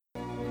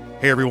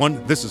Hey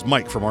everyone, this is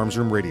Mike from Arms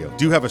Room Radio.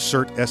 Do you have a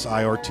SIRT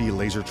S-I-R-T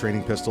laser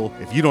training pistol?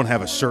 If you don't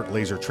have a SIRT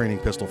laser training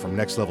pistol from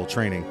Next Level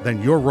Training,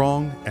 then you're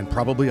wrong and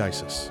probably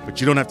ISIS.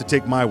 But you don't have to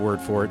take my word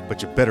for it,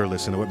 but you better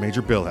listen to what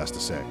Major Bill has to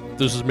say.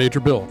 This is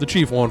Major Bill, the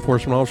Chief Law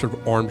Enforcement Officer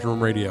of Arms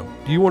Room Radio.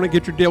 Do you want to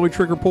get your daily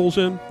trigger pulls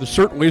in? The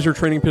SIRT laser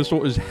training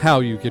pistol is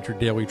how you get your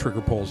daily trigger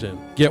pulls in.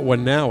 Get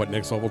one now at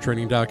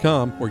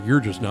nextleveltraining.com, or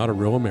you're just not a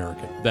real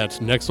American. That's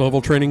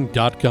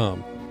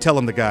nextleveltraining.com. Tell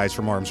them the guys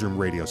from Arms Room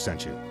Radio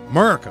sent you.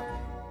 America!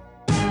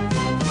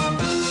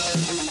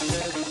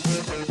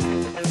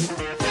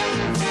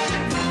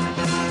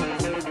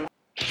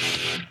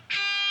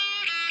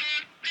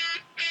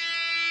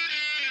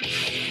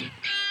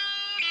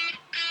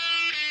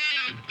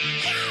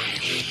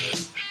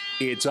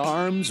 It's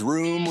Arms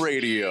Room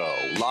Radio,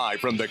 live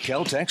from the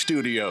Keltec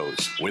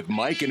studios, with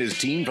Mike and his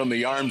team from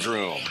the Arms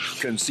Room.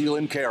 Conceal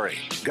and carry,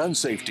 gun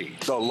safety,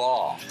 the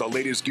law, the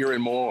latest gear,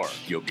 and more.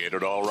 You'll get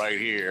it all right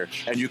here,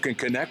 and you can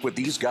connect with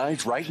these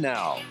guys right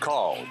now.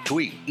 Call,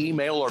 tweet,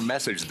 email, or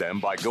message them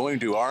by going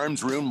to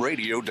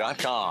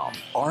armsroomradio.com.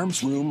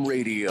 Arms Room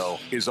Radio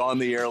is on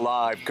the air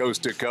live,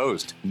 coast to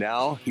coast.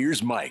 Now,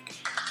 here's Mike.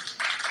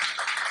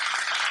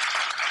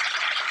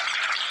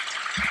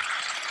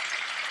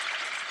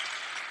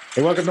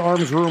 Hey, welcome to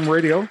Arms Room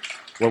Radio,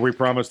 where we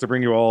promise to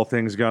bring you all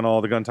things gun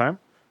all the gun time.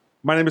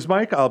 My name is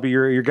Mike. I'll be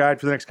your guide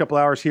for the next couple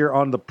hours here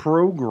on the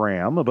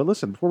program. But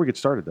listen, before we get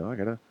started, though, I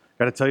gotta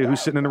tell you who's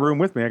sitting in the room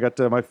with me. I got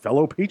my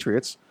fellow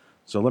Patriots.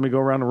 So let me go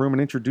around the room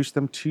and introduce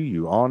them to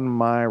you. On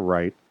my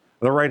right,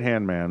 the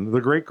right-hand man,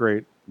 the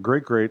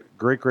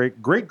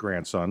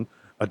great-great-great-great-great-great-grandson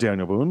of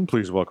Daniel Boone.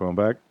 Please welcome him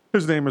back.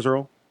 His name is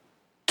Earl.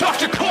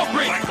 Dr.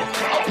 Corporate,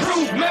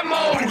 approved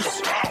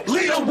memos,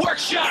 lead a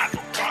workshop,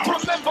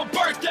 remember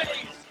birthdays.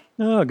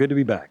 Oh, good to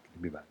be back.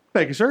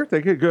 Thank you, sir.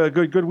 Thank you.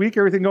 Good week.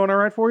 Everything going all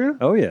right for you?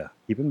 Oh yeah,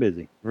 keeping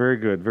busy. Very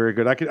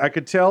good. I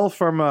could tell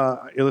from.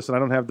 Listen, I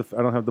don't have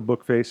the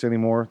book face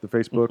anymore, the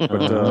Facebook,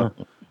 but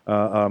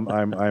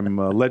I'm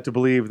led to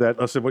believe that.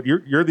 Listen, what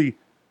you're the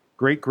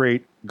great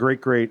grandson.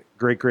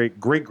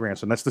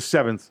 That's the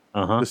seventh,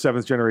 the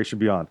seventh generation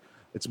beyond.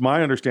 It's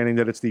my understanding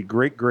that it's the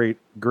great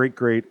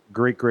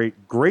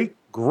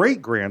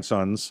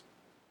grandsons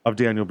of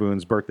Daniel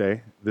Boone's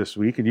birthday this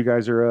week, and you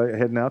guys are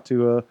heading out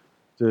to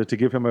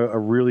give him a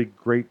really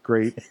great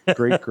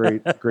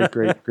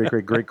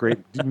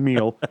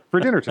meal for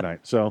dinner tonight.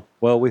 So,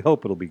 well, we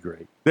hope it'll be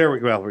great. We're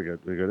good.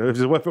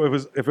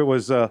 If it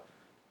was the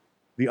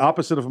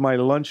opposite of my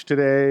lunch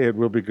today, it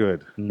will be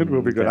good. It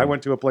will be good. Okay. I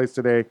went to a place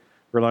today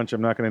for lunch.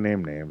 I'm not going to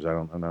name names.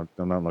 I'm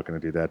not looking to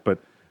do that. But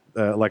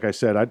like I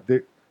said,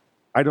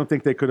 I don't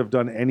think they could have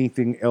done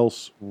anything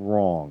else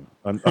wrong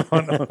on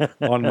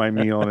my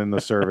meal and in the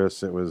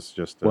service. It was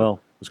just it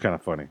was kind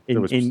of funny.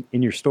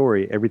 In your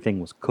story, everything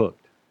was cooked.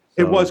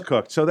 So. It was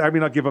cooked. So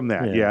I'll give them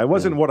that. Yeah, it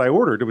wasn't what I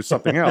ordered. It was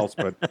something else,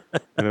 but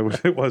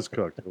it was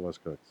cooked. It was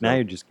cooked. So. Now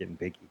you're just getting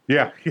picky.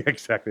 Yeah,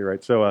 exactly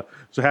right. So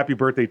happy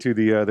birthday to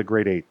the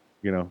grade 8.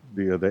 You know,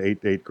 the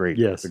eight grade.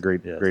 Yes, the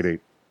grade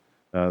 8.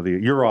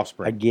 Your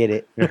offspring. I get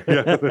it.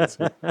 Yeah, that's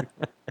it.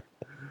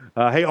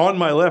 Hey, on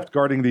my left,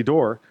 guarding the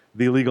door,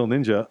 the legal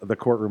ninja, the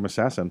courtroom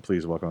assassin.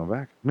 Please welcome him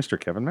back, Mr.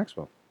 Kevin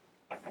Maxwell.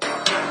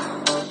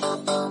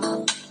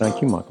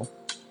 Thank you, Michael.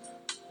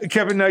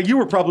 Kevin, now you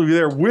were probably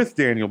there with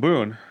Daniel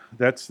Boone.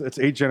 That's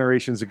 8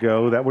 generations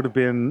ago. That would have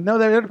been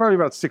probably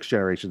about 6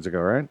 generations ago,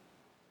 right?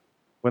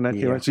 When that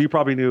came out. So you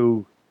probably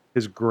knew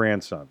his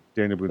grandson,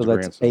 Daniel Boone's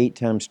grandson. grandson. 8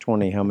 times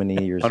 20. How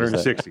many years?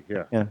 160. Is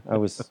that? Yeah, I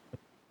was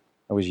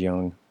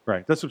young.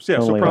 Right. That's what. Yeah.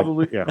 So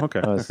probably. Yeah.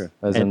 Okay. I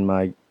was in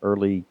my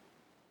early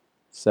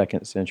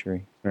 2nd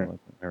century. Right. Like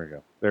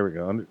there we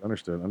go.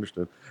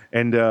 Understood.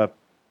 And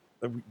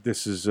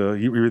this is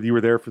you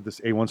were there for this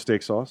A1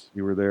 steak sauce.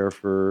 You were there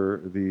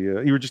for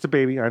the. You were just a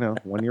baby. I know,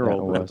 1 year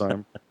old at the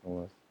time. I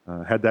was.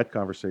 Had that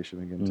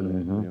conversation again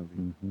today.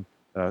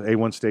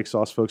 A1 steak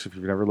sauce, folks. If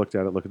you've never looked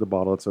at it, look at the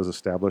bottle. It says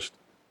established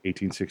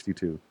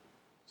 1862.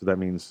 So that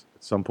means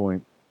at some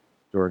point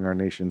during our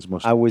nation's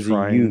most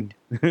trying,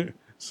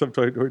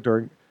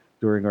 sometime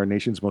during our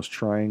nation's most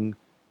trying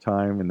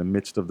time in the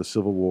midst of the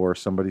Civil War,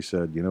 somebody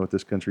said, "You know what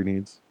this country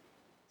needs?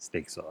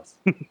 Steak sauce."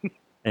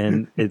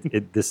 And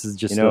this is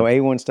just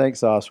A1 steak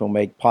sauce will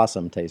make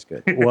possum taste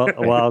good.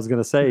 Well, I was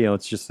going to say,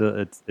 it's just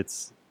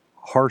it's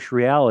harsh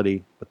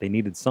reality, but they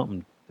needed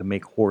something to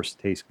make horse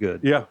taste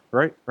good. Yeah,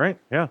 right,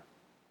 yeah.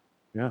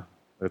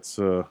 That's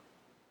I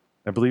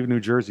believe New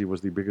Jersey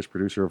was the biggest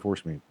producer of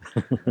horse meat.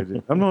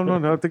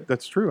 No, I think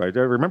that's true. I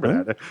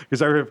remember that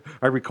because I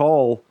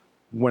recall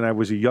when I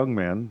was a young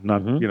man,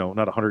 not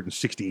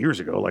 160 years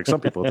ago like some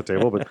people at the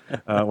table, but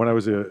when I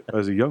was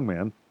a young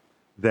man,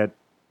 that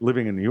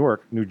living in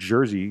New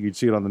Jersey, you'd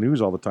see it on the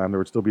news all the time. There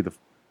would still be the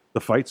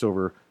fights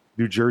over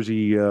New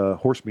Jersey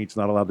horse meat's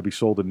not allowed to be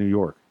sold in New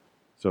York.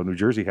 So New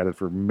Jersey had it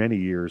for many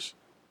years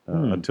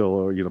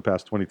until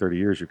past 20, 30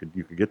 years you could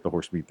get the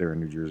horse meat there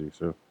in New Jersey.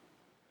 So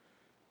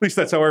least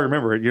that's how I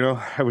remember it.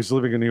 I was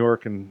living in New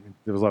York, and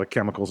there was a lot of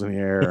chemicals in the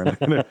air, and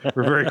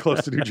we're very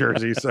close to New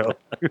Jersey, so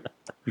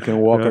You can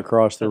walk Yeah.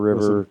 across the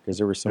river because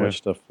there was so Yeah. much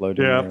stuff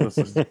floating. yeah, there.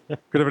 this could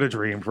have been a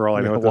dream for all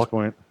I know at this Walk-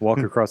 point. Walk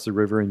across the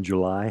river in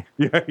July.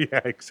 Yeah,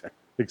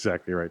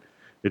 exactly right.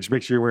 It just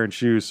makes sure you're wearing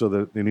shoes so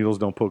that the needles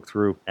don't poke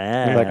through.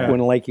 Like when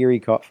Lake Erie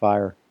caught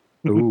fire.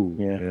 Ooh,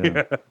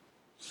 Yeah.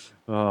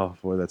 Oh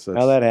boy, that's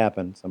How that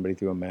happened? Somebody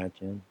threw a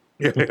match in.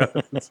 yeah.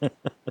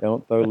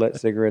 Don't throw lit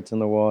cigarettes in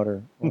the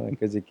water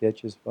because it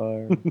catches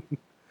fire.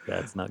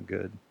 That's not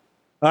good.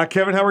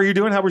 Kevin, how are you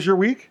doing? How was your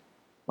week?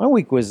 My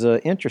week was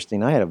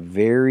interesting. I had a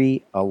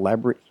very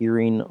elaborate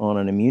hearing on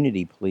an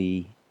immunity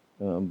plea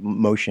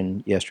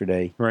motion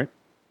yesterday, Right?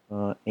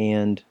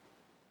 and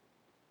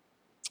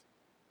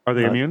Are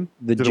they immune?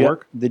 the Did it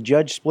work? the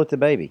judge split the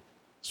baby.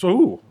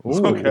 So,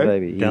 Split okay. the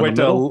baby. Down the Wait,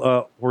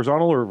 middle?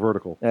 horizontal or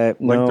vertical? No,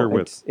 or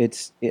width?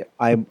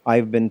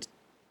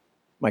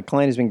 My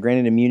client has been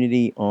granted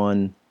immunity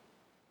on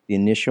the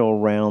initial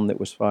round that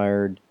was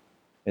fired,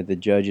 and the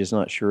judge is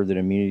not sure that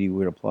immunity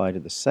would apply to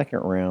the second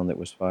round that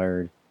was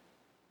fired.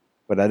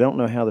 But I don't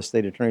know how the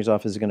state attorney's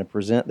office is going to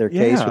present their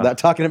case Yeah. without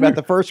talking about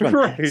the first one.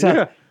 Right,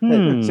 So,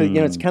 yeah. so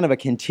it's kind of a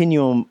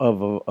continuum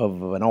of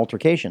an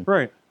altercation.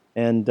 Right.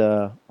 And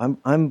I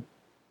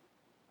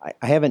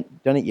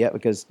haven't done it yet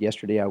because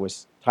yesterday I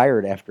was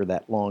tired after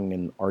that long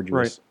and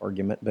arduous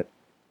argument. But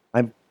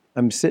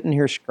I'm sitting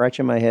here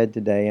scratching my head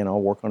today, and I'll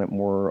work on it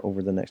more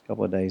over the next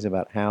couple of days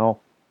about how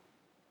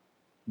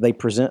they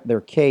present their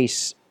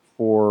case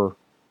for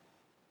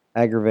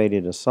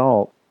aggravated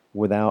assault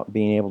without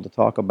being able to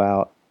talk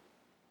about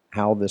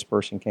how this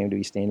person came to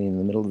be standing in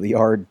the middle of the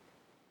yard.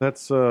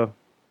 That's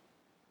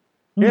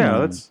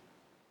it's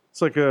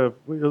like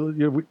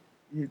you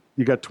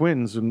got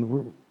twins,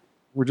 and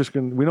we're just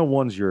gonna, we know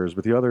one's yours,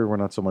 but the other we're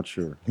not so much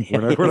sure.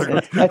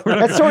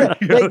 That's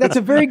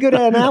a very good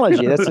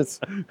analogy.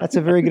 That's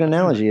a very good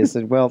analogy. It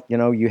said, well,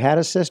 you had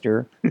a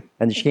sister,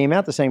 and she came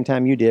out the same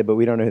time you did, but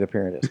we don't know who the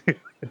parent is.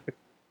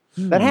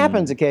 That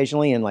happens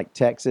occasionally in like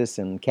Texas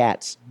and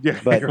cats, Yeah,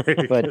 but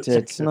right. but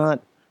it's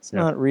not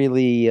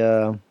really.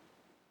 I'm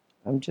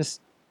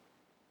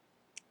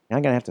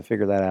gonna have to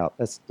figure that out.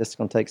 That's just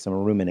gonna take some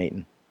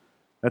ruminating.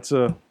 That's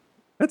an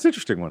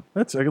interesting one.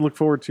 I can look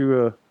forward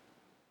to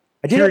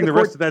I did hearing have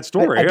the rest of that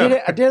story. I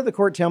yeah. did have the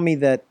court tell me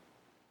that.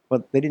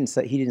 Well, he didn't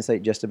say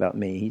it just about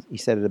me. He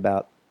said it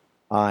about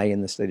I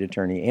and the state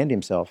attorney and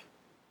himself,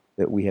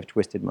 that we have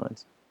twisted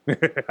minds.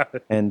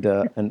 and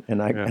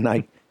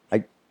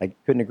I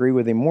couldn't agree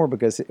with him more,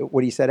 because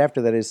what he said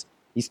after that is,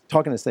 he's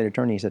talking to the state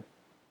attorney. He said,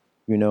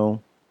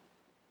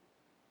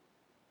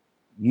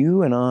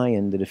 you and I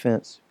and the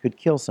defense could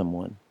kill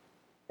someone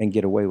and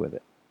get away with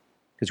it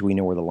because we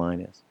know where the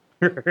line is.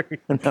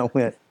 And I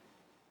went,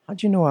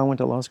 how'd you know I went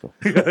to law school?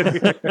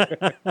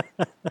 Yeah,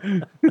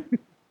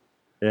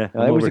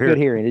 It was a good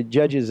hearing. The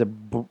judge is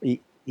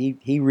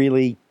he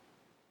really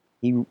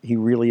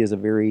is a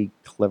very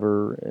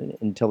clever,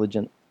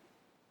 intelligent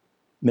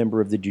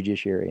member of the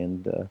judiciary,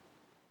 and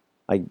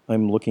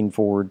I'm looking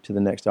forward to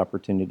the next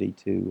opportunity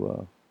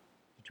to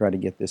try to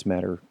get this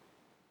matter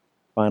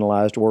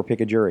finalized or pick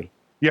a jury.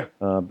 Yeah,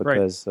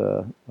 because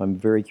I'm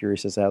very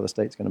curious as to how the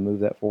state's going to move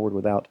that forward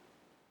without.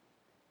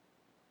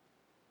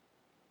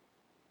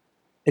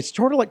 It's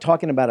sort of like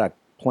talking about a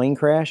plane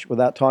crash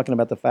without talking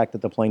about the fact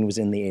that the plane was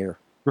in the air.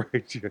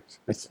 right.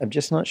 Yes. I'm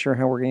just not sure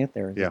how we're going to get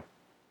there. Yeah.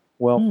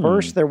 Well,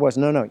 first there was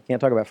no. You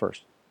can't talk about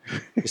first.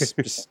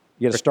 Just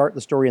you got to start the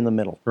story in the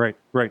middle, Right.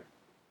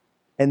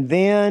 and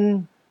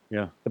then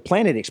Yeah. the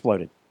planet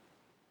exploded.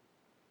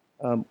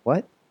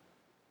 What?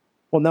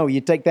 Well, no. You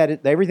take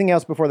that. Everything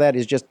else before that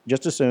is just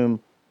assume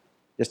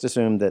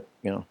that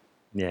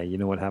Yeah, you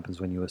know what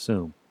happens when you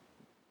assume.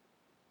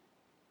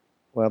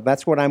 Well,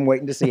 that's what I'm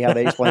waiting to see how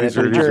they explain it These to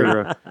are, the these jury.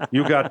 are,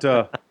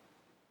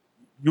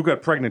 you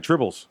got pregnant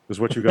tribbles,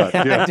 is what you got.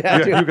 Yeah,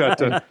 I do. you got.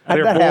 How'd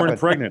They're that born happen?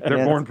 pregnant. They're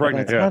Yeah, born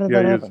pregnant. How Yeah, did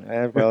yeah. that yes.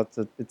 happen? Well,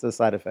 it's a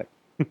side effect.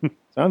 So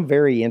I'm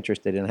very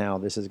interested in how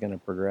this is going to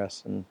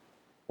progress and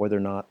whether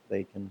or not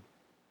they can.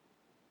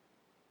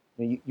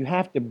 You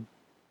have to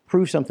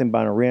prove something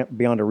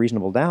beyond a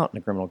reasonable doubt in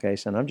a criminal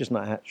case, and I'm just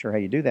not sure how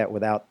you do that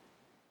without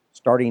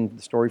starting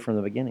the story from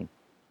the beginning.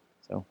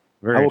 So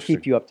Very I will interesting.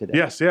 keep you up to date.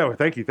 Yes, yeah. Well,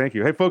 thank you.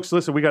 Hey, folks,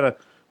 listen, we got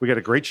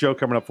a great show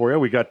coming up for you.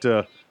 We got.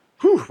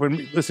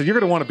 Listen, you're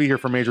going to want to be here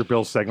for Major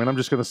Bill's segment. I'm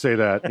just going to say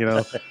that,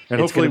 and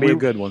It's going to be a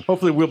good one.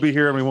 Hopefully, we'll be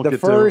here and we won't The get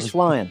fur is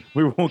flying.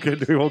 we won't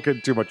get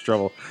in too much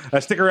trouble.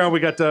 Stick around.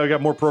 We got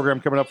more program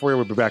coming up for you.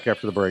 We'll be back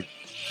after the break.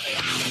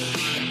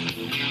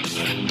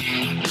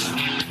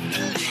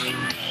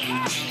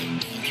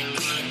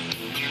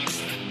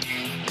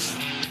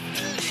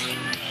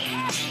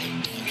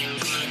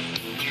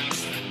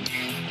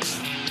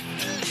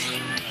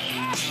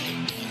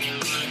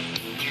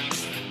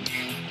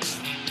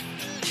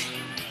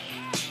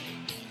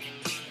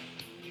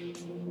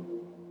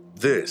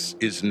 This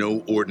is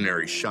no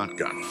ordinary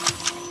shotgun.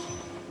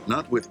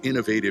 Not with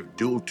innovative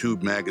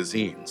dual-tube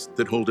magazines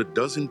that hold a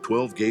dozen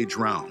 12-gauge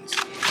rounds,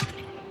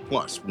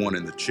 plus one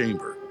in the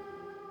chamber.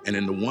 And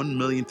in the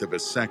 1/1,000,000th of a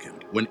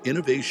second, when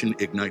innovation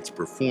ignites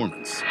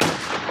performance,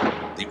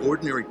 the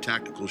ordinary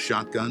tactical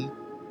shotgun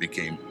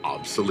became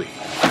obsolete.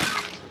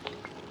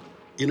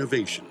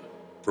 Innovation,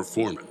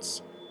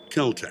 performance,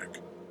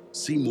 Kel-Tec.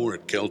 See more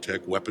at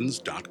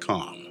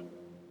keltecweapons.com.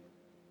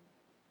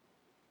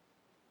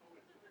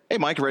 Hey,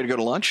 Mike, you ready to go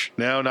to lunch?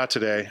 No, not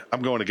today.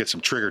 I'm going to get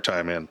some trigger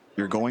time in.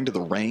 You're going to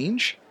the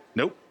range?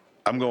 Nope.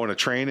 I'm going to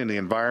train in the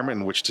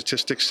environment in which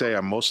statistics say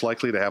I'm most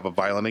likely to have a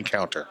violent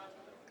encounter.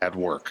 At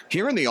work.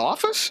 Here in the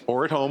office?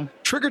 Or at home.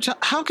 Trigger time?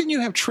 How can you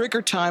have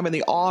trigger time in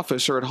the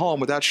office or at home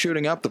without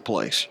shooting up the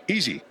place?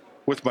 Easy.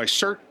 With my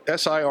CERT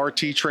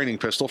SIRT training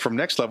pistol from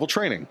Next Level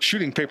Training.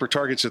 Shooting paper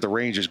targets at the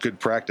range is good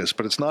practice,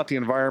 but it's not the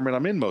environment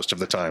I'm in most of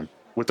the time.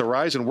 With the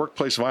rise in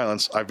workplace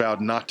violence, I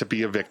vowed not to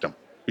be a victim.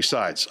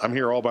 Besides, I'm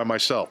here all by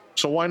myself,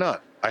 so why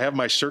not? I have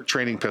my CERT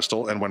training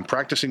pistol, and when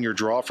practicing your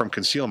draw from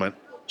concealment,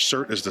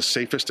 CERT is the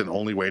safest and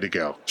only way to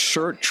go.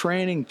 CERT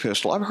training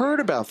pistol. I've heard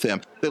about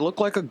them. They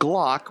look like a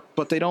Glock,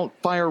 but they don't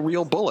fire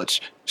real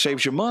bullets.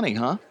 Saves you money,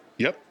 huh?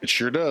 Yep, it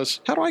sure does.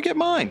 How do I get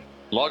mine?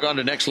 Log on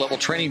to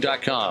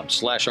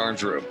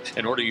nextleveltraining.com/armsroom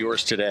and order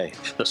yours today.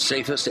 The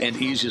safest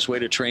and easiest way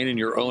to train in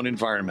your own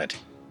environment.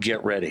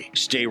 Get ready.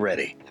 Stay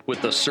ready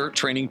with the CERT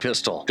training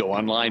pistol. Go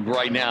online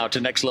right now to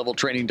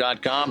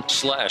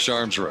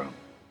nextleveltraining.com/armsroom.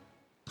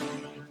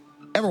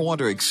 Ever want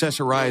to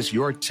accessorize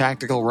your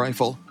tactical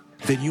rifle?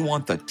 Then you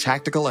want the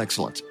tactical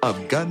excellence of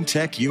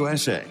GunTech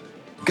USA.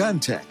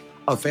 GunTech,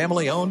 a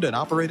family-owned and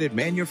operated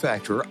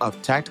manufacturer of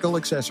tactical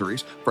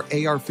accessories for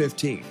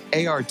AR-15,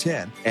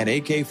 AR-10, and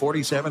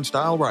AK-47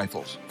 style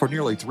rifles. For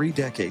nearly 3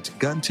 decades,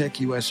 GunTech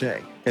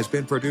USA has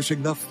been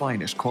producing the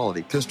finest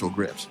quality pistol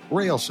grips,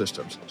 rail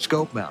systems,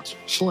 scope mounts,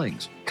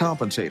 slings,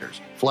 compensators,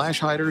 flash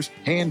hiders,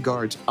 hand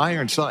guards,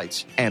 iron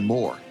sights, and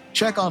more.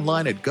 Check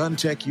online at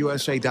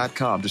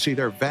GunTechUSA.com to see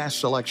their vast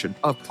selection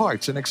of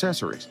parts and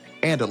accessories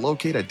and to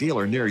locate a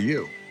dealer near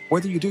you.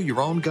 Whether you do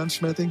your own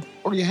gunsmithing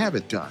or you have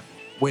it done,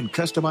 when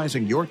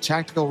customizing your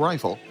tactical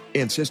rifle,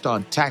 insist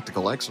on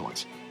tactical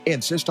excellence.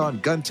 Insist on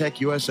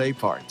GunTech USA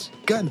parts.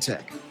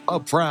 GunTech, a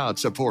proud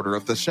supporter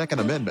of the Second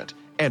Amendment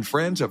and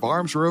friends of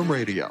Arms Room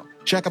Radio.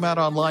 Check them out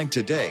online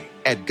today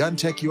at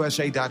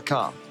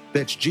GunTechUSA.com.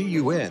 That's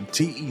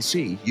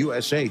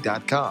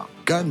GUNTECUSA.com.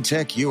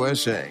 GunTech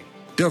USA.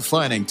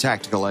 Defining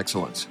tactical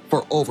excellence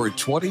for over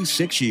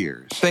 26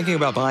 years. Thinking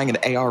about buying an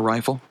AR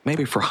rifle?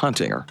 Maybe for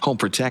hunting or home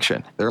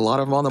protection. There are a lot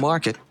of them on the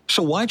market.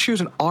 So why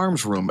choose an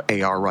Arms Room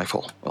AR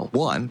rifle? Well,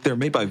 1, they're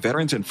made by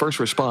veterans and first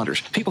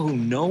responders, people who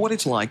know what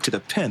it's like to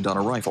depend on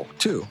a rifle.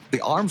 2,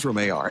 the Arms Room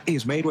AR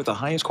is made with the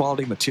highest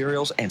quality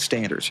materials and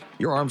standards.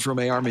 Your Arms Room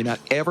AR may not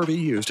ever be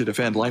used to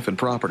defend life and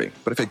property,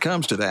 but if it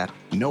comes to that,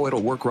 know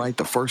it'll work right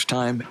the first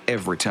time,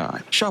 every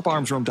time. Shop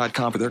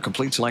armsroom.com for their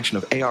complete selection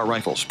of AR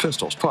rifles,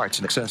 pistols, parts,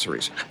 and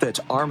accessories. That's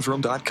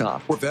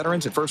armsroom.com, where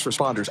veterans and first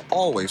responders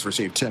always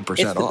receive 10% off.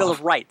 It's the Bill of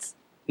Rights,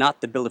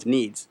 not the Bill of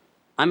Needs.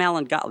 I'm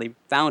Alan Gottlieb,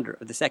 founder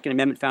of the Second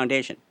Amendment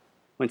Foundation.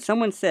 When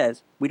someone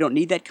says we don't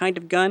need that kind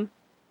of gun,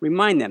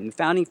 remind them the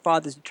Founding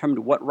Fathers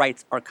determined what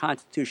rights our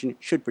Constitution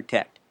should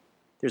protect.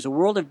 There's a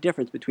world of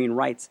difference between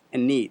rights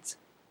and needs.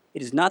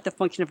 It is not the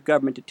function of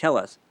government to tell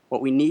us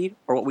what we need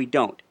or what we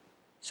don't.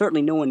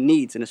 Certainly no one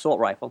needs an assault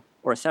rifle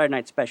or a Saturday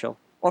night special,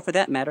 or for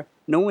that matter,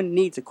 no one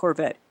needs a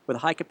Corvette with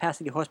a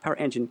high-capacity horsepower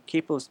engine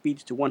capable of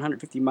speeds to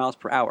 150 miles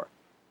per hour.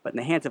 But in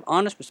the hands of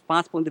honest,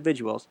 responsible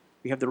individuals,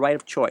 we have the right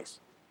of choice.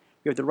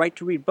 We have the right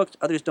to read books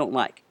others don't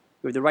like.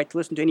 We have the right to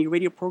listen to any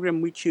radio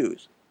program we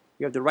choose.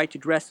 We have the right to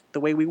dress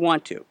the way we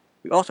want to.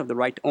 We also have the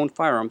right to own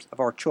firearms of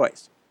our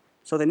choice.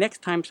 So the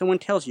next time someone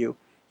tells you,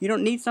 you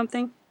don't need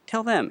something,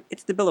 tell them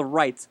it's the Bill of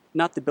Rights,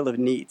 not the Bill of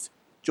Needs.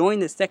 Join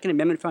the Second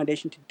Amendment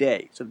Foundation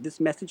today so that this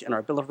message and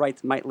our Bill of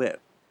Rights might live.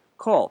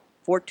 Call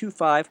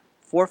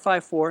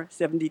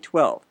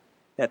 425-454-7012.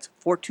 That's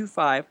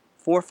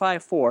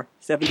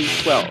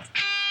 425-454-7012.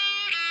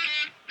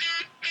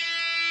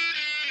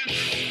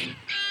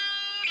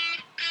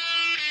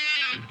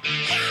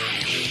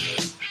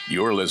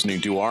 You're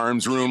listening to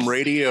Arms Room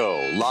Radio,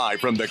 live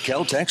from the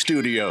Kel-Tec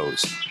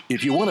studios.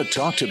 If you want to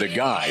talk to the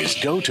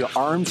guys, go to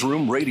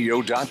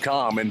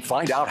armsroomradio.com and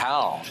find out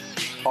how.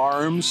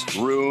 Arms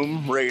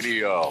Room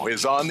Radio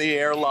is on the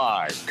air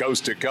live,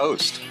 coast to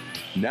coast.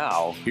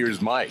 Now,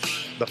 here's Mike.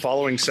 The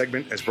following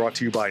segment is brought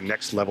to you by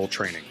Next Level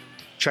Training.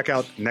 Check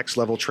out Next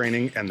Level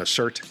Training and the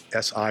CERT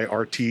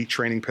SIRT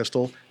training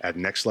pistol at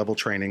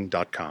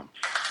nextleveltraining.com.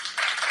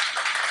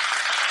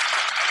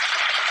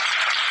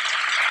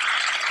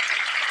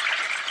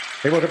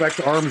 Hey, welcome back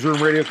to Arms Room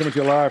Radio, coming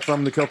to you live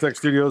from the Kel-Tec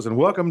studios, and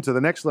welcome to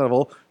the Next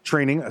Level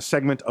Training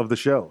segment of the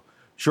show.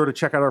 Sure to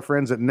check out our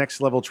friends at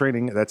Next Level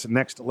Training. That's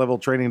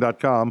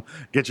nextleveltraining.com.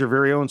 Get your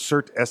very own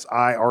CERT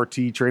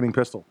SIRT training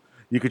pistol.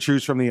 You could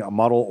choose from the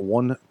Model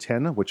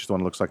 110, which is the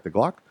one that looks like the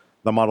Glock,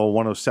 the Model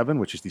 107,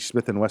 which is the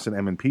Smith & Wesson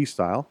M&P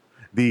style,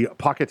 the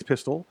Pocket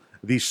Pistol,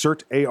 the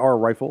CERT AR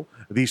rifle,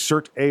 the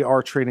CERT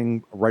AR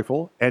training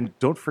rifle, and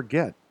don't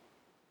forget,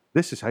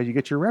 this is how you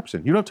get your reps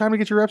in. You don't have time to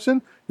get your reps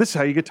in? This is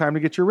how you get time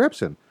to get your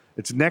reps in.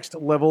 It's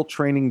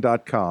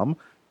nextleveltraining.com.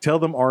 tell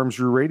them Arms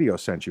Drew Radio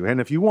sent you.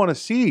 And if you want to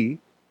see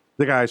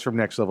the guys from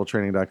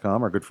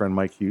nextleveltraining.com, our good friend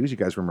Mike Hughes, you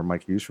guys remember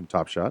Mike Hughes from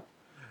Top Shot,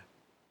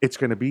 it's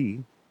going to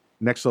be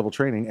Next Level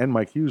Training, and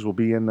Mike Hughes will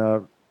be in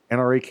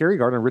NRA Cary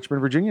Garden in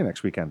Richmond, Virginia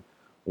next weekend,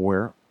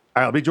 where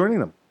I'll be joining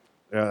them.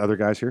 Other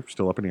guys here,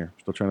 still up in the air,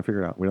 still trying to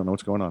figure it out. We don't know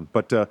what's going on.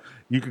 But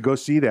you could go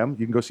see them.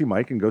 You can go see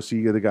Mike and go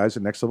see the guys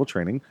at Next Level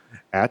Training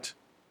at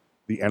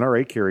the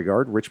NRA Cary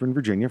Garden, Richmond,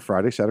 Virginia,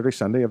 Friday, Saturday,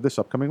 Sunday of this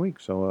upcoming week.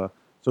 So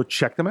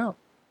check them out.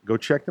 Go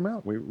check them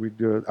out.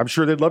 I'm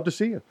sure they'd love to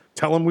see you.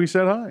 Tell them we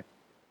said hi.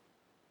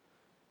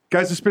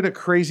 Guys, it's been a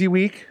crazy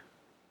week.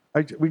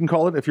 We can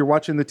call it, if you're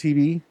watching the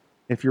TV,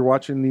 if you're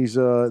watching these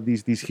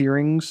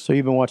hearings. So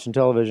you've been watching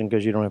television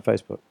because you don't have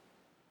Facebook?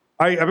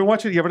 I've been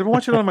watching, but I've been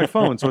watching it on my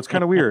phone, so it's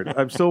kind of weird.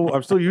 I'm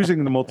still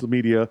using the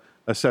multimedia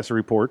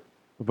accessory port,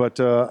 but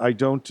I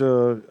can't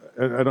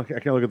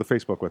look at the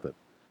Facebook with it.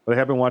 But I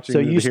have been watching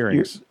the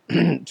hearings.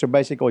 So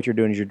basically, what you're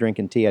doing is you're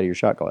drinking tea out of your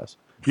shot glass.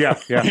 Yeah,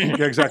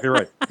 exactly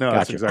right. No, Gotcha.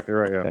 That's exactly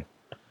right.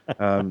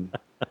 Yeah.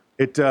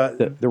 Okay.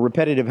 The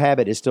repetitive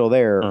habit is still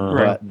there,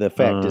 but the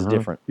effect is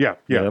different. Yeah.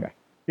 Okay.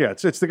 Yeah,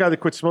 it's the guy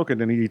that quit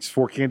smoking and he eats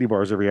 4 candy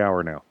bars every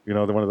hour now. You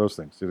know, one of those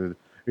things.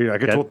 I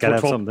get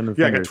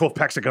 12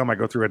 packs of gum I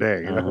go through a day.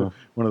 You know,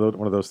 one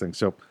of those things.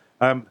 So,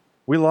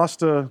 we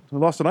lost an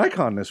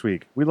icon this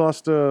week. We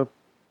lost.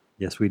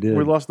 Yes, we did.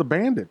 We lost the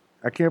Bandit.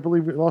 I can't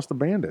believe we lost the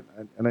Bandit.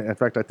 And in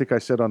fact, I think I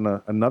said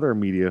on another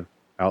media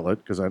outlet,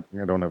 because I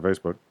don't have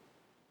Facebook,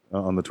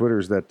 on the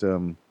Twitters that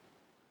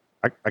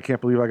I can't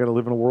believe I got to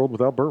live in a world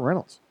without Burt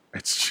Reynolds.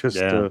 It's just.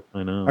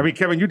 I know. I mean,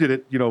 Kevin, you did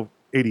it.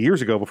 80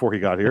 years ago before he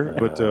got here,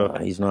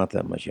 but he's not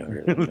that much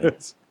younger than me.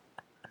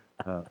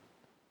 I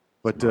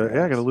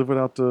got to live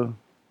without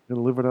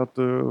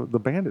the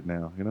Bandit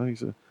now.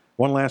 He's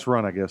one last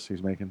run, I guess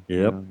he's making.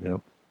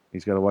 Yep.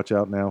 He's got to watch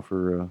out now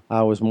for.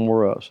 I was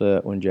more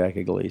upset when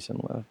Jackie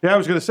Gleason left. Yeah, I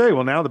was going to say.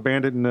 Well, now the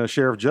Bandit and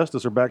Sheriff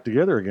Justice are back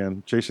together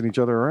again, chasing each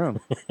other around,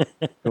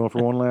 going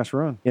for one last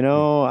run.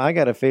 I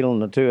got a feeling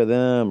the two of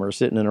them are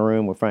sitting in a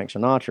room with Frank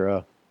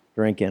Sinatra,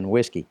 drinking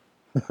whiskey.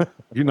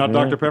 You not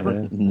Dr.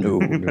 Pepper?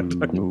 No,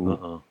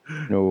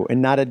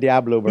 and not a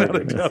Diablo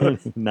burger.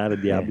 Not a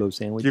Diablo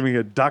sandwich. Give me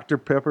a Dr.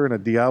 Pepper and a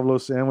Diablo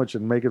sandwich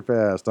and make it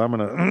fast. I'm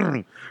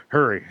gonna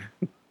hurry.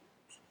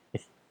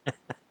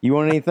 You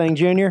want anything,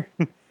 Junior?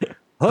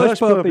 Hush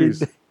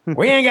puppies.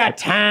 We ain't got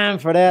time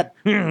for that.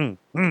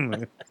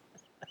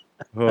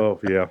 Oh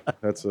yeah,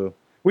 that's a.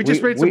 We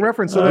just made some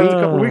reference to that a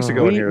couple weeks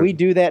ago. We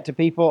do that to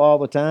people all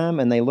the time,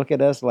 and they look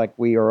at us like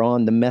we are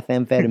on the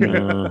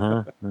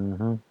methamphetamine.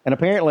 And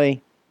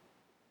apparently,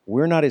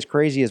 we're not as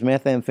crazy as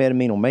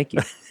methamphetamine will make you.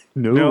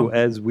 No,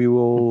 as we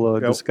will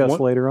discuss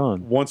later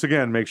on. Once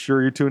again, make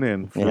sure you tune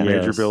in for the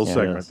Major Bills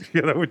segment.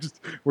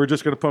 We're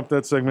just going to pump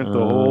that segment the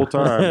whole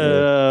time,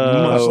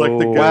 much like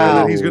the guy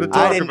that he's going to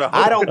talk about.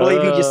 I don't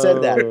believe you just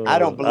said that. I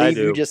don't believe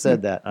you just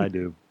said that. I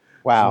do.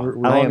 Wow, How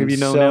long have you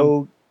known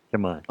him?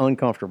 Come on.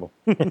 Uncomfortable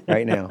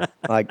right now.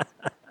 Like,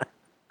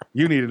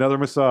 you need another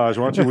massage.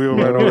 Why don't you wheel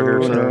right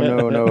over here,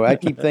 sir? No. I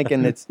keep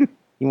thinking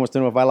he wants to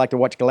know if I like to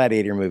watch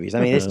gladiator movies.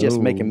 I mean, it's just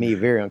making me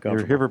very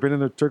uncomfortable. Have you ever been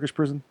in a Turkish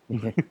prison?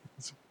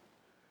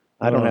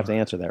 I don't have to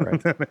answer that,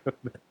 right?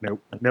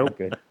 Nope.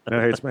 Good. No,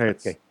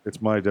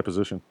 it's my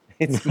deposition.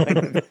 It's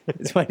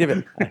my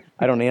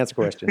I don't answer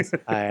questions.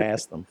 I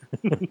ask them.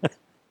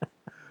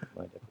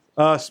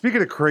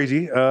 Speaking of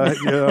crazy,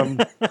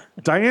 Dianne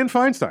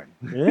Feinstein.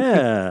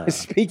 Yeah.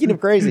 Speaking of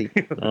crazy,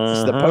 this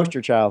is the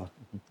poster child.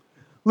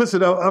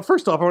 Listen,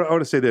 first off, I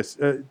want to say this.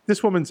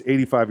 This woman's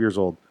 85 years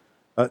old.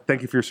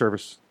 Thank you for your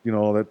service,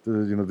 all that,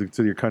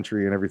 to your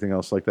country and everything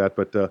else like that.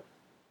 But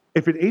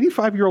if an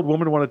 85-year-old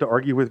woman wanted to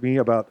argue with me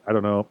about, I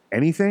don't know,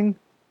 anything,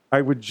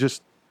 I would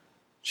just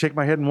shake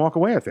my head and walk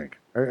away, I think.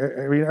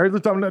 I mean,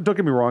 don't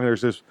get me wrong.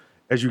 There's this,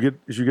 as you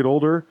get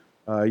older,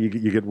 you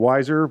get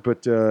wiser,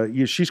 but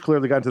she's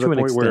clearly gotten to the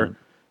point where,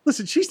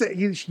 listen, she's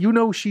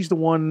the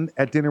one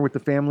at dinner with the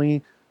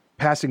family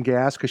passing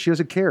gas because she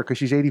doesn't care because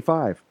she's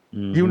 85.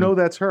 Mm-hmm.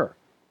 That's her.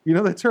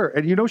 That's her.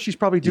 And she's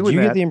probably doing that. Did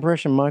you get the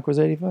impression Mike was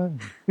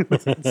 85?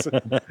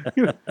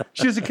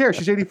 She doesn't care.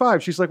 She's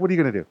 85. She's like, what are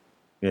you going to do?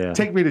 Yeah.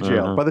 Take me to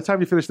jail. By the time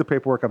you finish the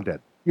paperwork, I'm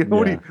dead.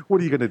 What are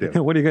you going to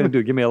do? What are you going to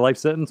do? Give me a life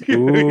sentence?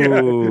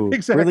 Ooh. Yeah,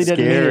 exactly. Really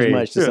doesn't mean as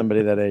much to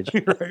somebody that age.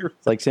 Right.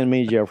 It's like send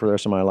me to jail for the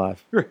rest of my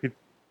life. Right.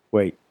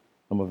 Wait,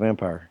 I'm a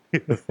vampire.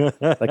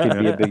 That could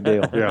be a big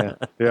deal.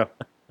 Yeah.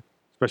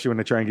 Especially when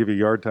they try and give you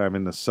yard time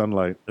in the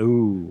sunlight.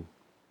 Ooh.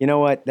 You know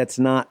what? That's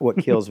not what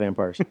kills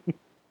vampires.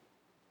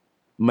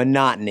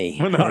 Monotony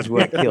is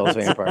what kills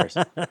vampires.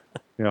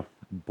 Yeah.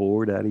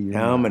 Bored out of your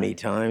How mind. many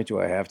times do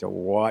I have to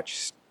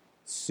watch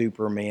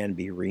Superman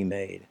be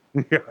remade?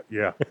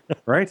 Yeah.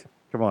 Right?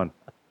 Come on.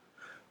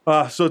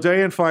 So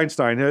Dianne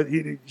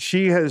Feinstein,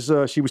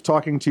 she was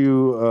talking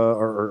to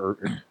or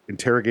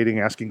interrogating,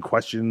 asking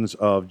questions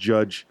of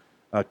Judge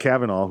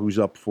Kavanaugh, who's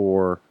up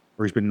for,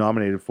 or he's been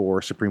nominated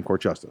for Supreme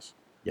Court Justice.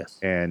 Yes.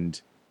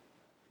 And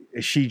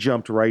she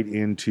jumped right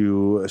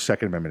into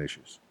Second Amendment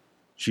issues.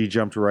 She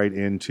jumped right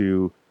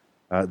into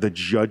the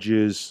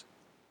judge's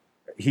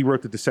he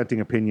wrote the dissenting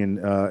opinion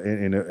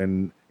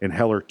in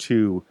Heller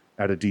 2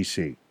 out of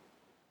D.C.,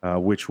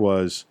 which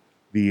was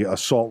the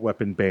assault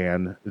weapon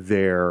ban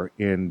there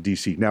in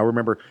D.C. Now,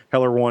 remember,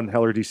 Heller 1,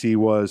 Heller D.C.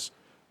 was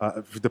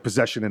the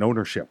possession and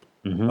ownership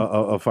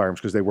of firearms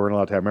because they weren't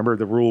allowed to have. Remember,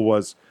 the rule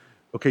was,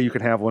 okay, you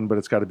can have one, but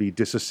it's got to be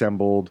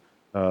disassembled.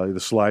 The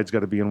slide's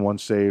got to be in one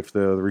safe,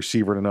 the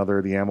receiver in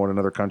another, the ammo in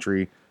another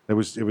country. It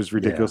was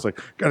ridiculous.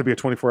 Like, got to be a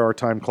 24-hour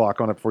time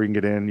clock on it before you can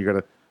get in.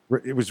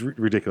 It was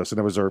ridiculous. And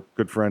that was our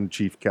good friend,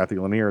 Chief Kathy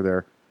Lanier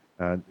there,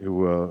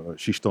 who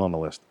she's still on the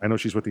list. I know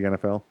she's with the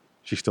NFL.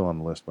 She's still on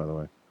the list, by the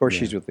way. Of course,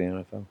 she's with the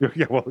NFL.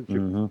 Yeah, well,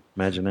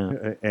 Imagine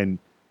that. And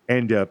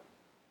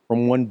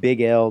from one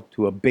big L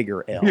to a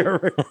bigger L. Yeah,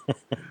 right.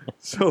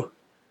 So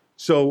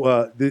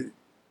the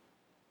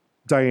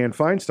Dianne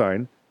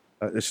Feinstein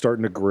is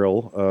starting to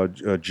grill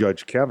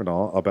Judge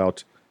Kavanaugh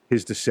about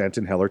his dissent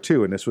in Heller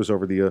 2, and this was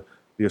over the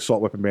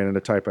assault weapon ban and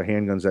the type of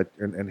handguns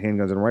and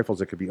handguns and rifles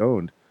that could be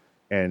owned.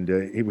 And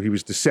he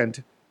was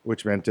dissent,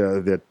 which meant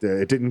that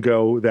it didn't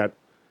go that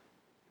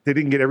they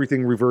didn't get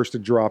everything reversed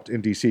and dropped in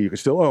D.C. You could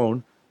still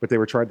own, but it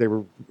was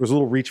a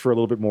little reach for a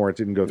little bit more. It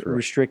didn't go through.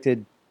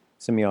 Restricted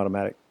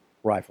semi-automatic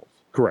rifles.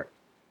 Correct.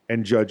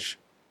 And Judge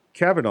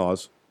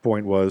Kavanaugh's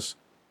point was,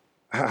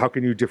 how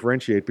can you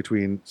differentiate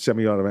between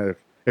semi-automatic?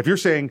 If you're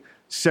saying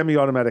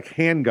semi-automatic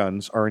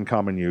handguns are in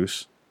common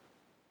use,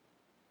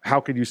 how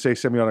could you say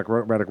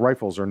semi-automatic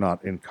rifles are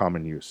not in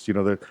common use? You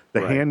know, the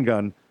Right.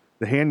 handgun,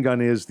 the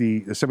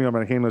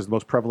semi-automatic handgun is the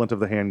most prevalent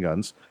of the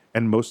handguns,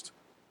 and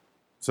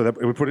so that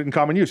it would put it in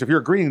common use. If you're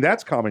agreeing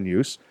that's common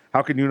use,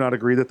 how can you not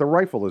agree that the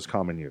rifle is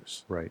common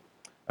use? Right.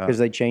 Because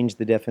they changed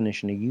the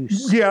definition of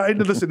use. Yeah,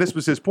 and listen, this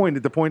was his point.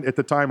 At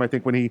the time, I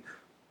think when he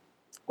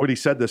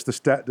said this,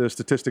 the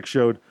statistics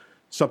showed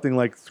something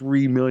like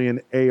 3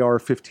 million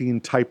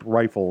AR-15 type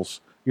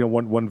rifles, you know,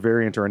 one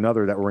variant or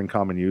another that were in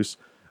common use.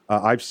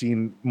 I've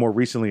seen more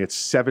recently it's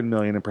 7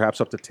 million and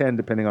perhaps up to 10,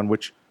 depending on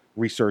which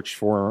research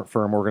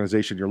firm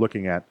organization you're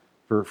looking at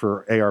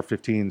for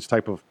AR-15s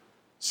type of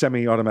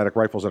semi-automatic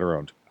rifles that are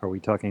owned. Are we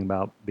talking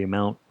about the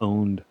amount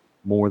owned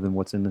more than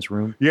what's in this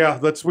room? Yeah,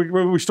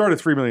 we started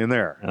 3 million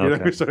there. Okay. You know,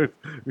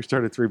 we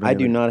started 3 million. I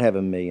do not have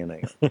 1 million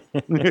AR.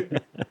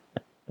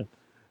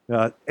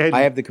 And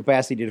I have the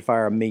capacity to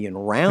fire 1 million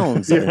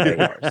rounds in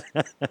ARs. But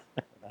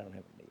I don't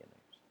have 1 million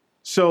ARs.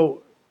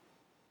 So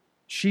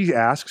she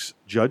asks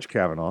Judge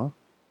Kavanaugh,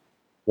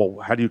 well,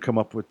 how do you come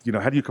up with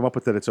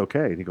that it's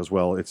okay? And he goes,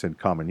 well, it's in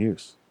common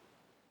use.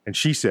 And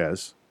she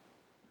says,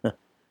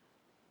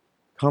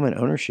 common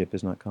ownership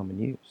is not common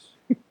use.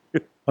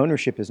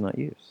 Ownership is not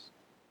use.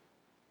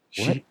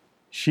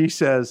 She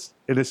says,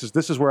 and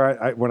this is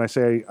where I when I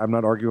say I'm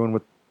not arguing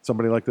with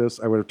somebody like this,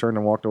 I would have turned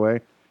and walked away.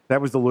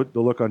 That was the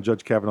look on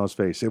Judge Kavanaugh's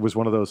face. It was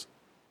one of those,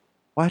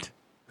 what?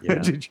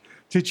 Yeah.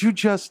 did you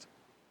just?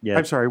 Yeah.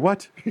 I'm sorry,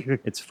 what?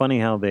 It's funny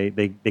how they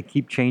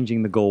keep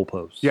changing the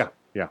goalposts. Yeah.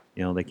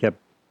 You know, they kept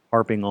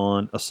harping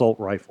on assault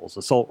rifles.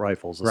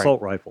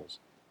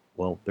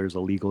 Well, there's a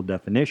legal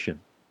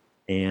definition.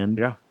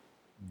 And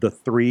the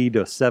 3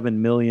 to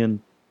 7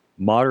 million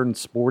modern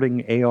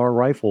sporting AR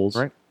rifles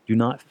do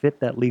not fit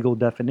that legal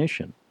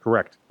definition.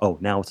 Correct. Oh,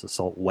 now it's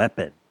assault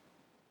weapon.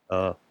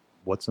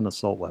 What's an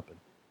assault weapon?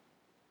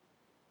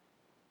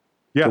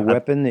 Yeah, the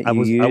weapon that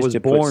you use I was to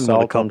born put with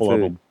salt a couple on of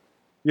food. them.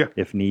 Yeah.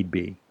 If need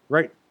be.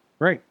 Right.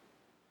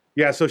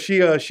 Yeah, so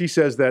she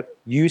says that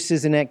use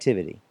is an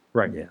activity.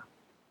 Right. Yeah.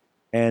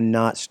 And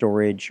not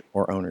storage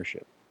or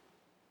ownership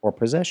or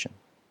possession.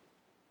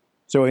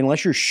 So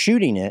unless you're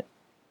shooting it,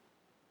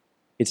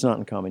 it's not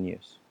in common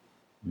use.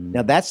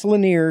 Now that's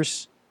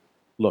Lanier's,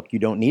 look, you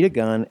don't need a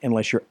gun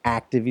unless you're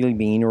actively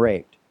being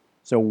raped.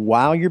 So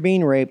while you're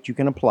being raped, you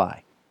can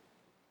apply.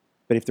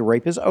 But if the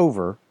rape is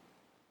over,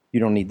 you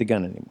don't need the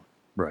gun anymore.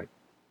 Right.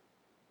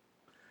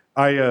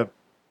 I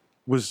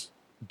was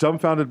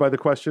dumbfounded by the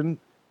question,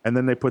 and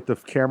then they put the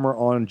camera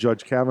on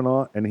Judge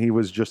Kavanaugh, and he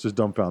was just as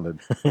dumbfounded.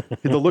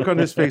 The look on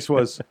his face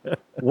was,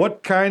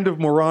 what kind of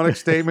moronic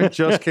statement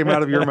just came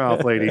out of your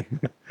mouth, lady?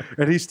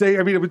 And he stayed,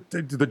 I mean,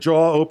 the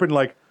jaw open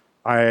like,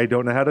 I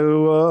don't know how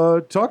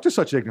to talk to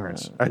such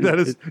ignorance. That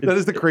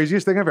is the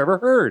craziest thing I've ever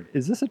heard.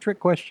 Is this a trick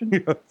question?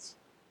 Yes.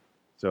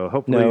 So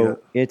hopefully... No,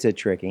 it's a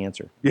trick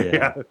answer.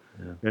 Yeah.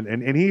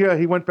 And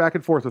he went back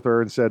and forth with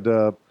her and said...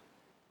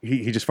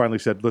 He just finally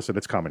said, "Listen,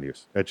 it's common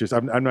use.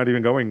 I'm not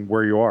even going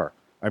where you are.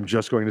 I'm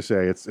just going to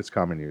say it's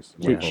common use."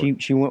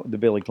 She went with the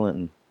Billy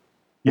Clinton.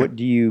 Yeah. What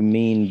do you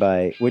mean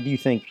by? What do you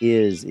think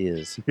is?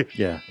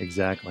 Yeah,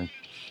 exactly.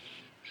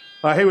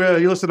 Hey,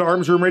 you listen to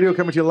Arms Room Radio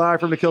coming to you live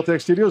from the Kel-Tec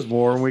Studios.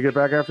 More when we get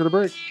back after the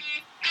break.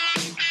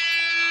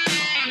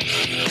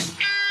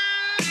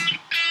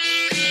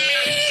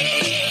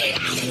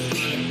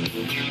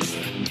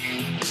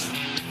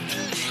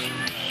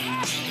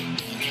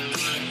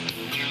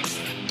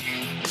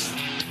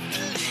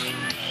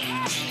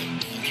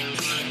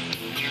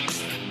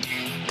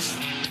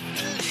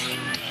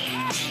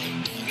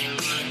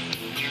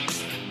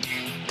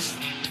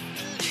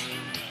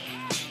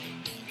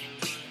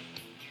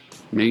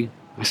 Me?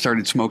 I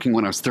started smoking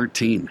when I was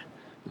 13.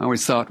 I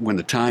always thought when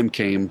the time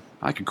came,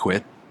 I could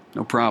quit.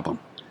 No problem.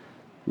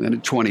 Then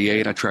at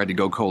 28, I tried to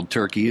go cold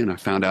turkey, and I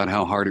found out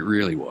how hard it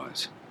really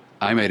was.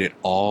 I made it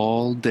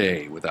all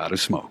day without a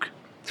smoke.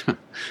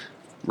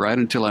 Right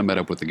until I met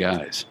up with the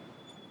guys.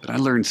 But I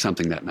learned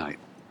something that night.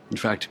 In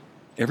fact,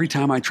 every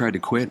time I tried to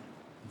quit,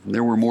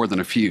 there were more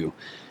than a few,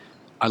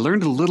 I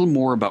learned a little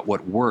more about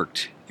what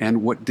worked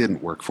and what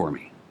didn't work for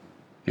me.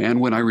 And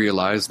when I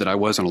realized that I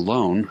wasn't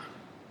alone,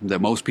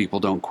 that most people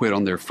don't quit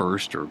on their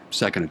first or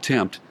second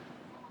attempt,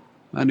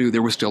 I knew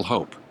there was still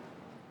hope.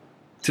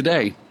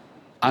 Today,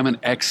 I'm an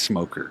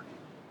ex-smoker.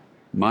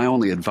 My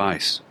only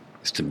advice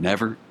is to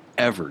never,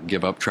 ever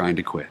give up trying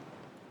to quit.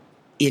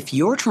 If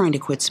you're trying to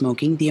quit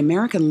smoking, the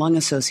American Lung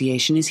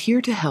Association is here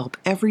to help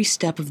every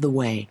step of the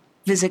way.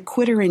 Visit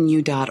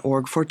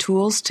quitterinyou.org for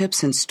tools,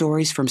 tips, and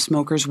stories from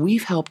smokers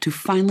we've helped to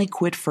finally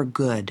quit for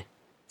good.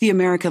 The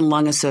American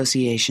Lung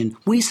Association.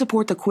 We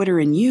support the quitter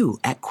in you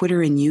at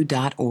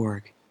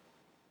quitterinyou.org.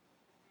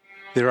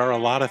 There are a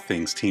lot of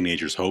things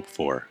teenagers hope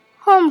for.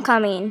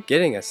 Homecoming.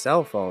 Getting a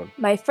cell phone.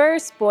 My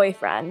first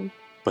boyfriend.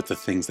 But the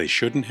things they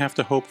shouldn't have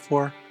to hope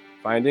for?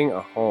 Finding a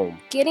home.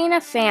 Getting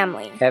a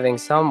family. Having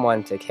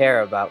someone to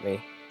care about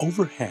me.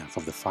 Over half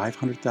of the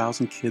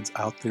 500,000 kids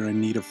out there in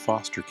need of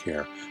foster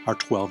care are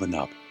 12 and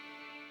up.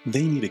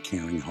 They need a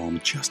caring home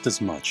just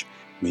as much,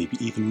 maybe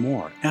even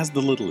more, as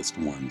the littlest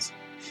ones.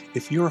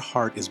 If your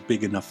heart is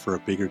big enough for a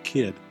bigger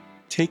kid,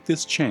 take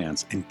this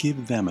chance and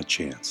give them a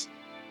chance.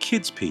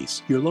 Kids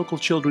Peace, your local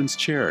children's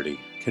charity,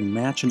 can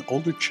match an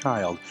older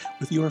child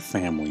with your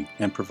family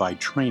and provide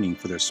training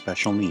for their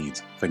special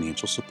needs,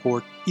 financial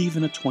support,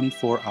 even a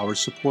 24-hour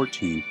support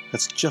team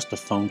that's just a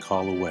phone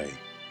call away.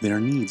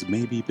 Their needs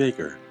may be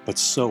bigger, but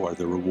so are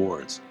the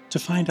rewards. To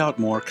find out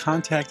more,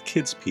 contact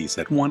Kids Peace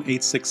at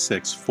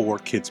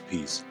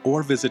 1-866-4-KIDS-PEACE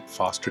or visit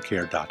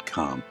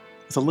fostercare.com.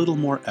 With a little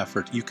more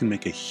effort, you can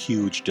make a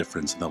huge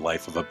difference in the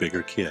life of a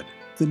bigger kid.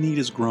 The need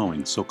is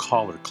growing, so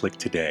call or click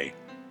today.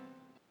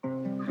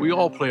 We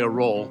all play a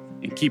role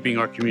in keeping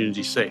our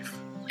community safe.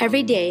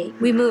 Every day,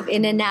 we move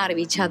in and out of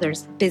each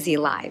other's busy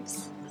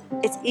lives.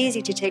 It's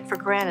easy to take for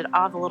granted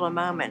all the little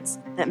moments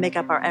that make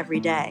up our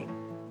everyday.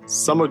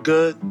 Some are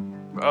good,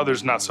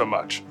 others not so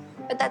much.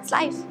 But that's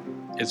life.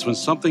 It's when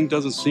something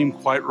doesn't seem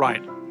quite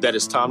right that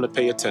it's time to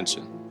pay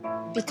attention.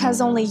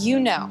 Because only you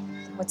know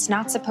what's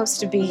not supposed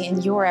to be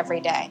in your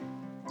everyday.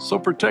 So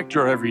protect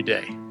your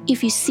everyday.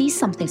 If you see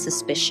something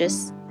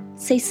suspicious,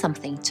 say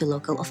something to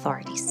local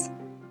authorities.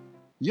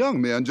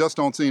 Young men just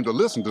don't seem to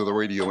listen to the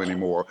radio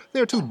anymore.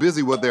 They're too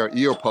busy with their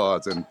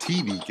earpods and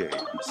TV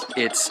games.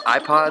 It's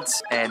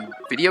iPods and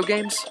video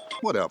games?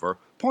 Whatever.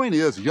 Point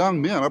is, young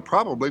men are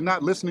probably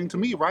not listening to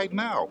me right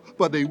now,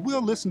 but they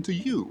will listen to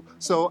you.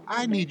 So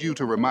I need you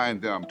to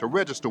remind them to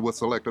register with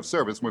Selective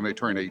Service when they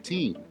turn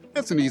 18.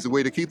 It's an easy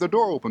way to keep the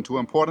door open to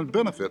important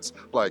benefits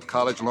like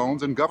college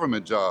loans and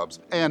government jobs,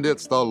 and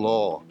it's the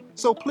law.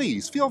 So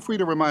please, feel free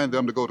to remind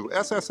them to go to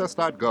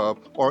sss.gov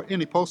or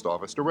any post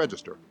office to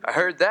register. I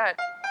heard that.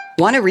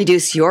 Want to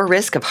reduce your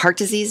risk of heart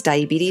disease,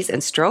 diabetes,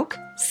 and stroke?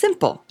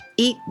 Simple.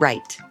 Eat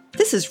right.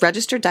 This is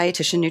registered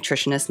dietitian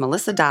nutritionist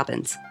Melissa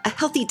Dobbins. A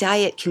healthy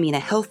diet can mean a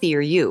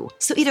healthier you,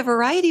 so eat a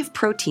variety of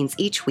proteins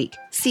each week.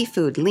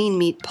 Seafood, lean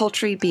meat,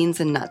 poultry, beans,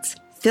 and nuts.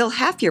 Fill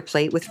half your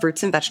plate with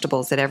fruits and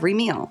vegetables at every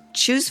meal.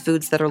 Choose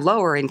foods that are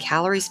lower in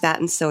calories, fat,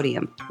 and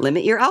sodium.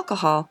 Limit your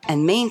alcohol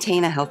and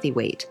maintain a healthy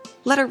weight.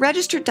 Let a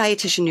registered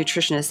dietitian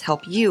nutritionist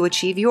help you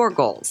achieve your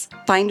goals.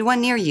 Find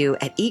one near you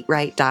at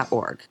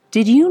eatright.org.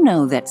 Did you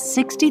know that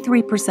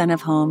 63%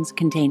 of homes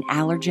contain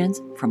allergens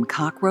from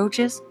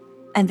cockroaches?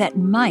 And that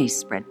mice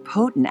spread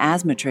potent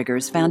asthma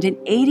triggers found in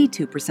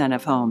 82%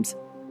 of homes?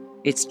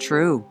 It's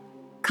true.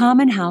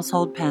 Common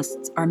household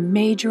pests are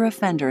major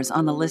offenders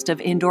on the list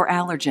of indoor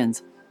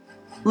allergens.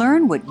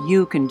 Learn what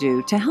you can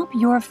do to help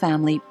your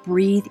family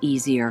breathe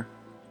easier.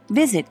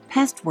 Visit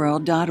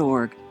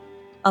pestworld.org.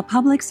 A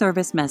public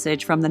service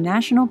message from the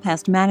National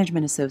Pest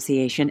Management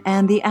Association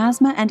and the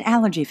Asthma and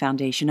Allergy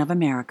Foundation of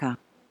America.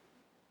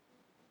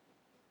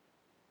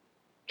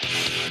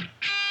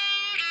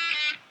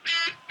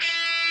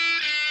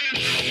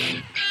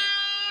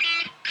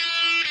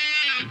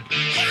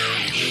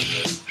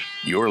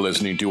 You're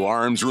listening to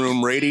Arms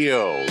Room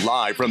Radio,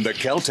 live from the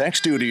Keltec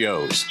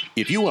studios.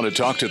 If you want to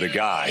talk to the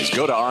guys,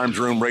 go to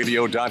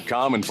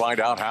armsroomradio.com and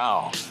find out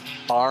how.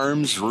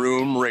 Arms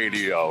Room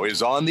Radio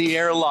is on the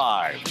air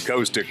live,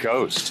 coast to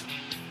coast.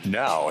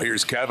 Now,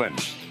 here's Kevin.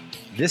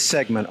 This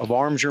segment of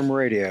Arms Room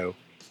Radio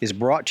is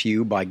brought to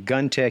you by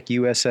GunTech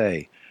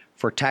USA.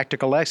 For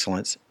tactical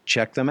excellence,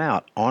 check them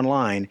out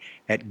online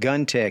at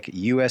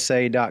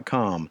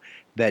guntechusa.com.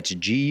 That's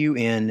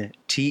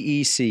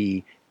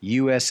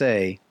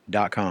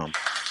GUNTECUSA.com.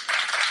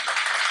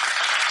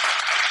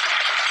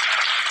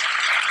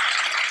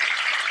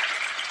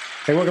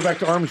 Hey, welcome back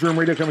to Arms Room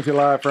Radio, coming to you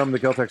live from the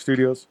Keltec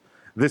studios.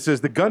 This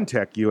is the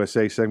GunTech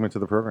USA segment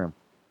of the program.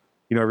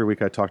 You know, every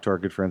week I talk to our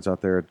good friends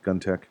out there at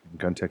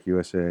GunTech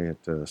USA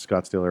at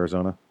Scottsdale,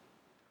 Arizona.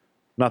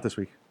 Not this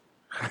week.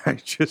 I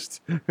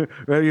just,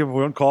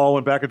 one call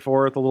went back and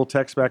forth, a little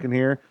text back in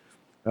here.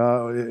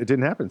 it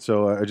didn't happen.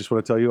 So I just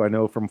want to tell you, I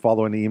know from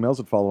following the emails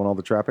and following all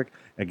the traffic.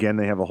 Again,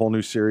 they have a whole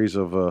new series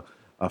of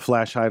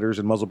flash hiders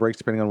and muzzle brakes,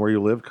 depending on where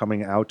you live,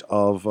 coming out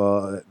of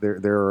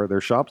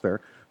their shops there.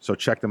 So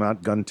check them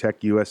out,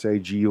 GunTech USA,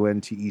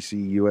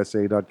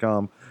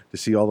 GUNTECUSA.com, to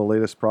see all the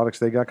latest products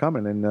they got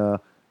coming. And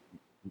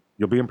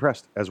you'll be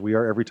impressed, as we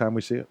are every time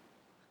we see it.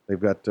 They've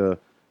got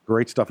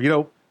great stuff. You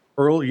know,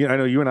 Earl, I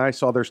know you and I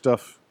saw their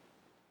stuff.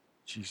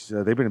 Geez,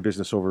 they've been in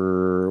business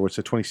over,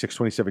 26,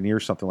 27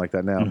 years, something like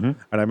that now. Mm-hmm. And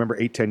I remember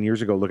 8, 10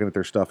 years ago looking at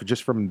their stuff.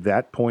 Just from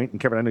that point, and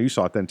Kevin, I know you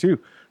saw it then too,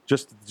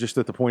 just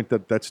at the point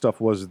that stuff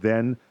was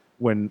then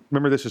when,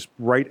 remember, this is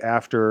right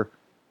after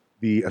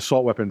the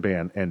assault weapon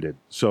ban ended.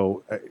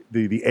 So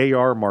the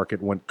AR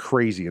market went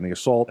crazy, and the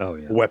assault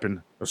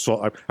weapon,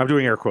 I'm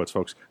doing air quotes,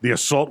 folks. The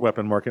assault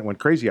weapon market went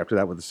crazy after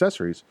that with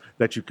accessories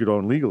that you could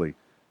own legally.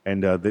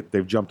 And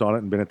they've jumped on it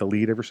and been at the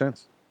lead ever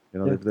since. You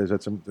know,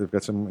 they've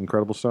got some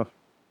incredible stuff.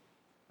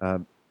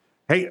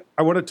 Hey,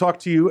 I want to talk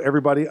to you,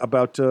 everybody,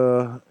 about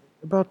Gunbroker.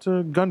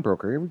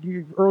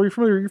 Earl, you're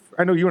familiar?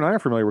 I know you and I are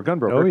familiar with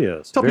Gunbroker. Oh,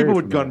 yes. Tell Very people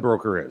what familiar.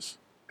 Gunbroker is.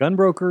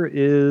 Gunbroker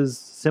is,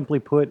 simply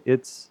put,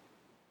 it's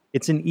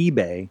an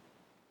eBay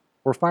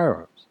for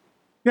firearms.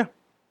 Yeah.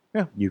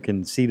 You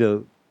can see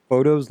the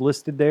photos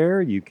listed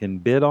there. You can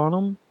bid on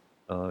them.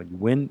 You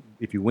win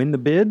if you win the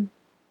bid.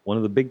 One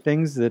of the big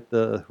things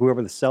that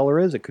whoever the seller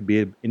is, it could be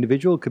an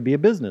individual, it could be a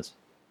business.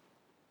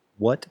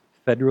 What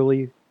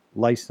federally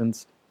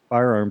licensed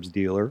firearms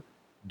dealer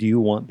do you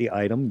want the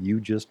item you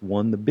just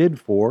won the bid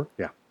for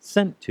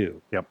sent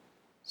to? Yep.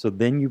 So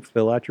then you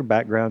fill out your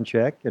background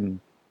check and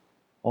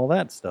all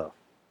that stuff.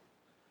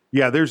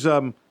 Yeah, there's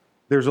a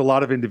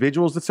lot of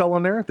individuals that sell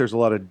on there. There's a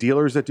lot of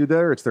dealers that do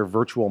there. It's their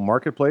virtual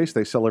marketplace.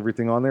 They sell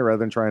everything on there rather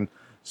than try and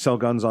sell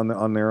guns on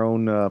their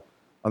own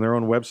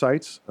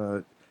websites.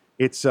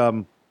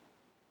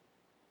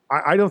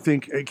 I don't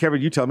think,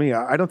 Kevin, you tell me,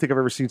 I don't think I've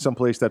ever seen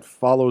someplace that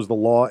follows the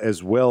law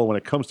as well when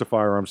it comes to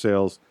firearm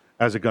sales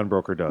as a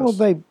Gunbroker does.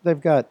 Well,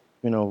 they've got,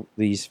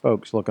 these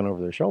folks looking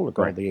over their shoulder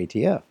called the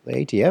ATF. The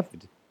ATF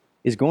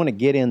is going to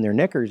get in their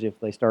knickers if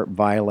they start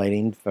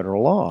violating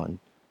federal law. And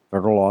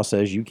federal law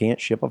says you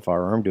can't ship a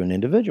firearm to an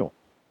individual.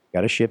 You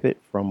got to ship it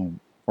from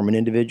an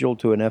individual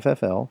to an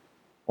FFL,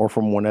 or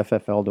from one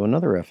FFL to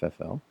another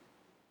FFL.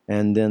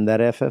 And then that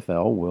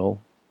FFL will,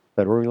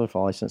 federally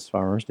licensed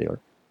firearms dealer,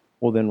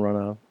 will then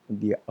run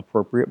the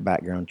appropriate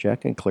background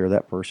check and clear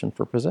that person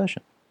for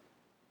possession.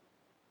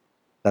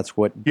 That's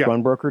what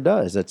Gunbroker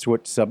does. That's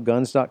what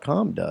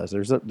subguns.com does.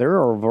 There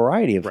are a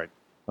variety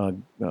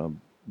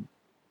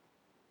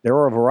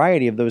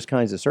of those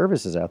kinds of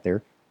services out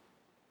there.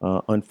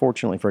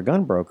 Unfortunately for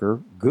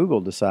Gunbroker,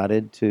 Google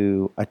decided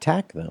to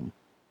attack them,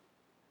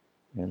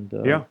 and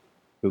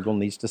Google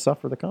needs to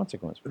suffer the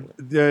consequence for it.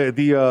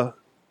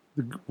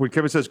 When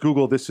Kevin says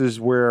Google, this is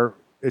where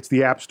it's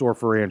the App Store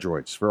for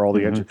Androids, for all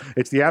the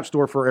it's the App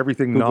Store for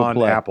everything Google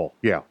non-Apple.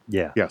 Play.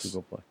 Yeah. Yes.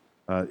 Google Play.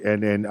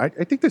 And I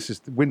think this is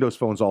Windows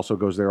phones also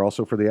goes there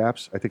also for the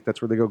apps. I think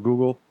that's where they go.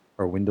 Google.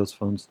 Are Windows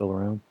phones still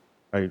around?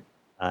 I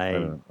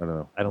don't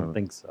know. I don't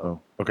think so. Oh,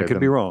 okay, I could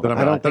be wrong.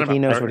 I don't think he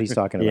knows what he's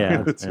talking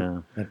about.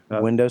 Yeah.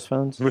 Windows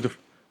phones?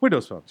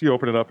 Windows phones. You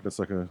open it up and it's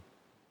like it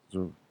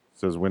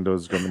says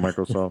Windows going to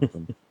Microsoft.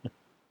 And,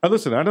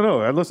 listen, I don't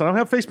know. I don't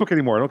have Facebook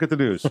anymore. I don't get the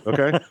news.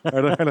 Okay,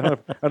 I don't have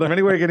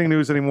any way of getting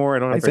news anymore. I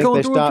don't have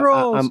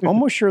Facebook. I'm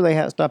almost sure they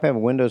stopped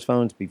having Windows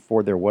phones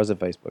before there was a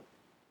Facebook.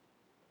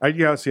 I'm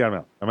out.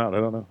 I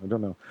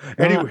don't know.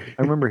 Anyway,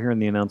 I remember hearing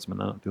the announcement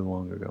not too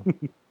long ago.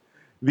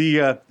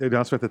 The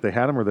announcement that they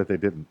had them or that they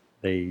didn't?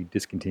 They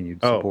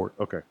discontinued support.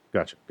 Oh, okay.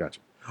 Gotcha.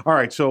 All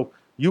right. So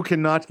you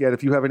cannot get,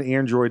 if you have an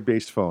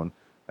Android-based phone,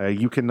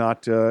 you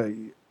cannot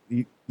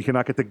you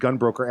cannot get the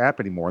Gunbroker app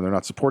anymore, and they're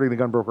not supporting the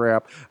Gunbroker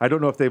app. I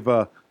don't know if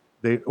well,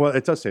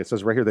 it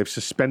says right here, they've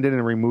suspended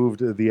and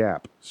removed the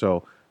app.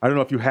 So I don't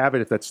know if you have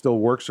it, if that still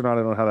works or not.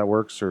 I don't know how that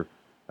works, or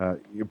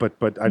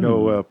but I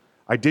know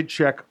I did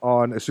check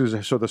on, as soon as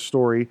I saw the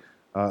story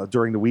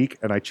during the week,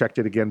 and I checked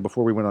it again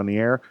before we went on the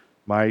air.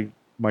 My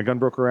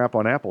Gunbroker app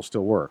on Apple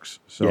still works.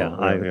 So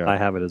I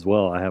have it as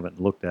well. I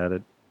haven't looked at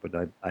it,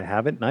 but I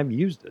have it and I've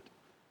used it.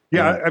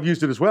 Yeah, I've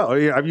used it as well.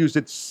 I've used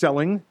it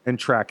selling and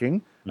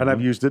tracking, and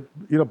I've used it,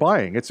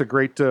 buying. It's a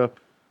great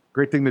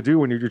thing to do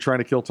when you're trying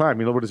to kill time.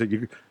 What is it?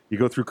 You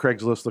go through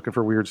Craigslist looking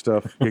for weird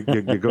stuff. You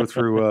go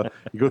through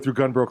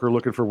Gunbroker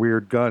looking for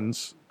weird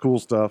guns, cool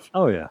stuff.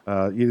 Oh yeah.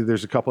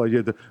 There's a couple of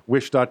the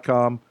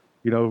Wish.com.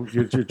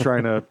 You're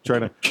trying to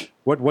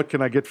what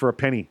can I get for a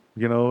penny?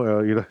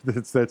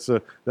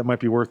 That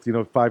might be worth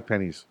 5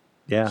 pennies.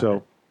 Yeah.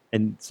 So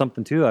and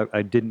something too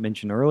I didn't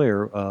mention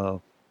earlier.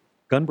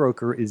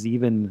 Gunbroker is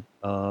even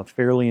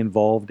fairly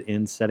involved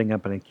in setting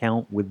up an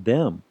account with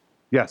them.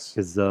 Yes,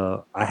 because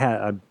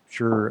I'm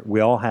sure we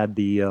all had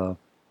they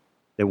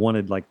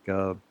wanted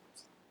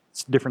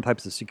different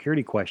types of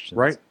security questions,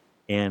 right?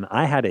 And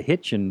I had a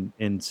hitch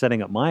in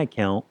setting up my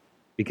account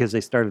because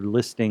they started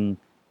listing,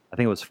 I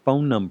think it was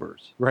phone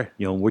numbers, right?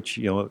 Which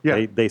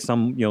they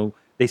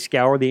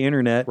scour the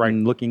internet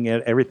and looking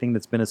at everything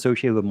that's been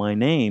associated with my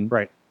name,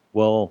 right?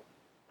 Well,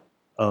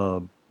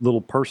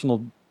 little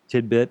personal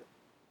tidbit.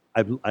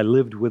 I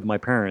lived with my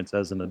parents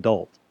as an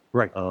adult.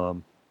 Right.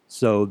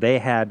 So they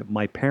had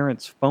my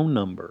parents' phone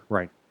number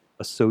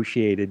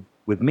associated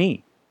with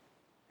me.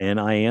 And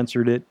I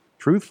answered it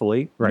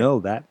truthfully. Right. No,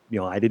 that,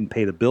 I didn't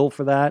pay the bill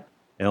for that.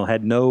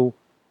 Had no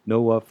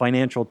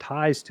financial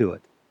ties to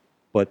it.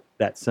 But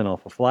that sent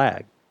off a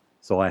flag.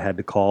 So I had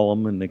to call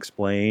them and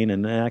explain.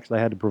 And actually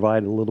I had to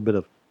provide a little bit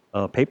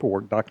of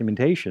paperwork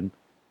documentation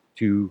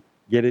to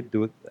get it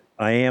to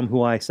I am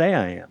who I say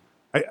I am.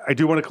 I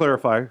do want to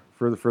clarify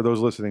for those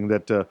listening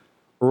that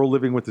Earl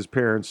living with his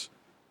parents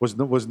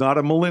was not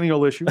a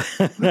millennial issue.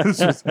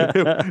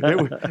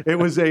 It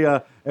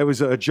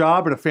was a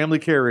job and a family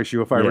care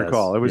issue, if I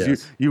recall. It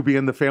was you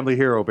being the family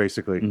hero,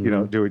 basically.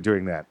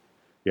 Doing that.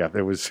 Yeah,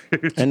 there was.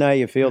 And how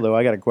you feel though?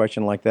 I got a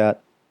question like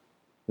that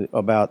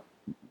about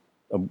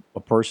a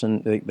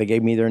person. They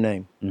gave me their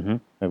name.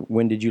 Mm-hmm.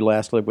 When did you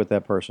last live with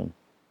that person?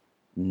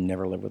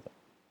 Never lived with them.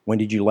 When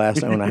did you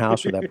last own a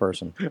house with that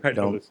person? I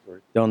know this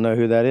story. Don't know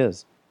who that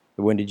is.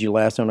 When did you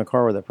last own a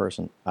car with that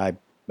person? I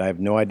have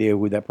no idea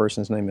who that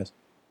person's name is.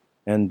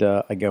 And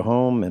I go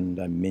home and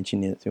I'm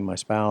mentioning it to my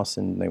spouse,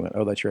 and they went,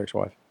 "Oh, that's your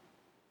ex-wife."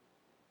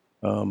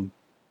 I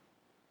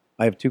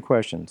have two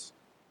questions,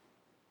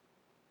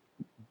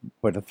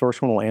 but the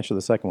first one will answer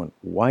the second one.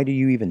 Why do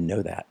you even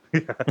know that?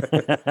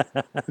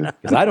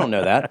 Because I don't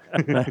know that.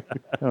 I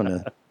don't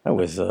know. That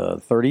was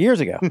 30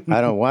 years ago.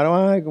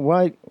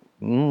 Why?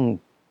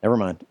 Never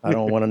mind. I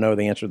don't want to know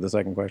the answer to the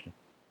second question.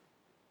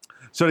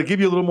 So to give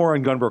you a little more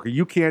on Gunbroker,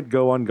 you can't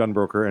go on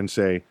Gunbroker and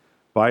say,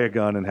 buy a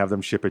gun and have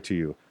them ship it to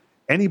you.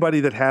 Anybody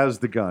that has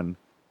the gun,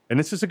 and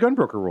this is a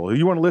Gunbroker rule,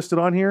 you want to list it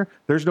on here,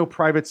 there's no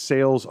private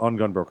sales on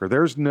Gunbroker.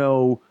 There's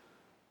no,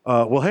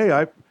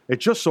 it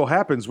just so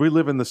happens we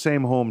live in the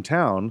same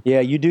hometown. Yeah,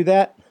 you do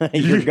that,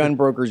 your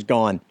Gunbroker's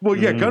gone. Well,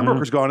 yeah,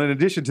 Gunbroker's gone. In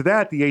addition to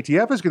that, the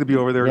ATF is going to be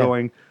over there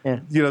going,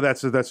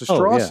 that's a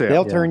straw sale.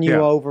 They'll turn you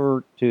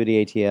over to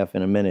the ATF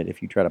in a minute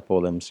if you try to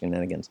pull them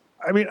shenanigans.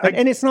 I mean,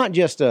 and it's not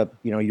just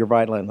you're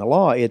violating the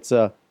law. It's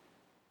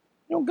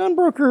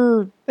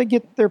Gunbroker, they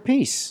get their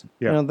piece.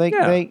 Yeah. They're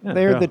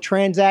the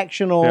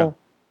transactional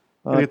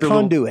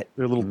conduit.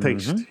 Their little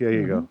taste. Yeah,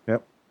 you go.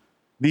 Yep.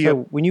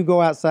 So when you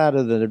go outside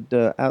of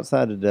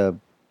the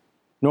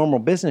normal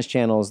business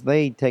channels,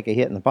 they take a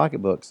hit in the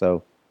pocketbook.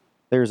 So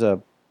there's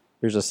a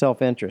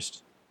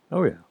self-interest.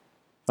 Oh yeah,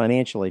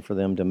 financially for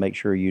them to make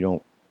sure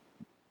you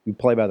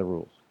play by the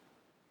rules.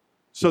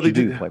 So they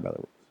do play by the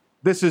rules.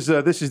 This is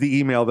the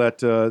email that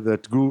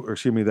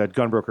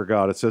Gunbroker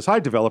got. It says, "Hi,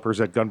 developers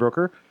at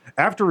Gunbroker.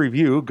 After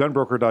review,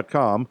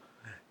 Gunbroker.com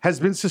has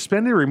been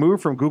suspended and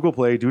removed from Google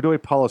Play due to a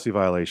policy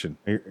violation."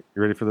 You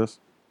ready for this?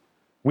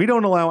 "We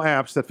don't allow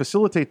apps that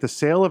facilitate the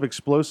sale of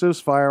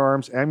explosives,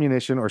 firearms,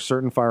 ammunition, or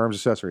certain firearms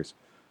accessories."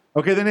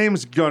 Okay, the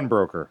name's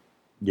Gunbroker.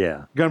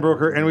 Yeah.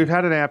 Gunbroker, and we've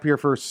had an app here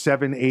for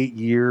 7-8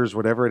 years,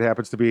 whatever it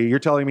happens to be. You're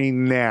telling me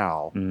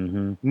now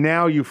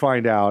you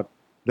find out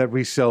that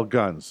we sell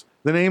guns.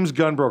 The name's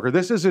Gunbroker.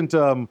 This isn't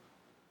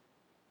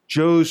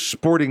Joe's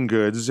Sporting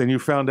Goods, and you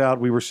found out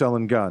we were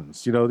selling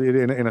guns,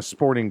 in a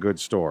sporting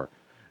goods store.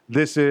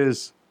 This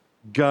is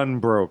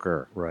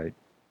Gunbroker. Right.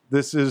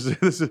 This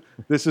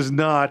is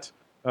not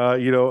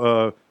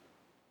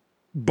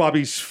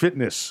Bobby's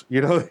Fitness,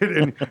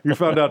 and you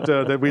found out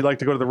that we like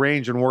to go to the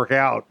range and work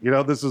out.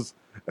 This is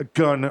a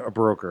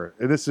Gunbroker.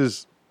 This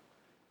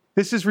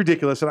is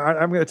ridiculous, and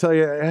I'm going to tell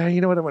you.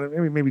 You know what? I'm going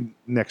to maybe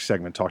next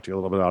segment talk to you a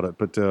little bit about it,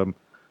 but.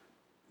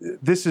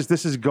 This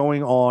is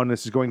going on.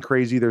 This is going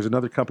crazy. There's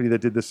another company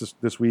that did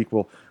this week.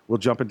 We'll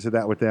jump into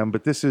that with them.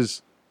 But this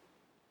is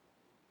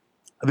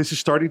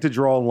starting to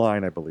draw a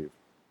line, I believe.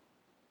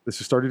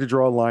 This is starting to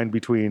draw a line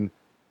between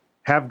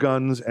have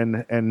guns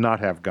and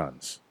not have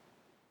guns.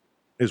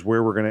 Is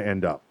where we're going to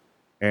end up.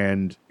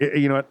 And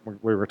you know what?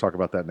 We're going to talk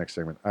about that next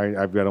segment.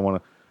 I don't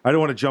want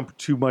to jump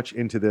too much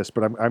into this,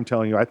 but I'm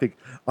telling you, I think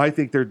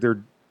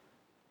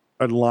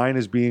a line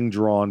is being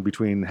drawn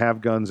between have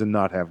guns and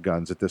not have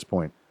guns at this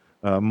point.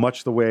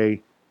 Much the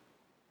way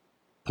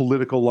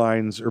political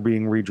lines are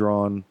being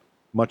redrawn,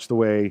 much the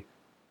way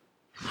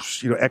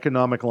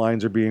economic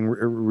lines are being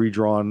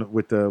redrawn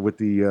with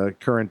the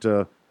current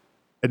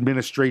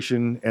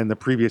administration and the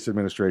previous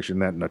administration.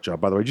 That nut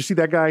job, by the way. Did you see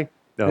that guy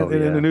in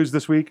the news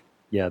this week?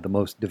 Yeah, the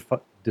most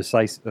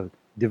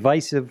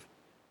divisive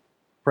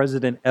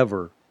president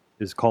ever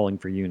is calling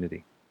for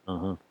unity.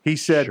 He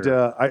said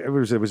it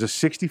was a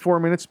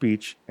 64-minute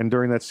speech, and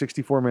during that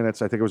 64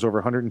 minutes, I think it was over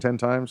 110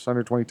 times,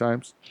 120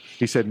 times,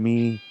 he said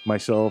me,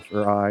 myself,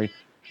 or I,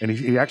 and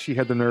he actually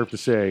had the nerve to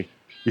say,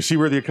 "You see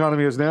where the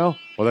economy is now?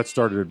 Well, that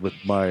started with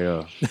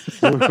my..."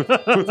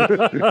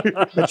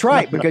 That's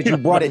right, because you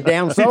brought it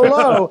down so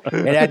low,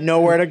 it had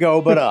nowhere to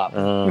go but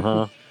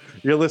up.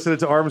 You're listening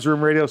to Arms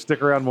Room Radio.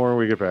 Stick around more when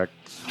we get back.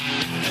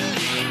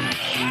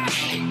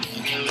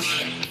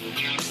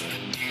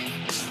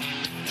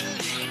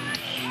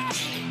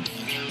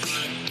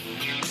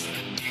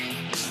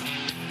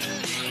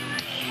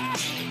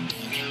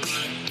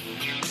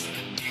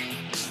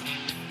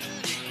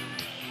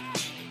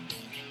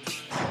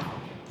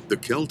 The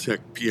Keltec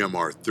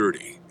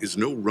PMR-30 is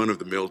no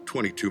run-of-the-mill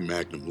 .22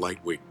 Magnum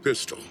lightweight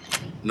pistol,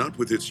 not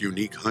with its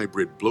unique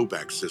hybrid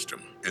blowback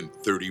system and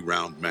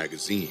 30-round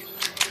magazine.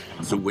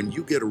 So when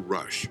you get a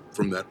rush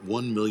from that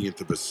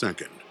 1/1,000,000th of a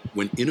second,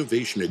 when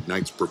innovation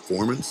ignites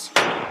performance,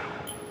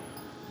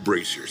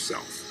 brace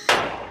yourself.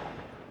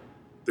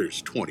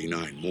 There's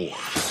 29 more.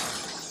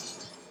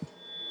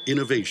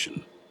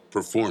 Innovation,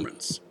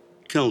 performance,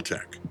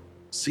 Kel-Tec.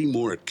 See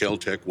more at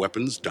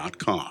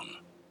keltecweapons.com.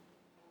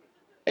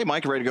 Hey,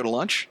 Mike, ready to go to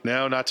lunch?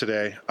 No, not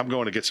today. I'm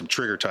going to get some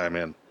trigger time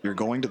in. You're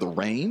going to the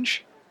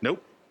range?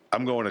 Nope.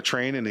 I'm going to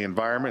train in the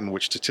environment in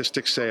which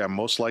statistics say I'm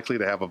most likely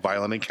to have a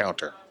violent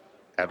encounter.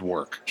 At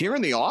work. Here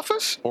in the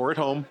office? Or at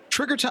home.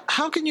 Trigger time?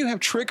 How can you have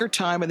trigger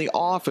time in the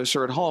office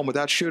or at home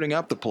without shooting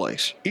up the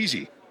place?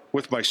 Easy.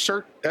 With my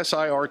SIRT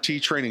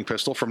SIRT training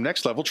pistol from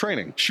Next Level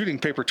Training. Shooting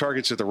paper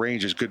targets at the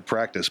range is good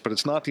practice, but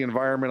it's not the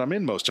environment I'm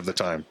in most of the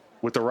time.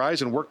 With the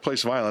rise in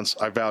workplace violence,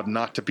 I vowed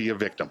not to be a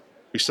victim.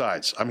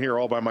 Besides, I'm here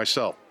all by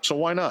myself, so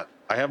why not?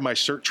 I have my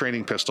SIRT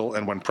training pistol,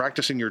 and when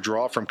practicing your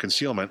draw from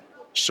concealment,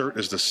 SIRT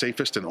is the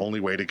safest and only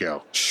way to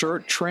go.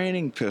 SIRT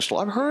training pistol.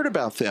 I've heard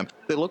about them.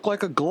 They look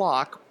like a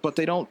Glock, but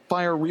they don't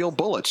fire real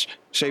bullets.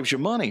 Saves you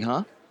money,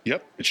 huh?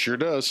 Yep, it sure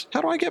does.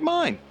 How do I get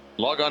mine?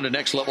 Log on to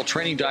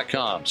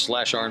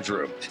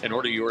nextleveltraining.com/armsroom and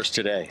order yours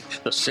today.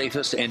 The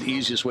safest and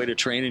easiest way to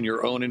train in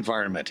your own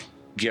environment.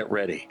 Get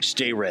ready.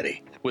 Stay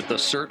ready with the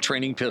SIRT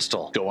training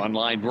pistol. Go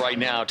online right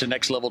now to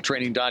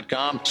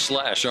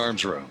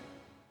nextleveltraining.com/armsroom.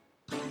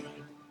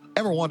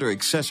 Ever want to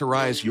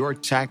accessorize your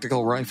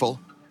tactical rifle?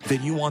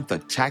 Then you want the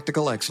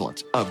tactical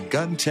excellence of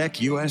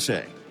GunTech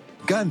USA.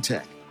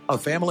 GunTech, a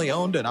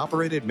family-owned and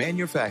operated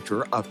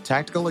manufacturer of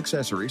tactical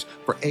accessories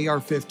for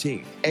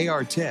AR-15,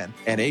 AR-10,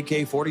 and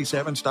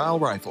AK-47 style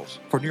rifles.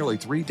 For nearly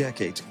 3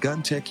 decades,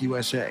 GunTech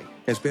USA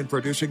has been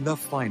producing the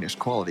finest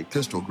quality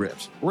pistol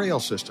grips, rail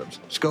systems,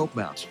 scope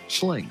mounts,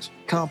 slings,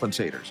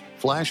 compensators,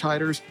 flash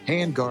hiders,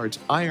 hand guards,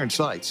 iron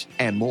sights,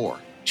 and more.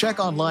 Check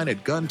online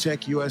at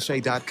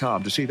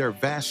GunTechUSA.com to see their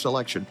vast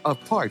selection of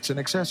parts and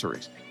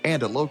accessories and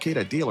to locate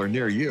a dealer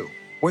near you.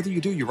 Whether you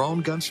do your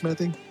own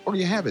gunsmithing or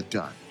you have it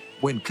done,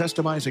 when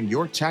customizing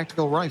your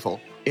tactical rifle,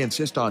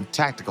 insist on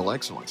tactical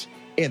excellence.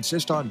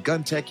 Insist on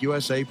GunTech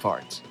USA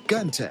parts.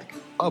 GunTech,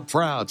 a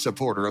proud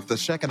supporter of the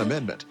Second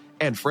Amendment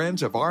and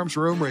friends of Arms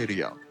Room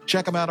Radio.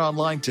 Check them out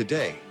online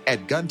today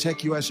at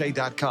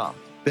GunTechUSA.com.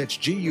 That's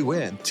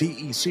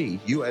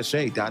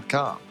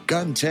GUNTECUSA.com.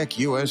 GunTech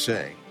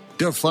USA.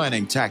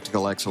 Defining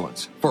tactical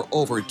excellence for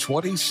over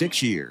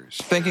 26 years.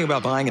 Thinking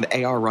about buying an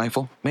AR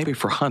rifle? Maybe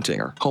for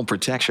hunting or home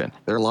protection.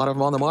 There are a lot of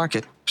them on the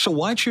market. So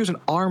why choose an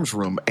Arms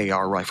Room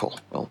AR rifle?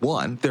 Well,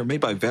 1, they're made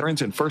by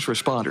veterans and first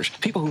responders,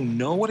 people who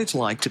know what it's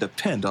like to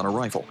depend on a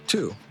rifle.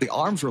 2, the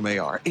Arms Room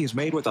AR is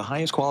made with the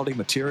highest quality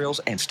materials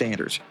and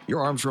standards.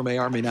 Your Arms Room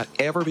AR may not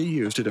ever be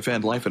used to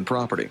defend life and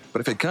property,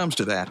 but if it comes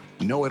to that,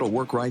 know it'll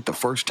work right the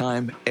first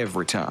time,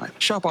 every time.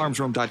 Shop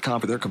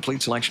armsroom.com for their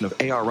complete selection of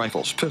AR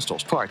rifles,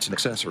 pistols, parts, and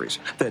accessories.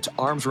 That's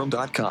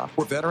armsroom.com,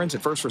 where veterans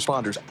and first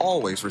responders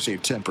always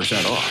receive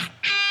 10% off.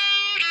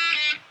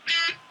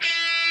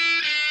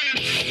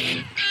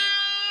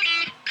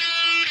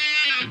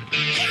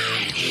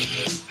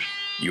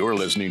 You're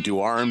listening to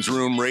Arms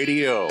Room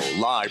Radio,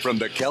 live from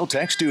the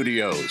Kel-Tec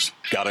studios.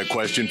 Got a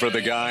question for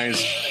the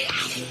guys?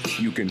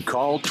 You can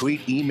call,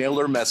 tweet, email,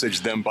 or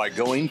message them by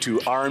going to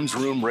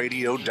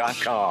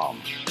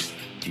armsroomradio.com.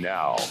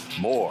 Now,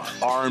 more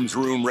Arms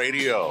Room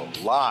Radio,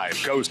 live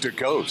coast to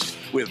coast,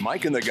 with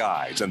Mike and the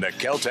guys in the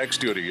Kel-Tec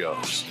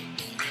studios.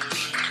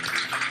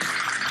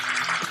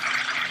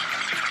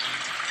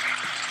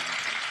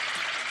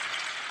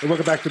 Hey,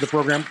 welcome back to the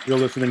program. You're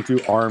listening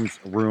to Arms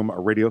Room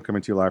Radio,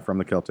 coming to you live from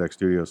the Kel-Tec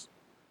studios.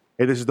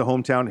 Hey, this is the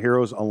Hometown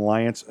Heroes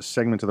Alliance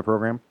segment of the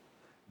program,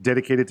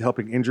 dedicated to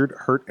helping injured,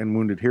 hurt, and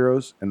wounded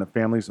heroes and the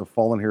families of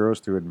fallen heroes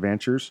through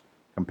adventures,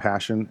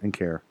 compassion, and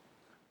care.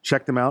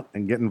 Check them out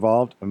and get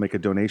involved and make a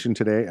donation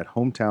today at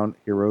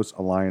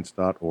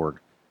hometownheroesalliance.org.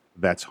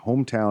 That's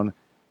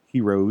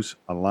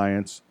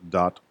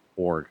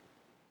hometownheroesalliance.org.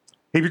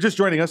 Hey, if you're just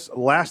joining us,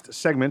 last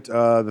segment,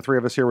 the three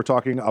of us here were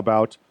talking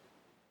about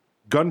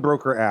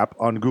Gunbroker app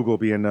on Google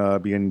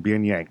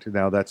being yanked.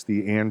 Now that's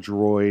the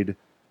Android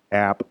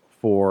app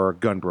for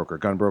Gunbroker.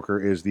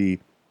 Gunbroker is the,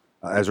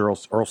 as Earl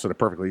said it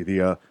perfectly,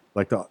 the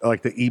like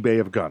the eBay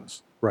of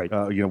guns. Right.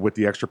 With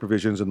the extra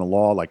provisions in the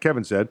law, like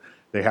Kevin said,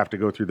 they have to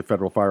go through the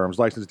federal firearms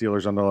license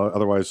dealers.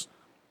 Otherwise,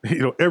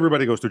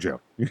 everybody goes to jail.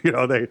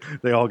 They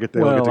all get to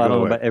I go don't know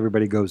away. about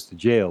everybody goes to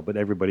jail, but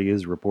everybody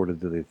is reported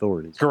to the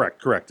authorities.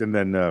 Correct. And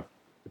then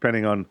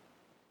depending on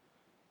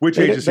which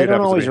They agency don't it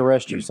happens always to be.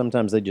 arrest you.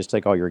 Sometimes they just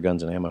take all your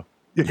guns and ammo.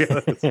 Which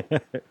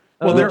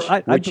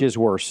is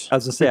worse. I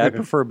was going to say, I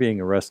prefer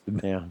being arrested.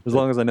 Yeah. As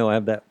long as I know I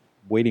have that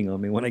waiting on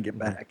me when I get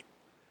back.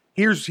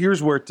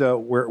 Here's where I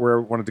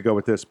wanted to go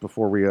with this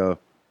before we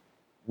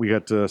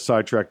got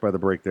sidetracked by the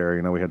break there.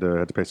 We had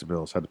to pay some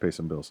bills.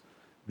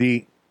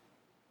 We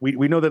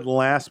know that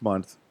last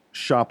month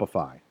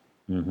Shopify.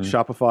 Mm-hmm.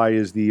 Shopify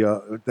is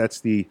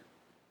that's the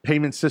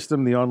payment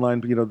system, the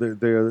online,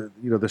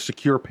 the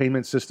secure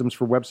payment systems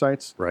for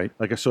websites. Right.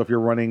 Like, so if you're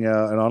running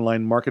an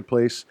online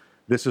marketplace,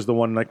 this is the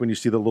one, like when you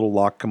see the little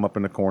lock come up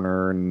in the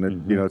corner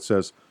and it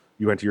says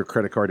you enter your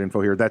credit card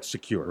info here, that's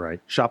secure. Right.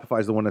 Shopify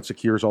is the one that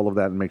secures all of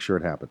that and makes sure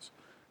it happens.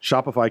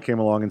 Shopify came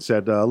along and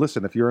said,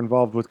 listen, if you're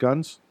involved with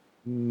guns,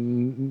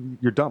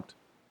 you're dumped.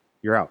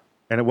 You're out.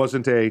 And it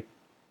wasn't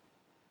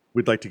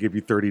we'd like to give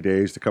you 30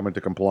 days to come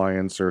into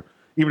compliance, or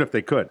even if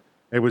they could.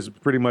 It was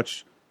pretty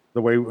much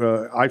the way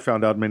I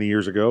found out many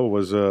years ago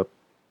was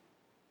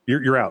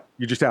you're out.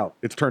 You're just out.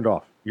 It's turned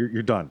off.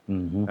 You're done.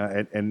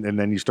 And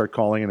then you start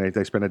calling, and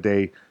they spend a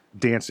day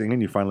dancing,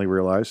 and you finally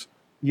realize,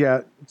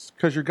 yeah, it's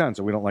because you're guns,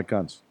 and we don't like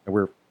guns, and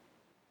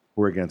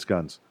we're against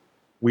guns.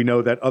 We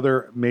know that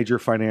other major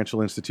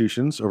financial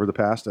institutions over the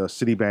past,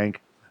 Citibank,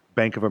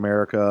 Bank of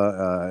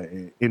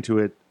America,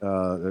 Intuit,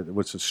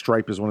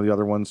 Stripe is one of the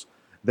other ones.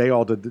 They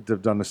all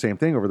have done the same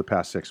thing over the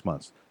past 6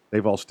 months.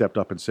 They've all stepped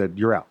up and said,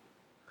 you're out.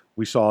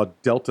 We saw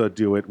Delta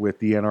do it with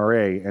the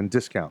NRA and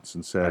discounts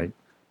and said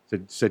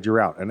you're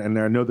out. And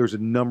I know there's a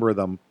number of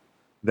them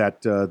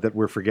that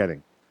we're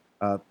forgetting.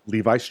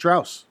 Levi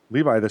Strauss,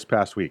 this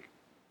past week,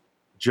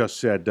 just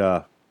said,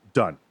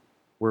 done.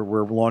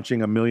 We're launching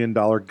 $1 million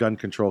gun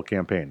control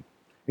campaign.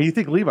 And you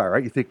think Levi,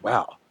 right? You think,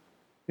 wow.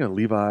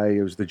 Levi,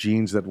 it was the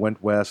jeans that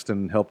went west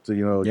and helped,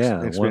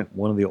 expand.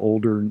 One of the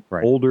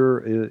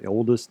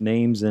oldest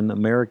names in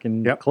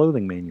American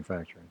clothing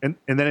manufacturing. And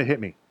then it hit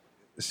me,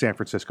 San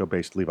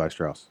Francisco-based Levi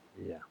Strauss.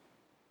 Yeah,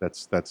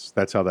 that's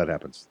how that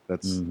happens.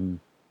 That's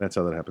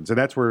how that happens, and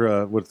that's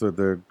where with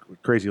the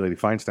crazy lady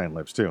Feinstein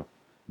lives too.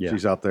 Yeah.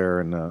 She's out there,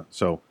 and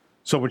so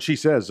when she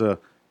says,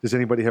 "Does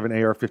anybody have an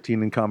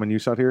AR-15 in common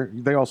use out here?"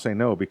 They all say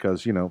no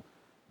because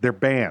they're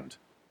banned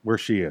where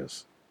she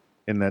is.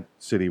 In that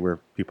city where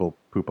people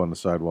poop on the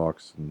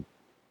sidewalks and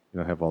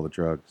have all the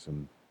drugs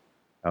and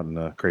out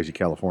in crazy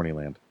California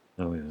land.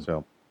 Oh yeah.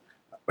 So,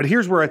 but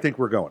here's where I think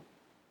we're going.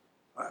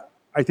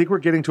 I think we're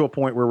getting to a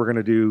point where we're going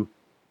to do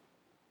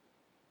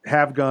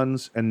have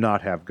guns and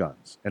not have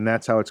guns, and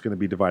that's how it's going to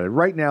be divided.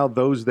 Right now,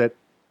 those that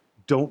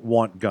don't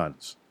want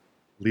guns,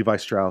 Levi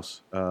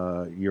Strauss,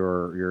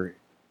 your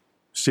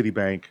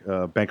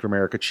Citibank, Bank of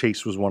America,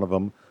 Chase was one of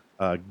them.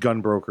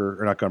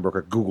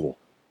 Google.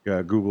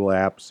 Google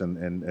apps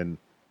and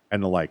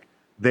the like.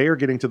 They are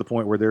getting to the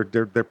point where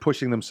they're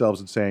pushing themselves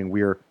and saying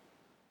we're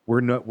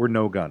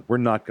no gun. We're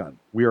not gun.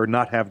 We are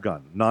not have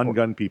gun.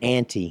 Non-gun people.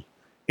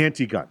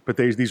 Anti-gun. But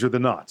these are the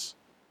nots.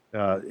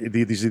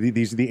 These are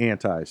the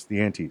antis,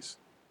 the antis.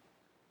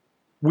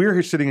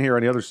 We're sitting here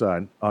on the other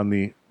side on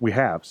the we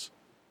haves,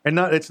 and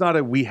it's not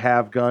a we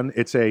have gun.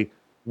 It's a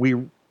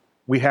we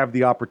have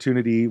the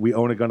opportunity. We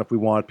own a gun if we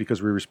want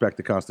because we respect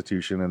the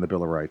Constitution and the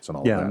Bill of Rights and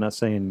all of that. Yeah, I'm not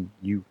saying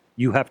you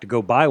have to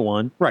go buy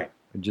one. Right.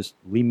 Just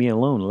leave me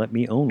alone. Let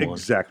me own one.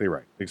 Exactly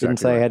right. Didn't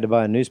say I had to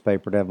buy a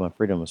newspaper to have my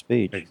freedom of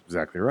speech.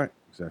 Exactly right.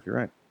 Exactly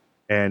right.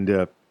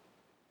 And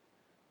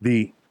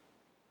the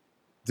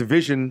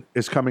division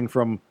is coming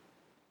from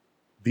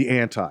the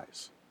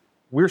antis.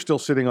 We're still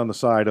sitting on the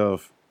side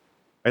of,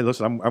 hey,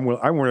 listen,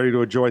 I'm ready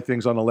to enjoy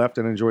things on the left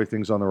and enjoy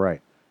things on the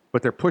right.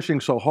 But they're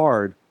pushing so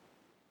hard,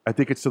 I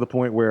think it's to the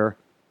point where,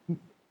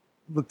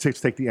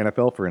 let's take the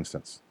NFL, for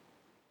instance.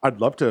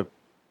 I'd love to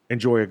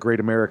enjoy a great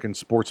American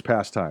sports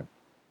pastime.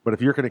 But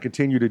if you're going to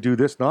continue to do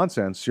this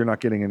nonsense, you're not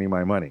getting any of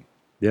my money.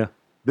 Yeah.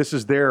 This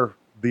is the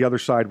other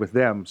side with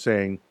them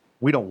saying,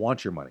 we don't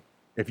want your money.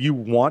 If you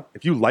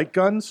like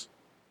guns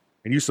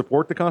and you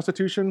support the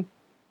Constitution,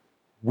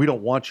 we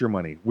don't want your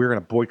money. We're going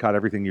to boycott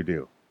everything you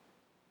do.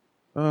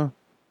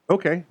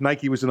 Okay.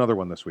 Nike was another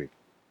one this week.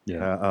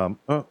 Yeah.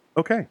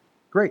 Okay.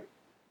 Great.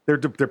 They're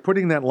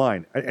putting that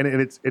line.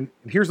 And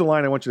here's the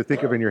line I want you to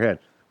think of in your head.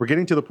 We're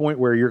getting to the point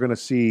where you're going to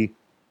see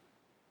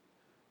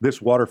this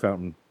water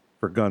fountain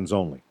for guns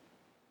only.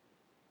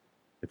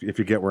 If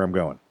you get where I'm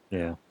going.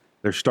 Yeah.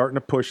 They're starting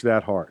to push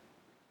that hard.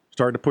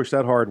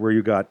 Where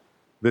you got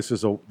this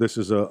is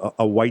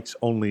a whites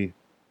only,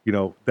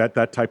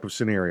 that type of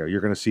scenario.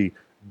 You're going to see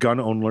gun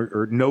owner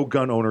or no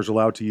gun owners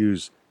allowed to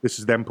use. This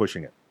is them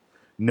pushing it.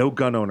 No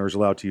gun owners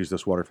allowed to use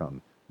this water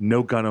fountain.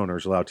 No gun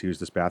owners allowed to use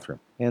this bathroom.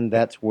 And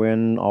that's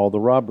when all the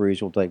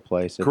robberies will take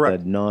place at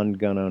Correct. the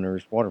non-gun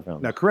owners' water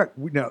fountains. Now, correct.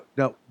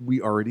 Now we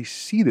already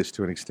see this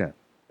to an extent,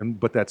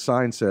 but that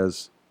sign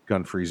says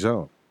gun-free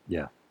zone.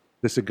 Yeah.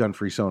 This is a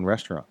gun-free zone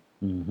restaurant.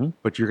 Mm-hmm.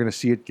 But you're going to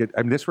see it get.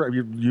 I mean,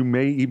 you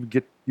may even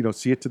get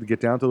see it to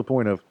get down to the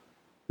point of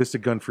this is a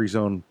gun-free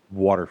zone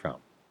water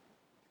fountain.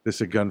 This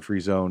is a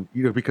gun-free zone,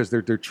 because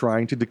they're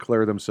trying to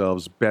declare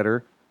themselves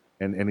better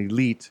and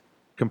elite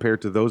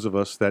compared to those of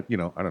us that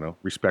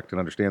respect and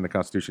understand the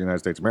Constitution of the United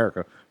States of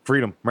America,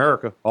 freedom,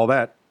 America, all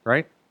that,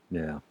 right?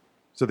 Yeah.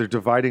 So they're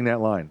dividing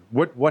that line.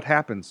 What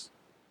happens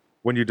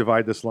when you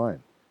divide this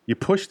line? You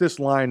push this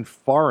line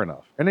far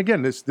enough, and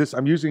again, this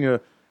I'm using an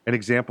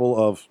example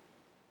of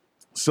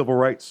civil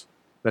rights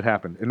that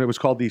happened, and it was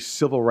called the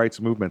civil rights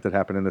movement that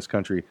happened in this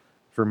country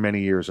for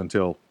many years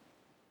until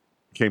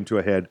it came to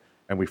a head,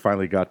 and we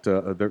finally got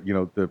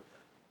the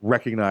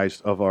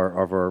recognized of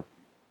our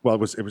well,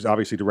 it was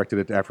obviously directed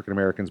at African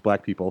Americans,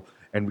 black people,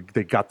 and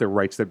they got their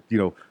rights that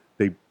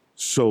they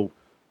so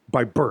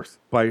by birth,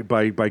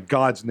 by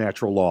God's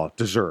natural law,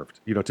 deserved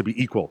to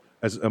be equal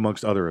as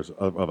amongst others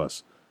of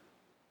us.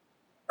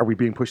 Are we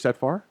being pushed that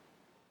far?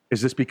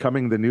 Is this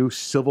becoming the new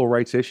civil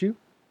rights issue?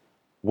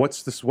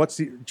 What's this? What's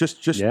the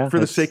just for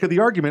the sake of the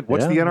argument?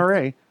 What's the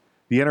NRA?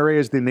 The NRA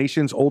is the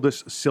nation's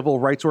oldest civil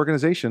rights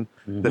organization.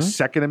 Mm-hmm. The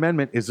Second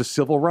Amendment is a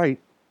civil right.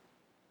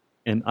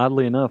 And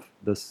oddly enough,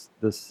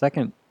 the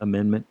Second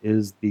Amendment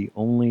is the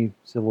only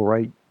civil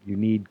right you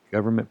need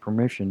government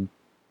permission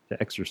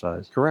to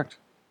exercise. Correct.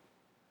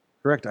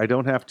 I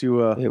don't have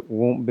to... it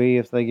won't be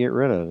if they get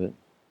rid of it.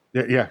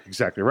 Yeah,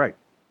 exactly right.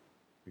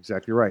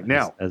 Exactly right.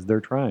 Now, as they're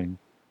trying.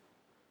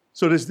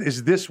 So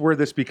is this where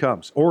this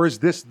becomes? Or is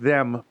this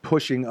them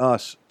pushing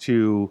us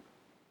to,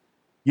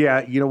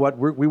 yeah, you know what?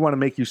 We want to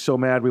make you so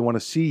mad. We want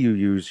to see you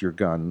use your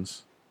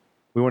guns.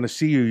 We want to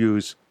see you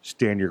use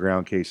stand your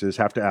ground cases,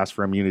 have to ask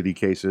for immunity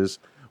cases,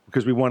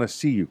 because we want to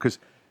see you. Because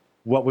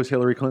what was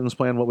Hillary Clinton's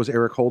plan? What was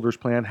Eric Holder's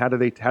plan? How do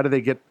they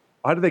get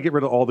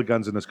rid of all the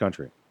guns in this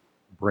country?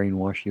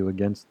 Brainwash you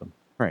against them.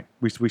 Right.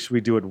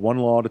 We do it one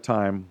law at a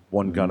time,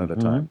 one gun at a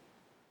time.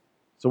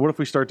 So what if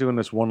we start doing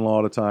this one law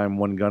at a time,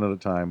 one gun at a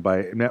time?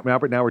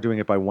 Now we're doing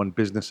it by one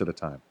business at a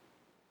time.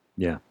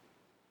 Yeah.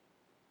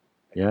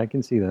 Yeah, I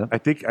can see that. I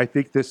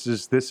think this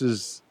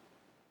is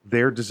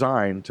their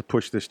design to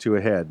push this to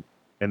a head,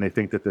 and they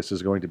think that this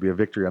is going to be a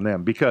victory on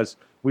them, because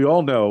we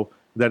all know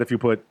that if you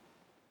put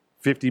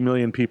 50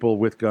 million people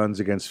with guns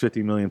against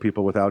 50 million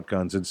people without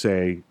guns and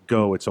say,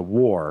 go, it's a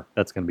war.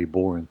 That's going to be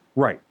boring.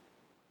 Right.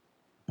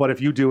 But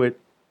if you do it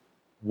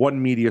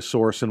one media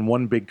source and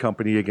one big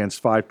company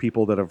against 5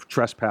 people that have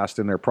trespassed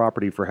in their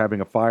property for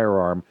having a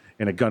firearm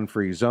in a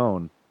gun-free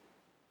zone,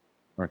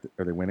 are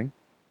they winning?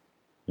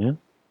 Yeah.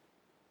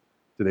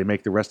 Do they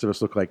make the rest of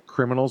us look like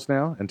criminals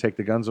now and take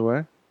the guns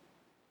away?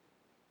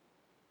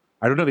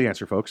 I don't know the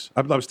answer, folks.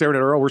 I'm staring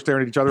at Earl. We're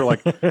staring at each other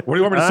like, what do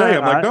you want me to say?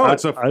 I'm like, no,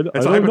 it's a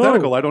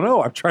hypothetical. Know. I don't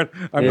know.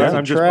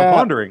 I'm just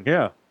pondering.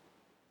 Yeah.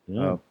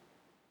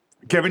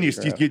 Kevin, you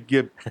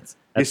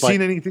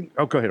seen anything?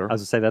 Oh, go ahead, Earl. I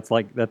was going to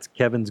say, that's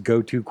Kevin's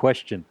go-to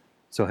question.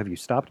 So have you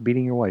stopped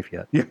beating your wife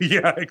yet?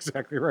 Yeah,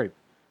 exactly right.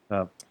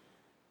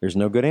 There's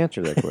no good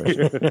answer to that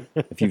question.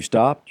 If you've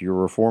stopped, you're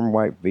a reformed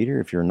wife beater.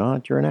 If you're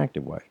not, you're an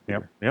active wife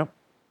beater. Yep.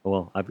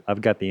 Well,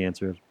 I've got the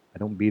answer. I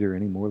don't beat her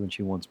any more than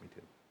she wants me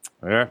to.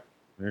 Yeah,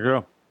 there you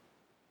go.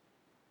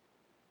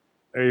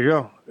 There you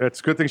go. It's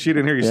a good thing she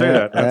didn't hear you say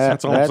that.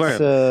 That's all I'm saying.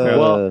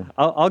 Well,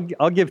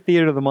 I'll give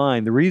theater of the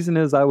mind. The reason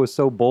is I was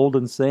so bold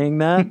in saying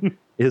that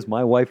is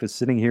my wife is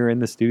sitting here in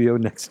the studio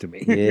next to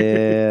me.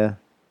 Yeah.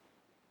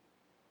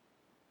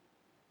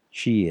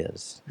 She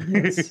is.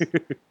 Yes.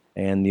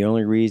 And the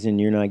only reason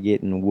you're not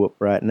getting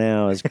whooped right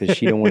now is because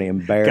she don't want to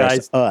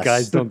embarrass us.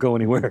 Guys, don't go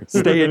anywhere.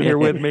 Stay in here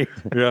with me.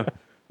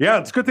 Yeah,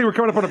 it's a good thing we're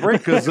coming up on a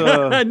break because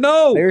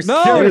no, there's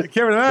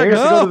Kevin and I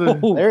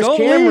there's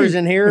cameras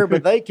in here,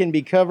 but they can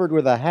be covered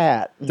with a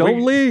hat.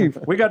 Don't leave.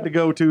 We got to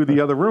go to the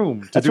other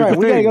room. That's right.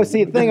 We got to go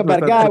see a thing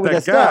about a guy with a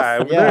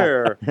stuff. Over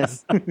there.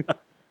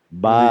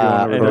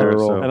 Bye,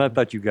 Earl. And I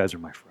thought you guys are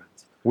my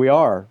friends. We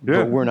are,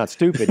 but we're not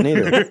stupid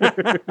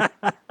neither.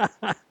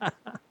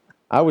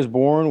 I was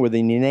born with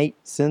an innate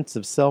sense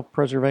of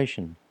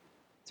self-preservation.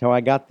 That's how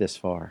I got this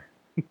far.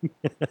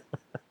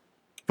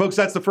 Folks,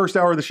 that's the first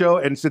hour of the show,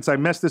 and since I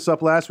messed this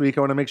up last week,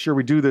 I want to make sure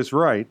we do this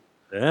right.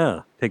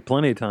 Yeah, take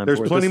plenty of time. There's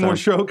plenty more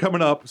show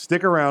coming up.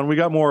 Stick around. We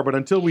got more, but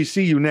until we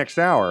see you next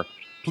hour,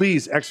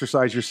 please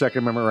exercise your Second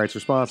Amendment rights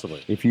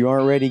responsibly. If you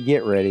aren't ready,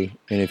 get ready,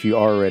 and if you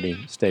are ready,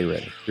 stay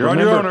ready. You're on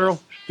your own, Earl.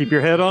 Keep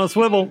your head on a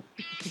swivel.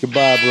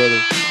 Goodbye,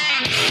 brother.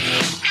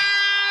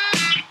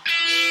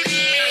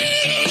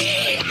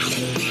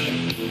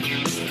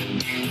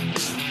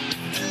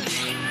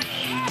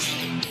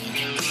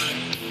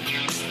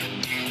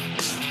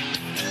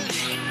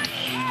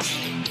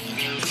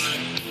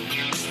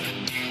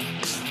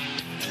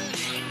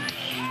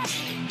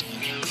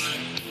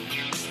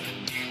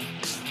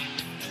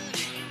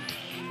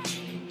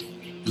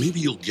 Maybe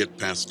you'll get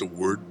past the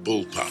word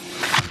bullpup.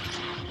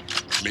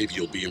 Maybe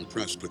you'll be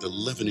impressed with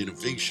 11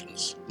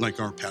 innovations, like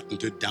our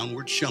patented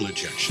downward shell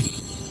ejection.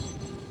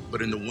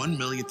 But in the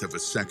 1/1,000,000th of a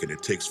second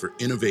it takes for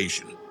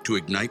innovation to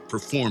ignite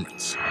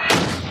performance,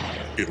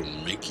 it'll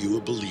make you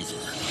a believer.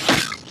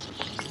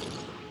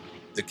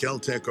 The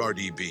Kel-Tec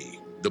RDB,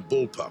 the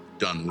bullpup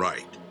done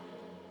right.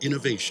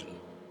 Innovation,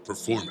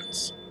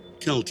 performance,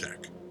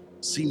 Kel-Tec.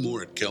 See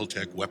more at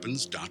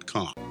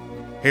keltecweapons.com.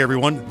 Hey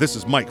everyone, this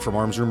is Mike from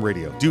Arms Room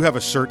Radio. Do you have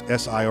a SIRT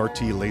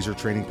SIRT laser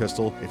training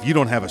pistol? If you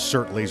don't have a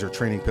SIRT laser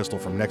training pistol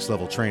from Next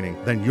Level Training,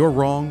 then you're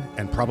wrong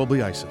and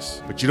probably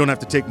ISIS. But you don't have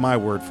to take my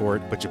word for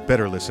it, but you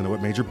better listen to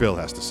what Major Bill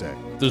has to say.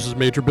 This is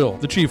Major Bill,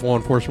 the Chief Law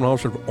Enforcement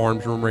Officer of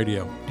Arms Room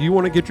Radio. Do you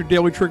want to get your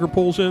daily trigger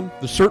pulls in?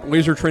 The SIRT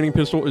laser training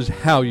pistol is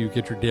how you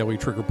get your daily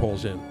trigger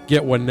pulls in.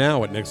 Get one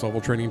now at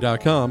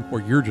nextleveltraining.com, or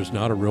you're just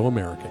not a real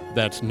American.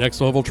 That's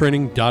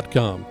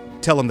nextleveltraining.com.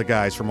 Tell them the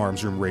guys from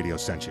Arms Room Radio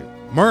sent you.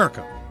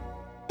 America!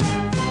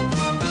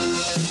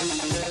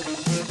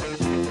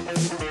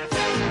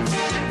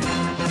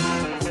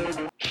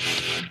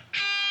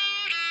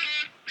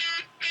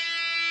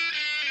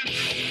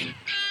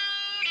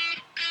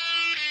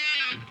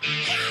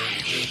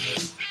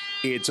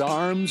 It's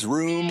Arms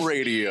Room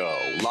Radio,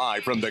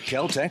 live from the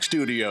Keltec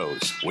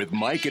studios, with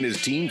Mike and his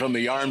team from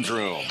the Arms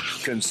Room.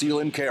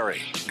 Conceal and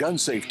carry, gun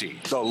safety,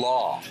 the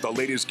law, the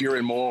latest gear,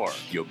 and more.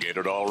 You'll get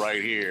it all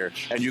right here,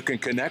 and you can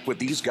connect with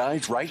these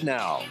guys right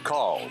now.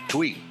 Call,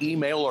 tweet,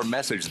 email, or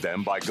message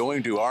them by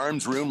going to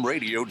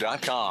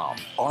armsroomradio.com.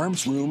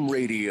 Arms Room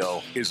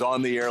Radio is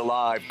on the air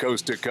live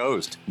coast to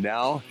coast.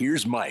 Now,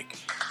 here's Mike.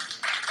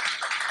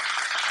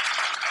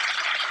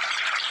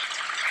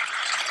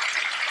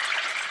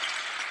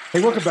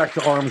 Hey, welcome back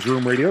to Arms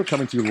Room Radio,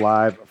 coming to you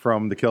live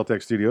from the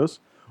Keltec studios.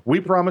 We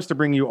promise to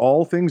bring you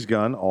all things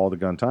gun, all the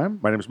gun time.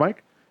 My name is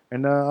Mike,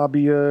 and I'll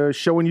be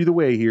showing you the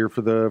way here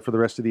for the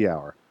rest of the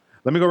hour.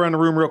 Let me go around the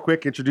room real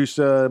quick, introduce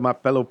my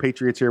fellow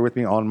patriots here with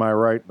me on my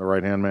right, the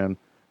right-hand man,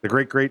 the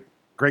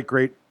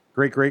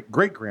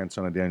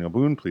great-great-great-great-great-great-grandson of Daniel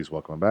Boone. Please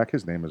welcome him back.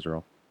 His name is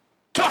Earl.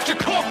 Dr.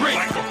 Corporate,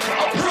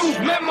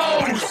 approved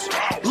memos,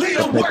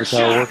 leader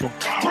workshop,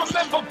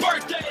 remember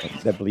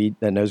birthday.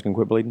 That nose can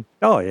quit bleeding?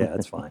 Oh, yeah,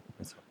 it's fine.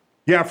 It's fine.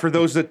 Yeah, for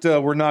those that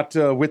were not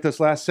with us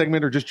last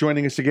segment or just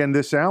joining us again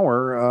this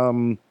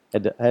hour.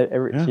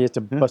 She has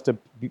to bust a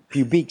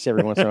few beaks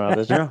every once in a while,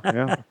 doesn't she?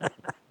 Yeah.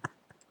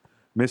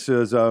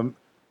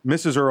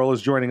 Mrs. Earl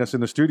is joining us in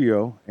the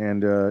studio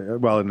and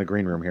in the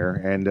green room here,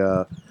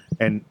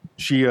 and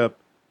she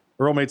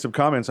Earl made some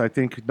comments. I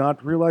think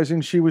not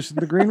realizing she was in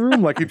the green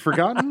room, like he'd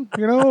forgotten,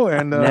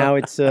 And now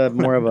it's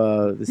more of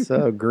a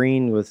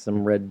green with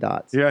some red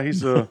dots. Yeah,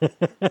 he's.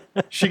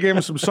 She gave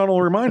him some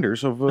subtle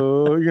reminders of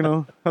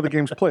how the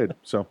game's played.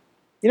 So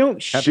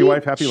happy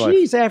wife, happy life.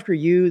 She's after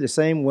you the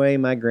same way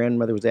my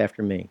grandmother was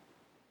after me.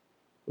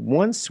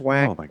 One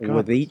swack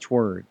with each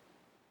word.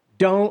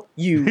 Don't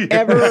you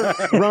ever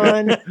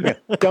run.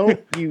 Don't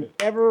you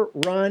ever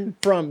run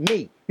from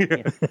me.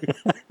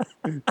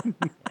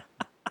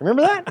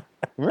 Remember that?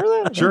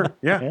 Sure.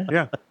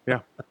 Yeah.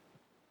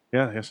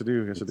 Yes, I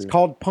do. It's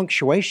called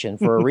punctuation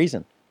for a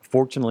reason.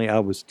 Fortunately, I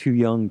was too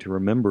young to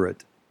remember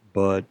it.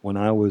 But when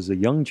I was a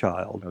young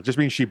child... It just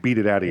means she beat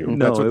it out of you.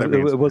 No, that's what that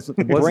means. It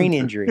wasn't brain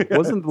injury. It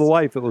wasn't the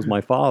wife, it was my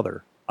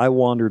father. I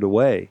wandered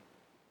away,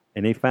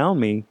 and they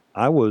found me.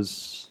 I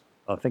was,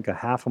 I think, a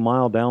half a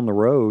mile down the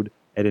road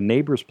at a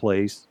neighbor's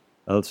place.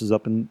 This is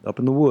up in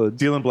the woods.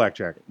 Dealing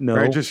blackjack. No.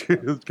 Right, just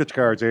get your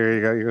cards.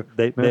 There you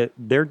go.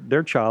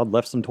 Their child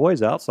left some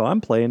toys out, so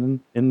I'm playing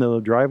in the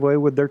driveway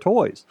with their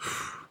toys.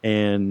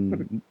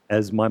 And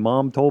as my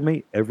mom told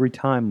me, every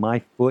time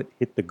my foot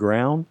hit the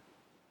ground,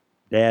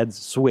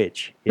 Dad's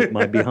switch hit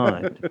my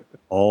behind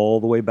all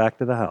the way back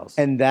to the house.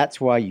 And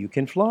that's why you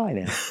can fly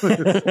now.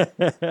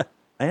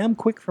 I am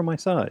quick for my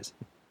size.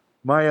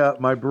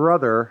 My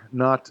brother,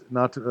 not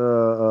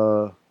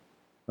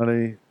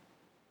any.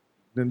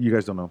 You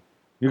guys don't know.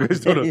 You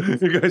guys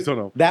don't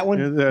know. That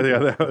one? Yeah,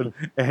 that one.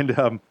 And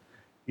I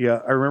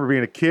remember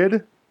being a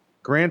kid.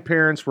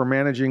 Grandparents were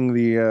managing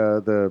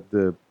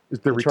the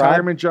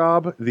retirement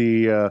job,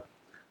 the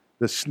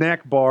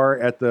snack bar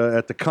at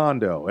the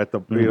condo at the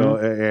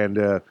and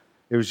it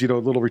was a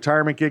little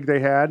retirement gig they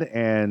had,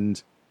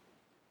 and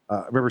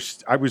I remember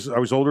I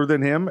was older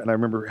than him, and I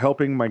remember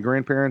helping my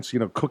grandparents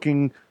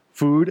cooking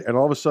food, and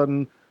all of a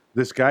sudden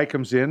this guy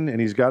comes in and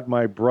he's got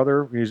my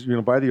brother, he's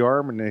by the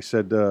arm, and they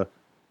said,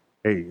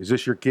 "Hey, is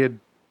this your kid?"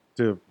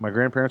 To my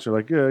grandparents, they're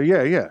like,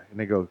 yeah, and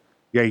they go,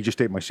 "Yeah, he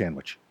just ate my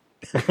sandwich."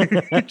 My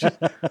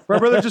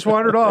brother just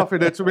wandered off,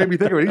 and that's what made me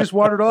think of it. He just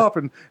wandered off,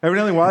 and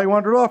evidently while he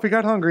wandered off, he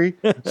got hungry.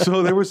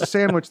 So there was a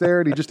sandwich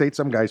there, and he just ate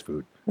some guy's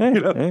food.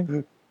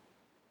 It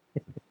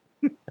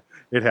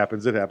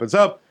happens.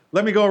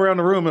 Let me go around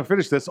the room and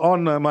finish this.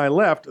 On my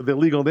left, the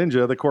legal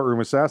ninja, the courtroom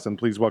assassin.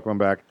 Please welcome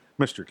back,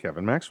 Mr.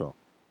 Kevin Maxwell.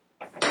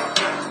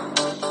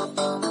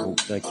 Oh,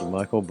 thank you,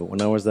 Michael. But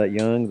when I was that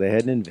young, they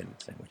hadn't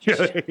invented sandwiches.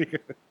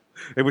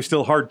 It was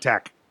still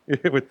hardtack.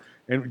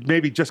 And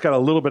maybe just got a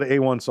little bit of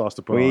A1 sauce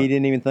to put on. We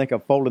didn't even think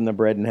of folding the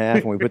bread in half,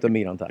 and we put the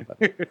meat on top of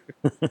it.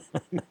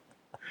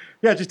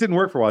 Yeah, it just didn't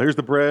work for a while. Here's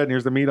the bread, and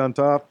here's the meat on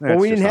top. Well,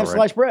 we didn't have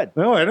sliced bread.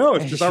 No, I know.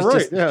 It's just not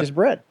right. It's just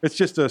bread. It's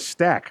just a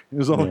stack. It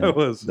was all it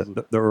was.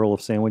 The Earl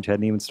of Sandwich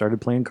hadn't even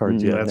started playing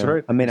cards yet. That's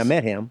right. I mean, I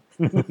met him.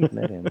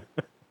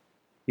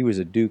 He was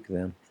a duke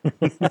then.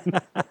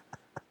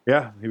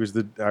 Yeah, he was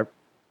the.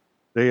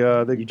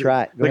 You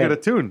try it. They got a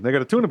tune. They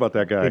got a tune about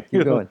that guy.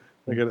 Keep going.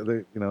 They got.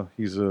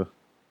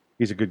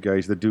 He's a good guy.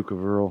 He's the Duke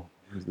of Earl.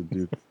 He's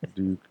the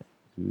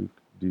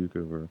Duke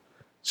of Earl.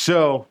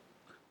 So,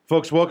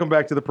 folks, welcome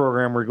back to the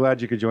program. We're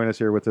glad you could join us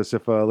here with us.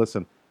 If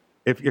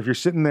you're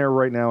sitting there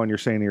right now and you're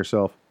saying to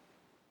yourself,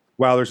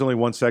 "Wow, there's only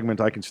one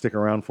segment I can stick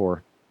around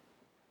for,"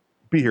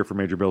 be here for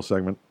Major Bill's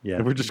segment. Yeah.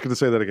 If we're just going to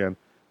say that again,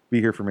 be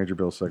here for Major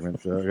Bill's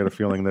segment. I got a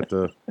feeling that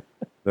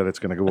it's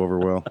going to go over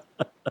well.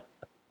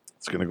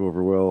 It's going to go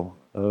over well.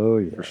 Oh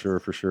yeah,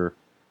 for sure.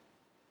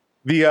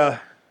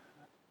 The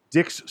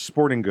Dick's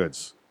Sporting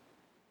Goods.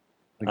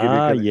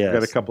 Yes.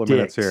 Got a couple of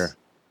minutes here.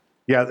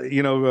 Yeah,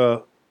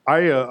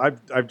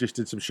 I've just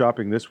did some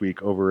shopping this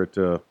week over at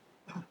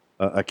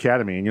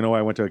Academy, and you know why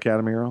I went to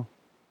Academy, Earl?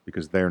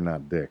 Because they're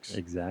not Dick's.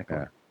 Exactly.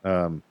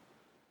 Yeah.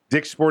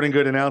 Dick's Sporting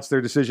Good announced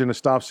their decision to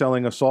stop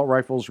selling assault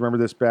rifles. Remember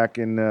this back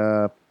in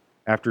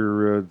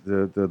after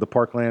the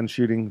Parkland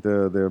shooting,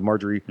 the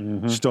Marjorie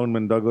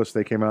Stoneman Douglas,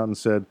 they came out and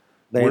said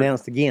They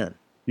announced again.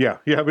 Yeah,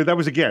 but that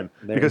was again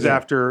because again.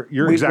 after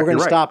you're We're exactly going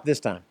right. to stop this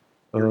time.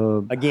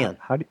 Again.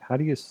 How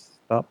do you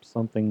stop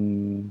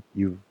something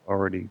you've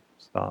already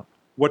stopped?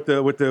 What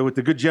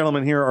the good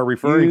gentlemen here are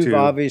referring You've to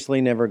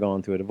obviously never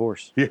gone through a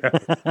divorce. Yeah.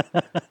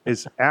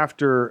 is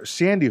after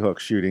Sandy Hook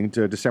shooting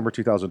to December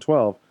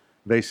 2012,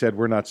 they said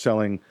we're not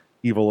selling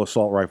evil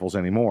assault rifles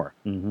anymore.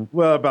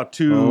 Well, about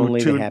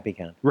Only the happy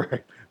kind.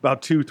 Right.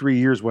 About 2-3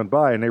 years went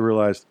by, and they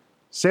realized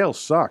sales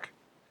suck.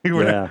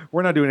 We're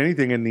not doing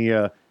anything in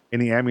the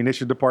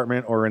ammunition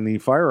department or in the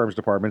firearms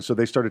department, so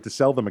they started to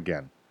sell them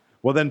again.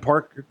 Well, then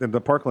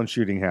the Parkland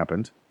shooting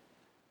happened,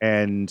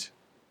 and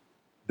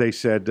they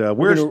said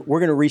we're going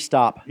to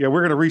restop. Yeah,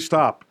 we're going to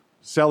restop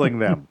selling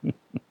them.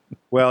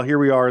 Well, here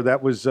we are.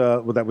 That was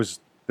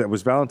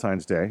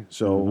Valentine's Day.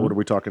 So what are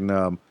we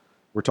talking?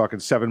 We're talking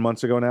 7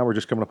 months ago now. We're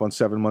just coming up on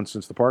 7 months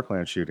since the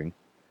Parkland shooting,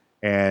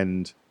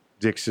 and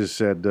Dix has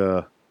said,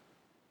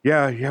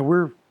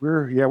 we're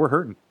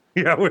hurting.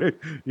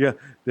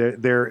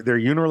 They're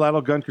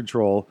unilateral gun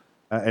control,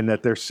 and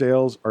that their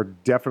sales are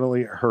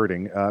definitely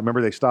hurting. Remember,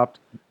 they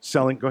stopped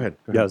selling. Go ahead.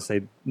 Yeah,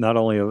 say not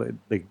only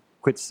they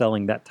quit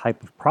selling that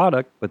type of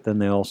product, but then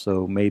they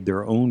also made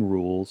their own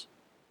rules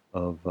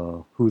of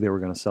who they were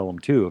going to sell them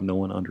to, of no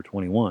one under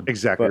 21.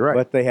 Exactly right.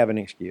 But they have an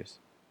excuse.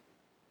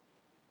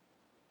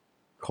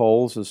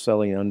 Kohl's is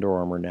selling Under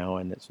Armour now,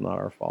 and it's not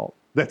our fault.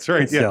 That's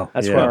right. Yeah,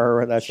 that's why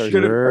our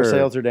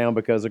sales are down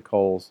because of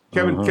Kohl's.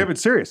 Kevin,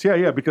 serious.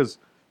 Yeah, because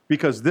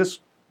this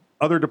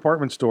other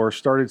department store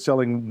started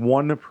selling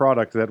one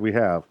product that we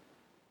have,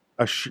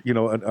 a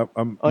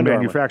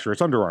manufacturer.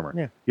 It's Under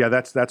Armour. Yeah.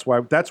 That's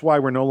why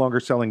we're no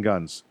longer selling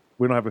guns.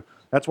 We don't have.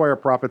 That's why our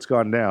profit's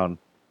gone down,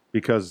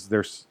 because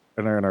there's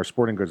in our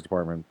sporting goods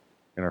department,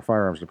 in our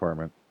firearms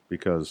department,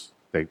 because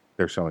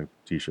they're selling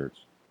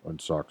T-shirts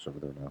and socks over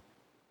there now.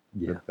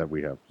 Yeah, that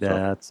we have.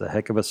 That's a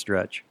heck of a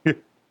stretch.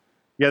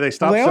 Yeah, they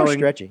stopped they selling. Are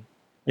stretchy.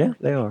 Yeah,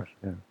 they are.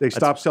 Yeah. They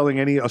stopped selling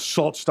any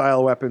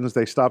assault-style weapons.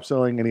 They stopped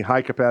selling any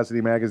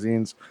high-capacity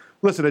magazines.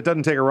 Listen, it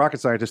doesn't take a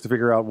rocket scientist to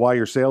figure out why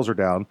your sales are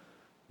down.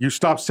 You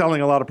stopped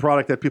selling a lot of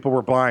product that people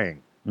were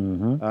buying.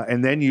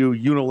 And then you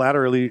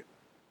unilaterally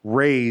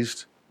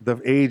raised the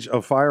age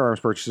of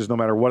firearms purchases, no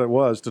matter what it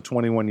was, to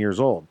 21 years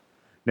old.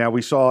 Now,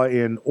 we saw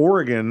in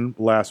Oregon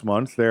last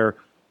month,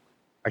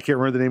 I can't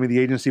remember the name of the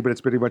agency, but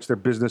it's pretty much their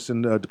business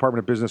and Department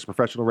of Business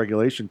Professional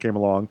Regulation came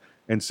along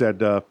and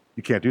said,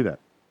 you can't do that.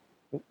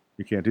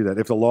 You can't do that.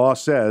 If the law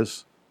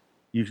says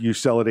you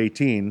sell at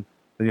 18,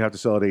 then you have to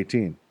sell at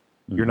 18.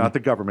 You're not the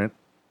government.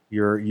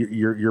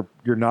 You're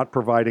not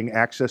providing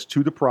access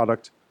to the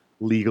product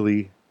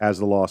legally, as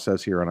the law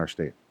says here in our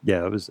state.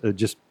 Yeah, it was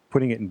just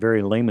putting it in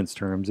very layman's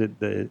terms.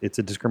 It's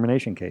a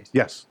discrimination case.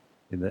 Yes.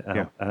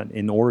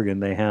 In Oregon,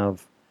 they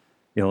have,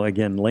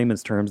 again,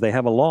 layman's terms, they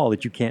have a law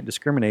that you can't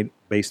discriminate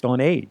based on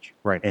age.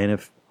 Right. And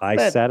if I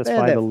They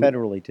satisfy have the that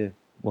federally too.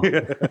 Well,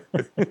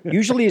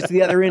 usually it's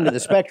the other end of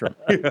the spectrum.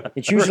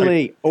 It's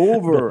usually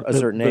over a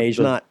certain age,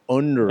 not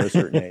under a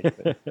certain age.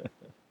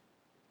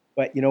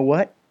 But you know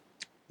what?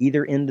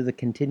 Either end of the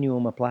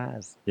continuum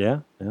applies.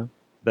 Yeah. In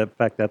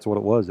fact, that's what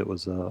it was. It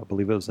was, I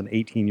believe it was an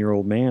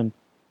 18-year-old man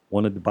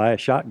wanted to buy a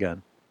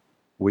shotgun,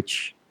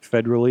 which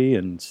federally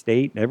and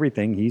state and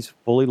everything, he's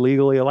fully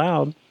legally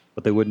allowed,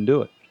 but they wouldn't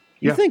do it.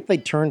 You think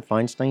they'd turn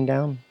Feinstein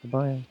down to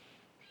buy a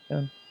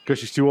gun? Because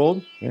she's too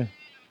old? Yeah.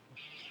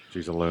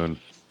 She's a loon.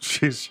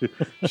 She's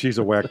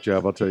a whack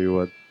job, I'll tell you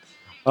what.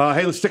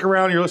 Hey, let's stick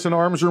around. You're listening to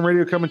Arms Room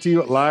Radio, coming to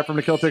you live from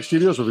the Kel-Tec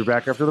Studios. We'll be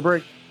back after the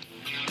break.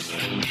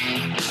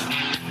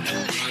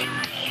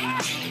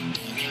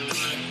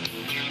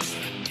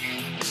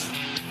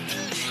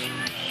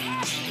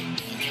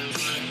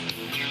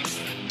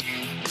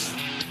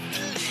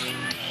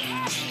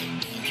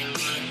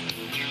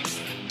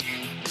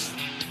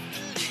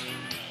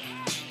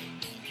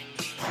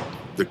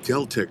 The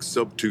Kel-Tec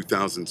Sub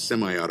 2000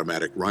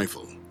 semi-automatic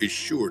rifle is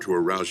sure to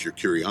arouse your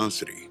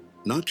curiosity,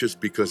 not just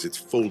because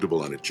it's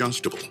foldable and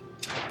adjustable,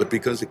 but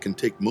because it can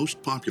take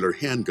most popular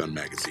handgun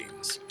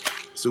magazines.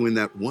 So in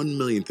that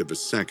 1/1,000,000th of a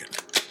second,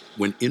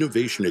 when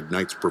innovation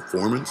ignites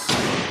performance,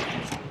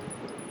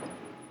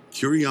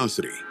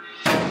 curiosity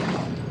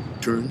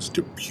turns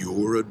to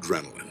pure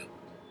adrenaline.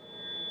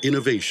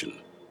 Innovation,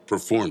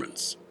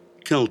 performance,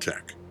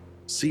 Kel-Tec.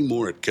 See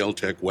more at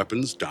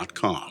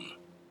keltecweapons.com.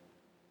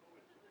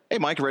 Hey,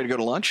 Mike, you ready to go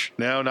to lunch?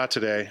 No, not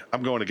today.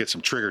 I'm going to get some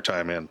trigger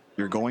time in.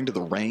 You're going to the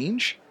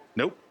range?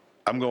 Nope.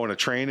 I'm going to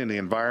train in the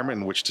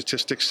environment in which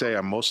statistics say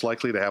I'm most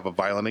likely to have a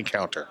violent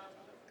encounter.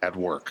 At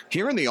work.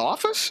 Here in the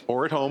office?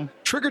 Or at home.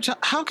 Trigger time?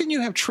 How can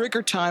you have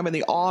trigger time in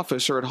the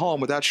office or at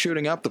home without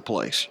shooting up the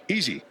place?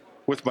 Easy.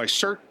 With my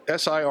SIRT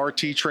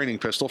SIRT training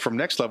pistol from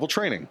Next Level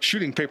Training.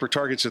 Shooting paper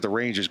targets at the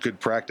range is good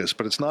practice,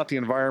 but it's not the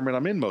environment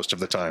I'm in most of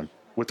the time.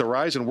 With the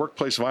rise in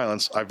workplace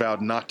violence, I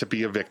vowed not to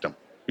be a victim.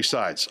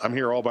 Besides, I'm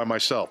here all by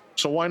myself,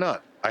 so why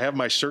not? I have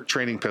my SIRT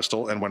training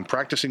pistol, and when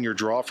practicing your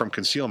draw from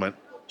concealment,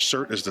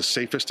 CERT is the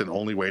safest and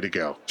only way to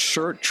go.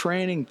 CERT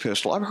training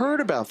pistol. I've heard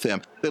about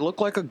them. They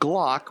look like a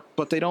Glock,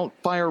 but they don't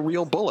fire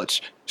real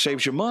bullets.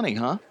 Saves you money,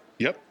 huh?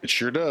 Yep, it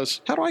sure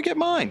does. How do I get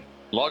mine?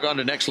 Log on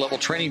to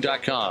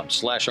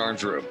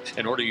nextleveltraining.com/armsroom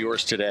and order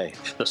yours today.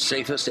 The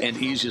safest and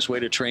easiest way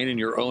to train in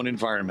your own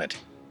environment.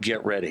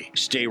 Get ready.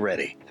 Stay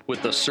ready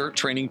with the CERT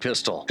training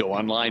pistol. Go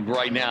online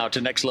right now to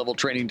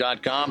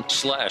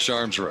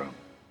nextleveltraining.com/armsroom.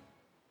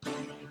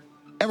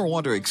 Ever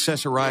want to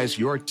accessorize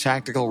your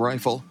tactical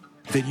rifle?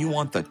 Then you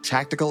want the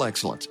tactical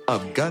excellence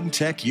of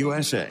GunTech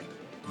USA.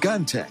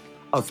 GunTech,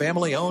 a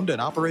family-owned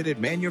and operated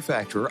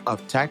manufacturer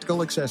of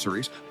tactical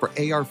accessories for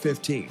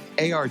AR-15,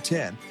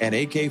 AR-10, and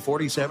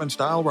AK-47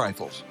 style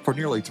rifles. For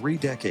nearly 3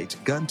 decades,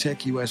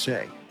 GunTech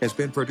USA has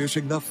been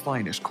producing the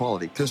finest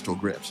quality pistol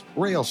grips,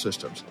 rail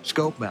systems,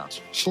 scope mounts,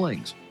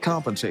 slings,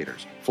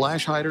 compensators,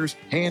 flash hiders,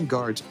 hand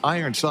guards,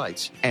 iron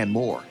sights, and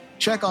more.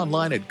 Check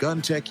online at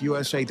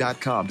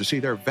GunTechUSA.com to see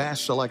their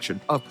vast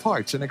selection of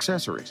parts and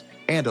accessories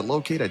and to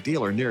locate a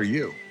dealer near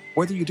you.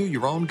 Whether you do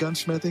your own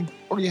gunsmithing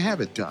or you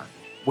have it done,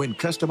 when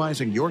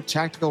customizing your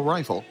tactical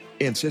rifle,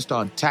 insist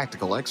on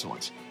tactical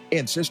excellence.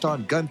 Insist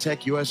on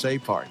GunTech USA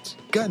parts.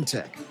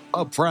 GunTech,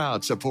 a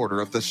proud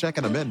supporter of the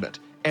Second Amendment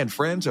and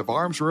friends of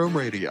Arms Room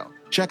Radio.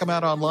 Check them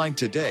out online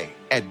today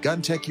at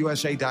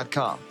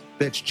GunTechUSA.com.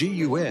 That's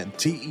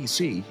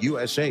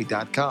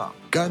GUNTECUSA.com.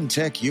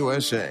 GunTech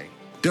USA.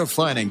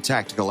 Defining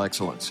tactical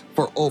excellence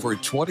for over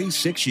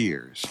 26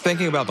 years.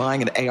 Thinking about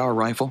buying an AR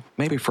rifle?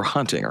 Maybe for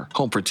hunting or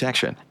home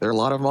protection. There are a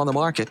lot of them on the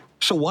market.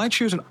 So why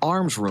choose an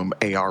Arms Room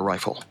AR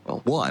rifle? Well,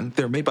 1,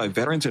 they're made by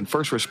veterans and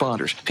first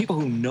responders, people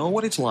who know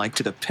what it's like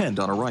to depend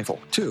on a rifle.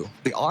 2,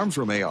 the Arms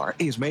Room AR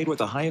is made with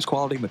the highest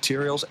quality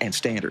materials and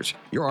standards.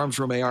 Your Arms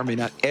Room AR may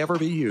not ever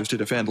be used to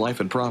defend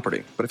life and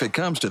property, but if it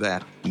comes to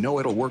that, know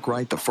it'll work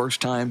right the first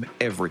time,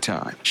 every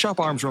time. Shop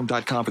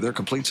armsroom.com for their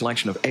complete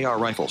selection of AR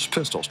rifles,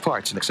 pistols,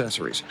 parts, and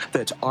accessories.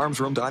 That's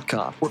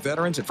armsroom.com, where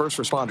veterans and first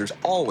responders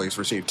always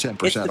receive 10%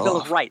 off. It's the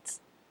Bill of Rights,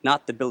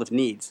 not the Bill of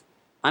Needs.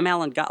 I'm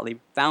Alan Gottlieb,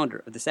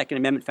 founder of the Second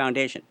Amendment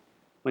Foundation.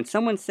 When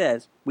someone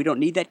says we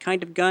don't need that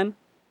kind of gun,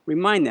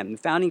 remind them the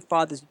Founding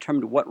Fathers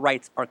determined what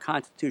rights our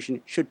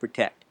Constitution should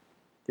protect.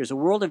 There's a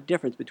world of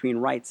difference between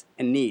rights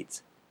and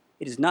needs.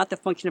 It is not the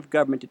function of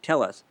government to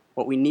tell us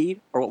what we need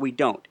or what we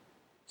don't.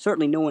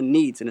 Certainly no one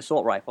needs an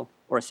assault rifle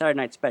or a Saturday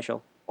Night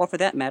Special, or for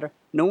that matter,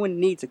 no one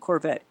needs a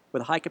Corvette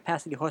with a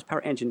high-capacity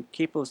horsepower engine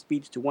capable of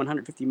speeds to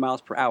 150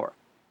 miles per hour.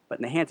 But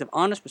in the hands of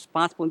honest,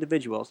 responsible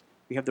individuals,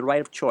 we have the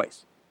right of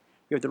choice.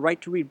 We have the right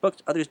to read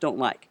books others don't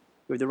like.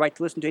 We have the right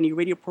to listen to any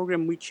radio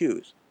program we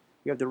choose.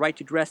 We have the right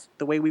to dress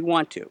the way we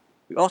want to.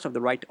 We also have the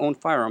right to own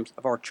firearms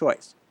of our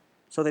choice.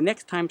 So the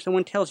next time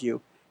someone tells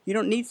you, you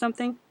don't need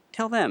something,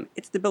 tell them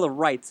it's the Bill of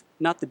Rights,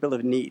 not the Bill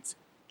of Needs.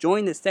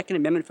 Join the Second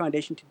Amendment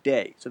Foundation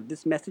today so that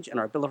this message and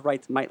our Bill of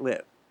Rights might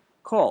live.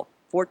 Call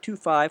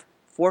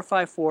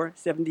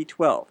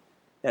 425-454-7012.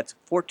 That's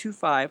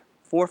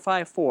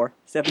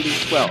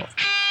 425-454-7012.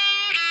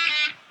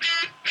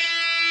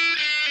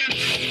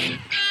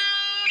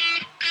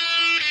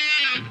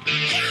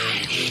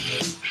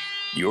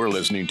 You're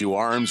listening to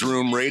Arms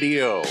Room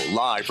Radio,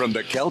 live from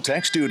the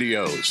Keltec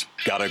studios.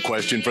 Got a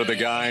question for the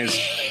guys?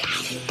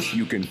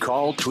 You can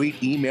call,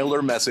 tweet, email,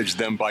 or message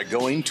them by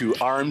going to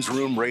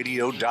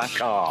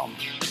armsroomradio.com.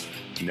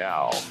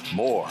 Now,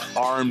 more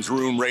Arms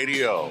Room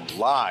Radio,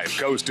 live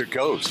coast to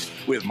coast,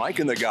 with Mike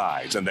and the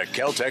guys in the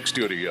Keltec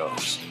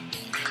studios.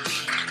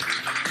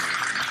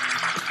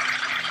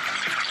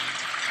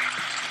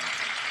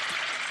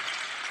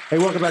 Hey,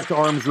 welcome back to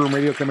Arms Room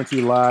Radio, coming to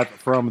you live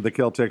from the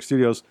Keltec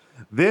studios.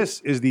 This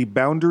is the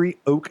Boundary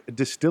Oak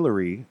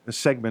Distillery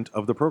segment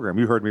of the program.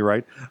 You heard me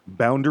right.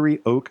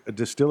 Boundary Oak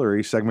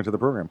Distillery segment of the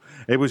program.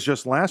 It was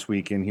just last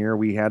week in here.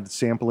 We had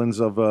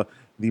samplings of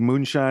the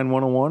Moonshine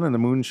 101 and the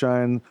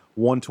Moonshine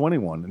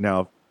 121. Now,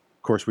 of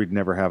course, we'd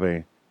never have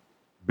a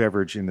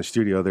beverage in the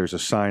studio. There's a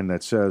sign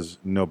that says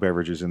no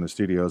beverages in the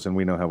studios, and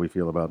we know how we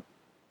feel about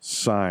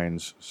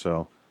signs.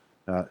 So,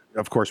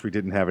 of course, we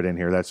didn't have it in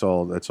here. That's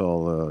all.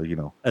 You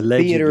know.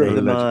 Allegedly. Theater of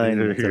the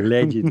mind.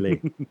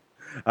 Allegedly.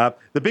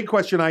 The big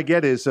question I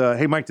get is,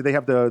 hey, Mike, do they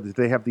have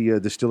the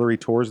distillery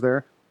tours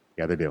there?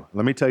 Yeah, they do.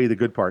 Let me tell you the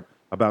good part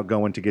about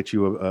going to get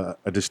you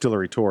a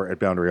distillery tour at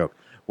Boundary Oak.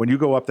 When you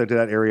go up there to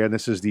that area, and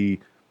this is in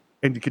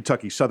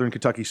Kentucky, southern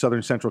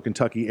central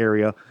Kentucky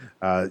area.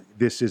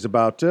 This is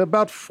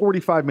about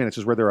 45 minutes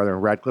is where they're in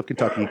Radcliffe,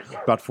 Kentucky,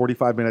 about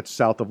 45 minutes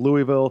south of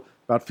Louisville,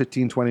 about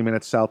 15, 20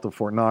 minutes south of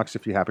Fort Knox,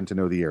 if you happen to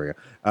know the area.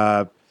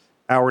 Hour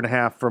and a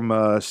half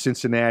from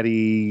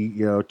Cincinnati,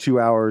 2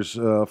 hours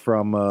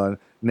from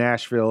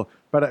Nashville,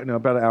 about an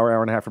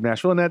hour and a half from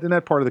Nashville, in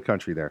that part of the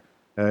country there.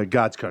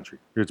 God's country.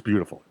 It's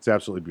beautiful. It's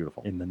absolutely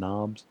beautiful. In the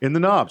knobs? In the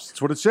knobs.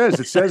 That's what it says.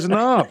 It says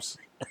knobs.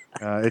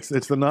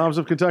 It's the knobs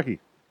of Kentucky.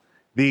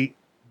 The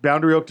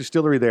Boundary Oak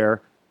Distillery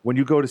there, when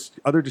you go to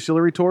other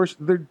distillery tours,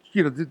 they're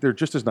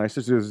just as nice.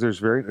 There's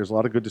a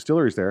lot of good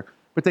distilleries there,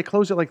 but they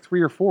close at like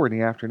 3 or 4 in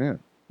the afternoon.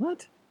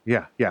 What?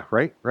 Yeah,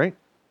 right.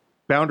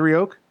 Boundary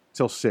Oak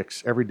till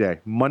 6 every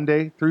day,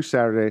 Monday through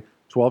Saturday,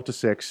 12 to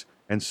 6,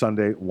 and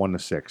Sunday 1 to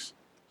 6.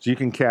 So you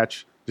can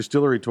catch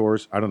distillery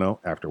tours, I don't know,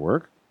 after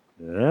work.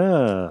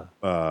 Yeah.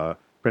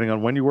 Depending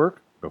on when you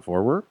work,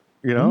 before work.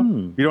 You know,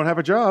 Hmm. you don't have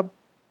a job,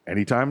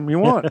 anytime you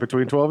want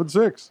between 12 and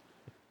 6.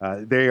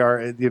 They are,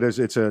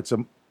 it's a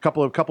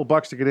couple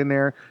bucks to get in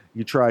there.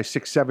 You try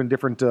 6-7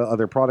 different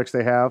other products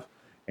they have,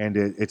 and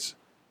it's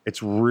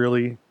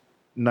really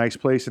nice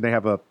place. And they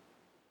have a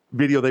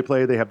video they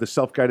play. They have the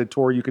self-guided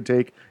tour you could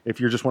take if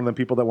you're just one of them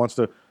people that wants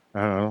to,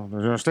 I don't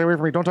know, stay away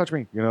from me, don't touch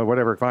me,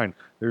 whatever, fine.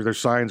 There's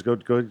signs,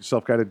 go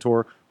self-guided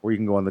tour, or you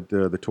can go on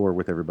the tour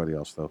with everybody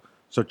else, though.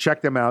 So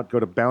check them out. Go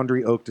to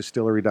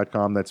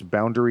BoundaryOakDistillery.com. That's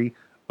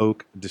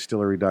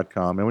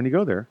BoundaryOakDistillery.com. And when you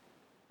go there,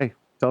 hey,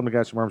 tell them the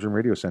guys from Arms Room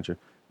Radio sent you.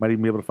 Might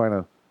even be able to find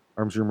a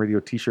Arms Room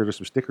Radio t-shirt or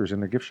some stickers in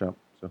their gift shop.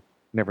 So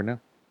never know.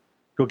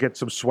 Go get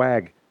some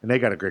swag. And they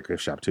got a great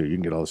gift shop, too. You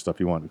can get all the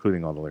stuff you want,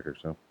 including all the liquor.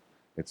 So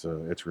it's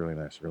really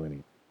nice, really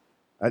neat.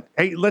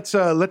 Hey, let's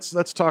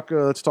talk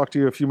to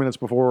you a few minutes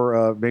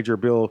before Major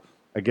Bill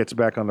gets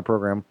back on the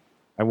program.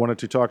 I wanted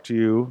to talk to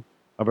you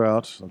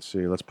about,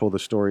 let's pull the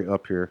story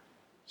up here.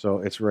 So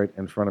it's right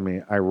in front of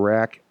me.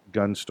 Iraq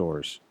gun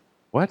stores.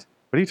 What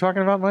are you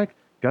talking about, Mike?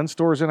 Gun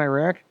stores in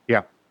Iraq?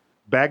 Yeah.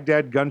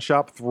 Baghdad gun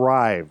shop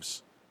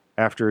thrives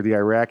after the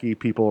Iraqi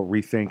people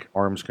rethink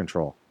arms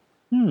control.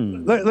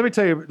 Let me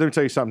tell you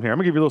something here. I'm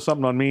gonna give you a little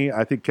something on me.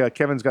 I think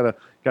Kevin's got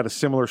a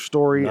similar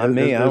story. Not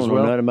me. I as don't know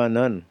well. nothing about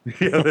none.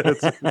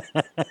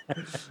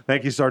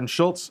 Thank you, Sergeant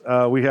Schultz.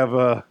 We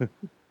have.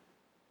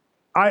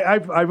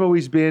 I've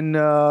always been.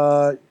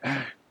 I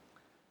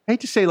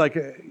hate to say like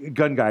a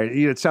gun guy.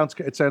 It sounds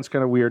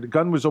kind of weird.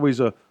 Gun was always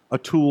a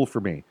tool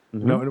for me.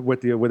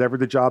 Mm-hmm. Whatever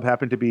the job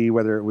happened to be,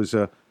 whether it was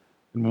in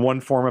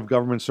one form of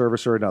government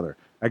service or another.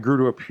 I grew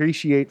to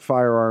appreciate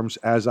firearms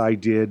as I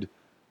did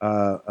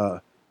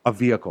a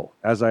vehicle,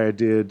 as I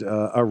did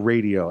a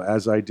radio,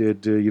 as I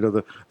did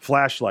the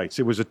flashlights.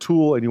 It was a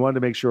tool, and you wanted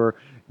to make sure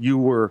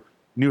you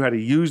knew how to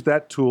use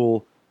that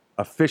tool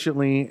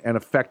efficiently and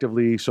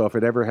effectively. So if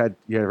you ever had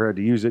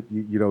to use it,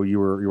 you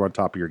were on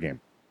top of your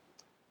game.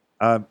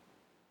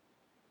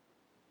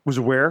 Was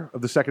aware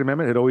of the Second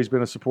Amendment. Had always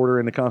been a supporter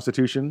in the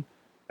Constitution,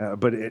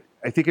 but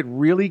I think it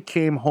really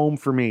came home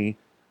for me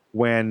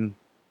when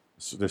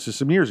this is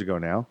some years ago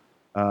now.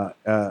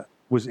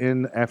 Was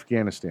in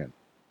Afghanistan.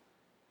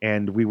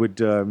 And we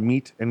would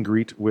meet and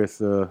greet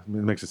with, it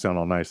makes it sound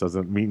all nice,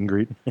 doesn't it? Meet and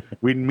greet.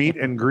 We'd meet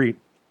and greet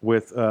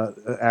with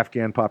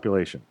Afghan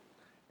population.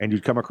 And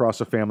you'd come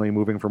across a family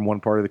moving from one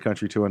part of the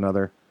country to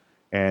another.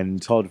 And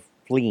it's called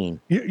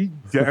fleeing.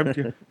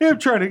 I'm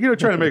trying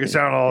to make it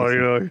sound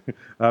all,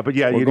 but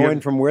yeah. We're going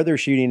from where they're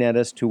shooting at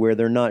us to where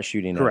they're not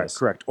shooting at us.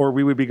 Correct. Or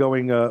we would be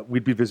going,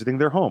 we'd be visiting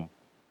their home.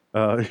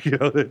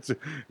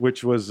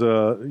 Which was,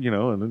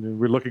 and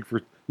we're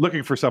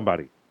looking for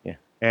somebody. Yeah.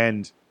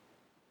 And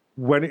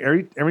when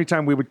every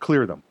time we would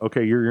clear them,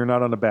 okay, you're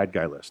not on the bad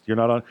guy list. You're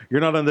not on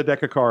the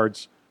deck of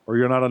cards, or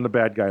you're not on the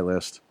bad guy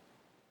list.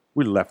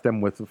 We left them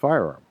with the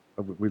firearm.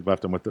 We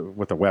left them with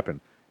the weapon,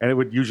 and it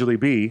would usually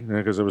be,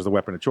 because it was the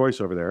weapon of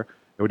choice over there.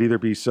 It would either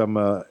be an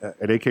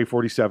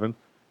AK-47,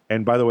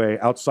 and by the way,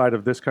 outside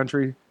of this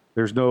country,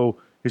 there's no.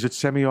 Is it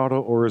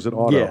semi-auto or is it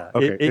auto? Yeah,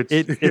 okay,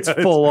 it's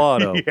full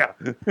auto. Yeah.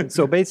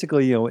 So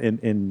basically,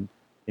 in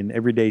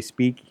everyday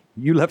speak,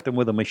 you left them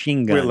with a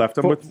machine gun. We left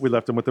them with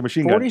the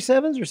machine gun.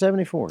 47s or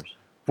 74s?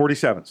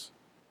 47s.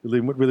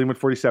 We leave with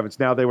 47s.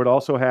 Now they would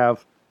also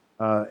have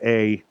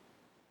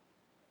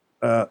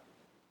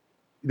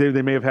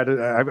they may have had.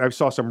 I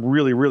saw some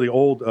really really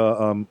old.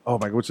 Oh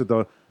my God, what's it?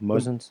 The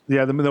Mosins.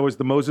 Yeah, there was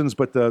the Mosins,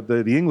 but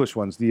the English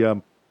ones,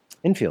 the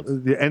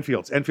Enfields. The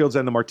Enfields,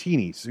 and the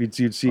Martinis.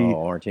 You'd see.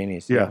 Oh,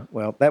 Martinis. Yeah.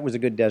 Well, that was a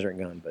good desert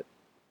gun, but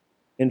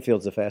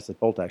Enfield's the fastest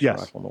bolt action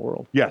rifle in the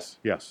world. Yes.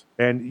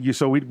 And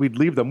so we'd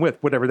leave them with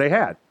whatever they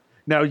had.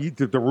 Now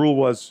the rule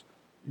was,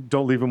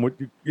 don't leave them with.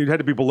 It had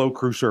to be below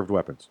crew served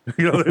weapons.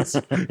 No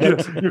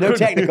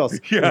technicals.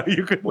 Yeah,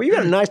 you could. Well, you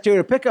got a nice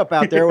Toyota pickup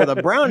out there with a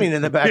Browning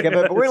in the back of it,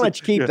 but we're gonna let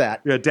you keep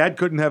that. Yeah, Dad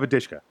couldn't have a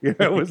Dishka. It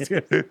was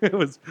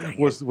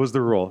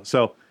the rule.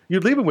 So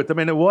you'd leave them with them,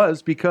 and it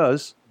was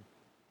because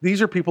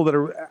these are people that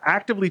are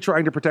actively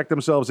trying to protect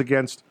themselves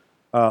against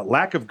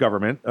lack of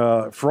government,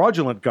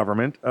 fraudulent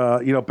government,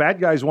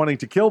 bad guys wanting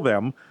to kill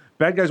them,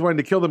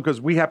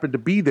 because we happen to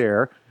be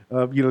there,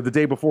 the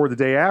day before, the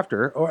day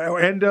after,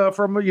 and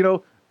from other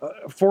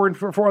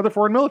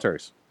foreign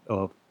militaries.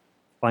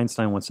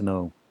 Feinstein wants to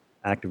know,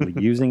 actively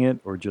using it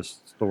or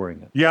just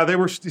storing it? Yeah, they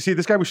were. See,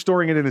 this guy was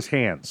storing it in his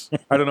hands.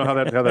 I don't know how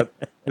that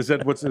is.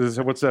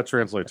 What's that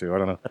translate to? I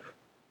don't know.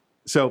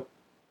 So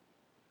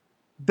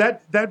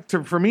that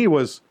for me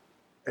was,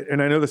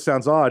 and I know this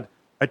sounds odd,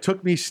 it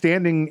took me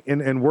standing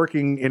and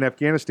working in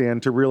Afghanistan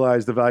to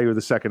realize the value of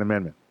the Second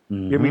Amendment.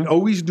 Mm-hmm. I mean,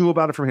 always knew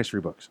about it from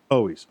history books.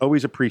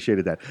 Always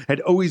appreciated that.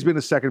 Had always been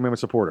a Second Amendment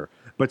supporter.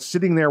 But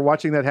sitting there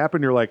watching that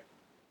happen, you're like,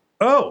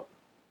 oh,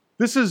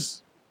 this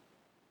is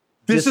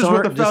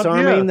what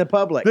disarming the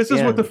public. This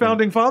is what the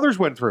founding fathers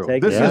went through.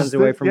 Take guns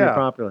away from the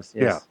populace.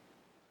 Yes.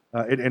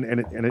 Yeah.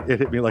 It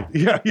hit me like,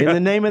 in the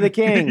name of the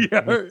king.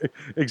 Yeah,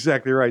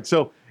 exactly right.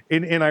 So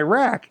in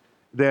Iraq,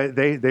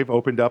 they've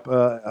opened up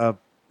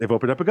they've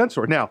opened up a gun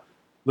store. Now,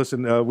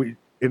 listen,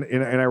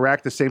 in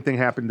Iraq, the same thing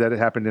happened that it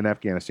happened in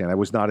Afghanistan. I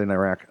was not in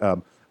Iraq,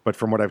 but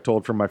from what I've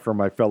told from my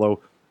fellow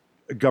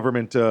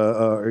government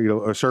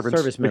servants,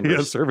 Service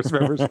members. service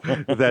members,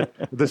 that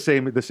the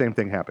same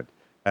thing happened.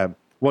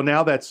 Well,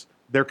 now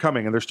they're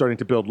coming and they're starting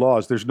to build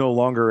laws. There's no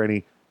longer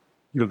any,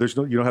 you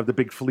don't have the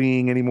big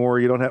fleeing anymore.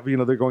 You don't have,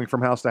 they're going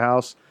from house to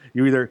house.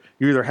 You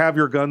either have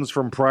your guns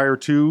from prior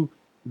to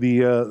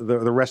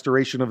the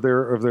restoration of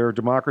their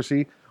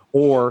democracy,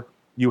 or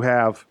you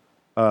have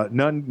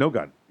no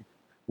gun.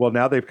 Well,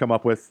 now they've come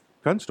up with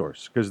gun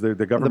stores because the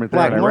government the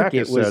black there in Iraq market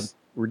has was said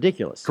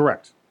ridiculous.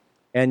 Correct.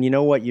 And you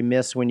know what you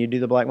miss when you do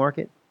the black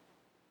market?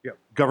 Yeah,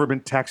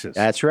 government taxes.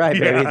 That's right,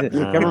 baby. Yeah.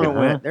 The government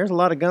went, there's a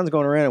lot of guns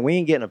going around and we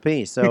ain't getting a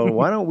piece. So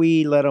why don't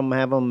we let them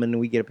have them and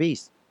we get a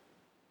piece?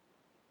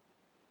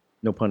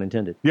 No pun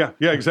intended. Yeah,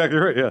 exactly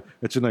right. Yeah,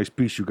 it's a nice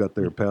piece you got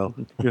there, pal.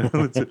 Yeah,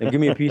 give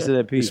me a piece of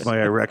that piece. It's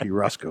my Iraqi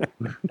Roscoe.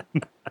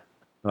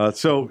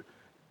 So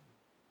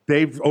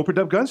they've opened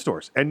up gun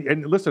stores,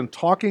 and listen,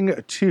 talking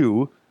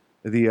to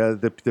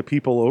the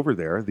people over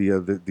there, the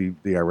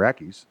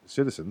Iraqis,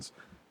 citizens,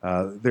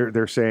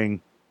 they're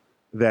saying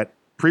that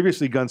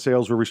previously gun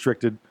sales were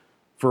restricted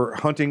for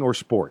hunting or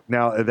sport.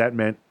 Now that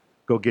meant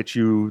go get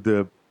you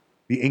the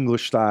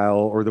English style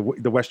or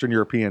the Western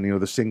European,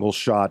 the single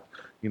shot,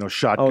 shotgun or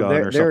something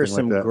like that. There are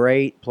some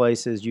great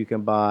places you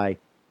can buy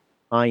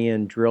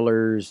high-end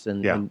drillers,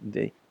 and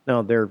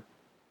they're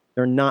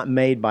not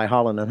made by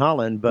Holland and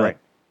Holland, but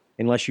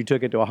unless you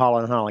took it to a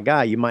Holland and Holland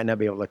guy, you might not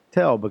be able to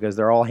tell because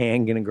they're all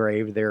hand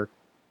engraved.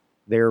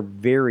 They're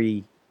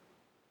very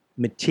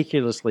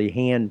meticulously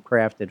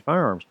handcrafted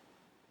firearms,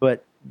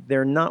 but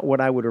they're not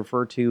what I would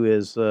refer to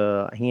as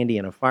handy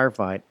in a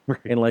firefight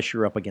unless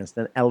you're up against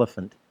an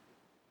elephant.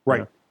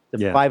 Right.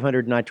 The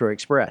 500 Nitro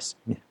Express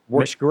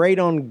works great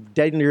on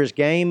dangerous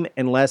game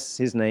unless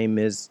his name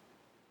is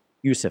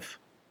Yusuf,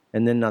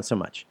 and then not so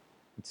much.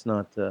 It's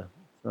not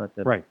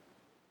right.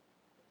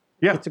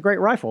 Yeah, it's a great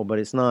rifle, but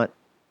it's not.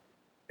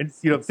 And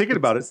thinking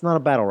about it, it's not a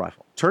battle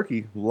rifle.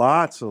 Turkey,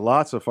 lots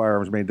of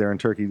firearms made there in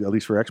Turkey, at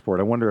least for export.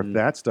 I wonder if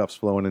that stuff's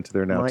flowing into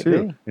there now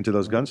too, into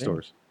those gun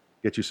stores.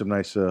 Get you some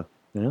nice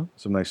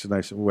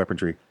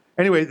weaponry.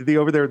 Anyway,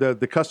 over there,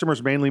 the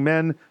customers, mainly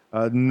men,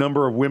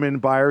 number of women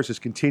buyers is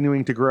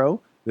continuing to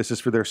grow. This is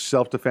for their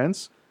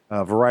self-defense,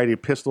 variety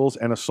of pistols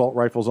and assault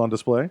rifles on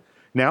display.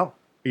 Now,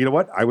 you know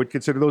what? I would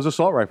consider those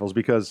assault rifles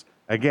because,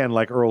 again,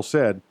 like Earl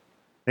said,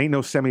 ain't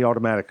no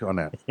semi-automatic on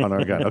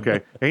our gun.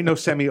 Okay, ain't no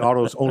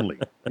semi-autos only.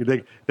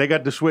 They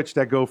got the switch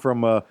that go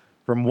from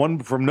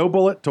no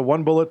bullet to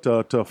one bullet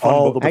to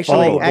fun bullet.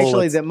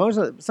 Actually,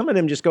 some of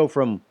them just go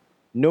from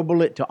no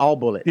bullet to all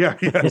bullet. Yeah.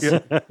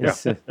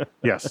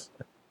 Yes.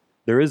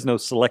 There is no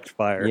select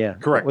fire. Yeah,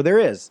 correct. Well, there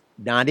is.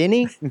 Not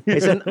any.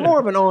 It's more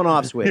of an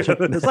on-off switch.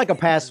 It's like a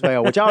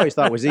pass-fail, which I always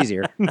thought was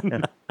easier.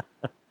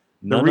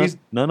 None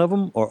of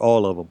them or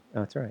all of them?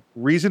 That's right.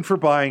 Reason for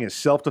buying is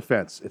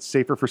self-defense. It's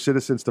safer for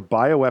citizens to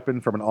buy a weapon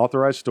from an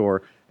authorized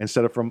store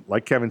instead of from,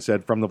 like Kevin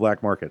said, from the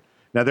black market.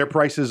 Now, their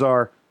prices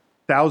are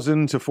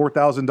 $1,000 to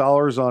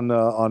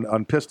 $4,000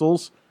 on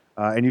pistols,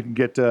 and you can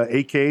get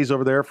AKs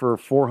over there for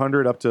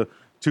 $400 up to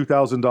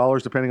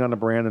 $2,000, depending on the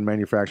brand and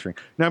manufacturing.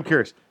 Now, I'm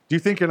curious. Do you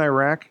think in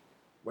Iraq,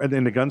 and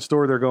in the gun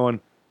store, they're going,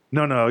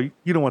 no, you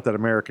don't want that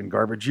American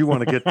garbage. You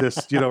want to get this,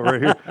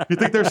 right here. You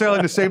think they're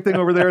selling the same thing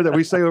over there that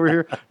we say over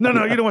here?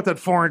 No, you don't want that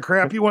foreign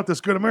crap. You want this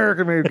good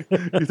American made.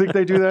 You think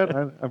they do that?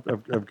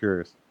 I'm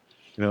curious.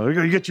 They're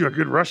going to get you a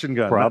good Russian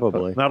gun.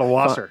 Probably. Not a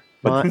Wasser.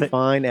 Fine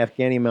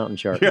Afghani mountain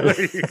shark.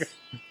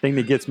 Thing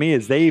that gets me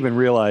is they even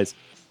realize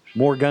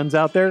more guns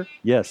out there,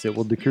 yes, it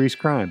will decrease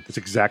crime. That's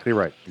exactly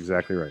right.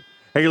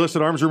 Hey, you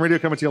listen to Arms Room Radio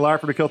coming to you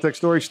live from the Kel-Tec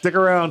Story. Stick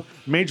around.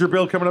 Major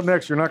Bill coming up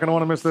next. You're not going to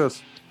want to miss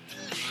this.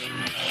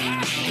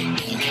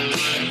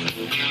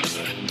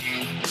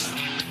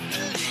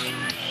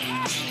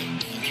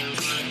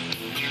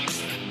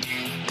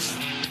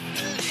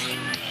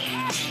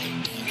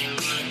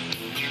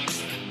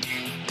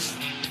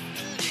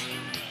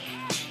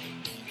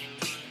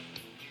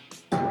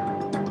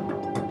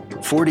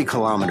 "40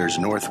 kilometers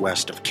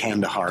northwest of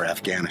Kandahar,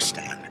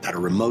 Afghanistan, at a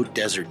remote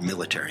desert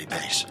military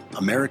base,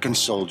 American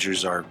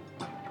soldiers are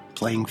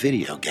playing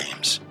video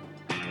games.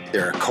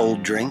 There are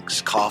cold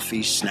drinks,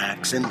 coffee,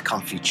 snacks, and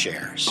comfy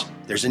chairs.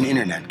 There's an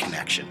internet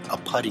connection, a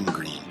putting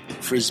green,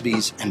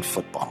 frisbees, and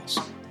footballs.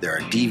 There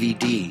are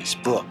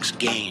DVDs, books,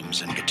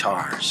 games, and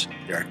guitars.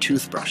 There are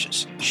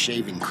toothbrushes,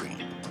 shaving cream,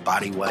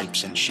 body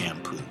wipes, and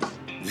shampoo.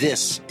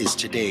 This is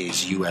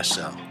today's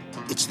USO.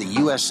 It's the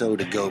USO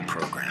To Go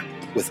program,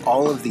 with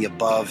all of the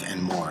above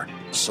and more,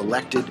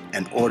 selected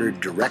and ordered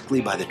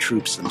directly by the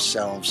troops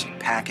themselves,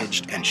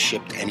 packaged and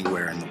shipped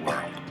anywhere in the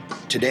world.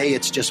 Today,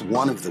 it's just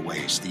one of the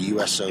ways the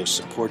USO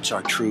supports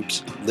our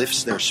troops,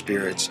 lifts their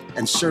spirits,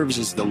 and serves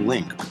as the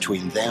link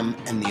between them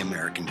and the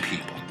American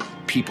people.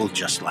 People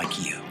just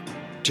like you.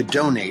 To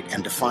donate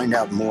and to find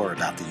out more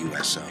about the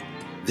USO,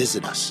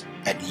 visit us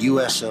at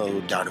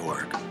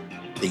uso.org.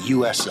 The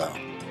USO,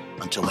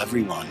 until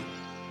everyone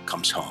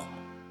comes home.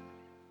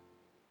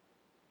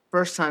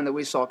 first time that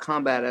we saw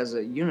combat as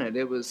a unit,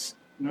 it was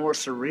more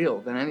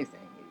surreal than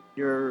anything.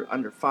 You're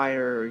under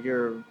fire,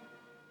 you're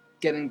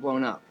getting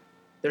blown up.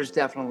 There's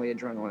definitely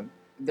adrenaline.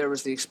 There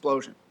was the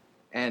explosion,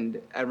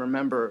 and I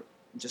remember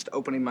just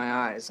opening my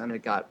eyes, and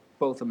it got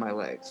both of my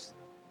legs.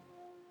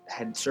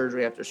 Had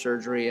surgery after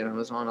surgery, and I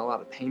was on a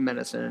lot of pain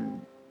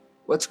medicine.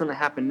 What's going to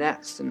happen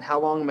next, and how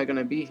long am I going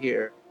to be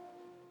here?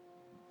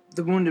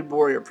 The Wounded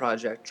Warrior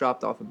Project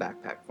dropped off a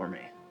backpack for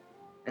me,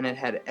 and it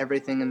had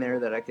everything in there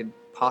that I could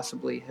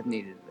possibly have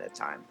needed at that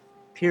time.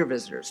 Peer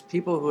visitors,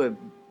 people who have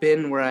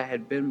been where I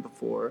had been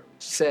before,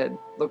 said,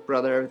 look,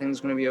 brother, everything's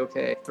going to be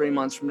okay. 3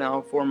 months from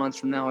now, 4 months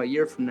from now, a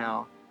year from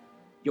now,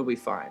 you'll be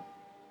fine.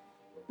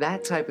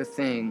 That type of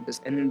thing is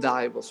an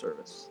invaluable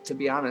service. To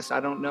be honest, I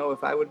don't know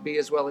if I would be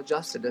as well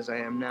adjusted as I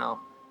am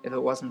now if it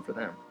wasn't for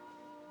them.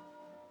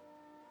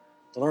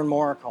 To learn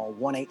more, call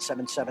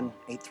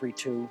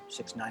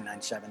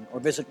 1-877-832-6997 or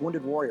visit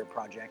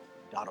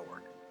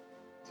woundedwarriorproject.org.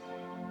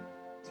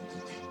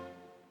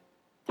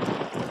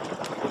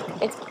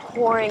 It's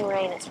pouring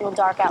rain. It's real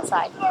dark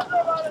outside.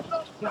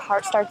 Your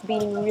heart starts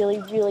beating really,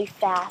 really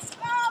fast.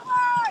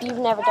 You've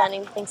never done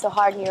anything so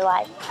hard in your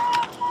life.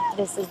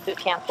 This is boot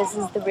camp. This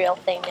is the real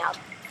thing now.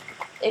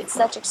 It's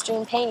such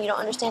extreme pain, you don't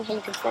understand how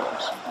you can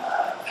finish.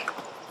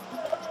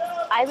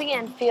 I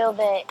began to feel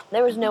that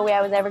there was no way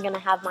I was ever going to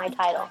have my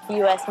title,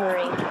 U.S.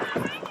 Marine.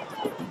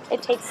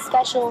 It takes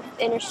special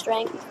inner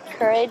strength,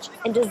 courage,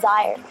 and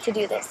desire to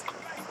do this.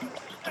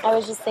 I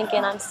was just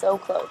thinking, I'm so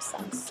close.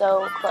 I'm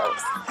so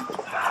close.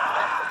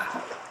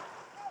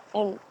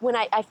 And when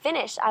I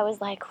finished, I was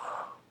like,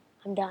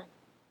 I'm done.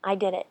 I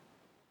did it.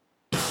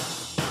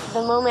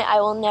 The moment I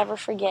will never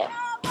forget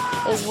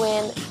is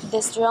when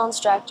this drill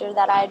instructor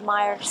that I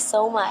admire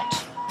so much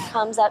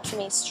comes up to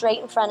me straight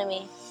in front of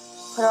me,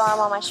 put her arm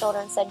on my shoulder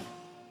and said,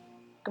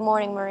 "Good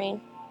morning, Marine."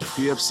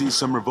 PFC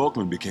Summer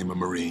Volkman became a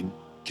Marine.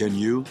 Can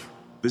you?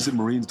 Visit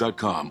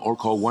Marines.com or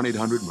call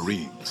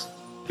 1-800-MARINES.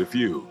 The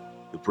few,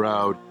 the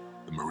proud,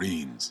 the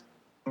Marines.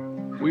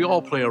 We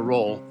all play a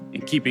role in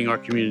keeping our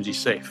community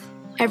safe.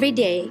 Every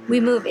day, we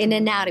move in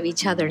and out of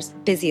each other's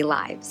busy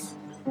lives.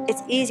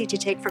 It's easy to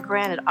take for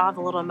granted all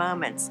the little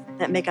moments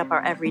that make up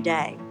our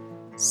everyday.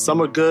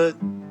 Some are good,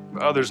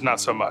 others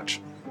not so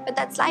much. But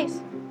that's life.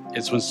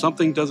 It's when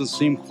something doesn't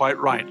seem quite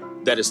right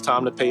that it's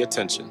time to pay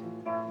attention.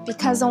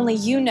 Because only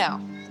you know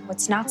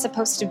what's not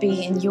supposed to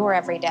be in your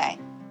everyday.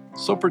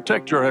 So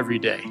protect your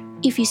everyday.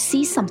 If you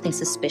see something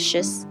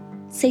suspicious,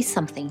 say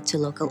something to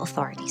local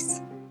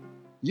authorities.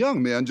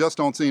 Young men just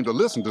don't seem to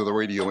listen to the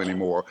radio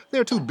anymore.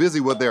 They're too busy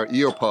with their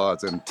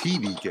earpods and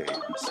TV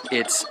games.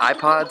 It's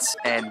iPods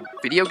and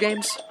video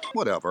games?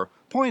 Whatever.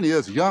 Point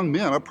is, young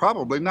men are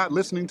probably not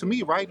listening to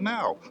me right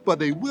now, but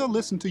they will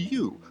listen to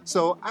you.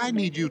 So I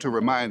need you to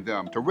remind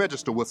them to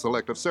register with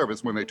Selective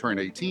Service when they turn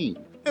 18.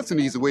 It's an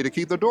easy way to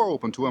keep the door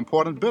open to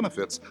important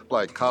benefits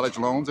like college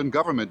loans and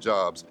government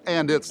jobs,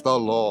 and it's the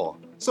law.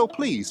 So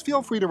please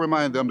feel free to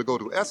remind them to go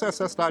to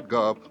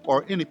sss.gov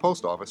or any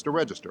post office to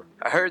register.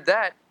 I heard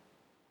that.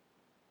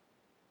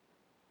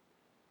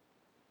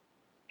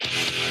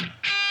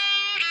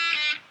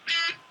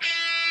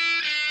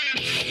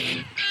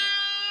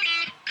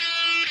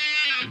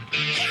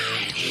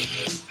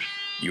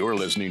 You're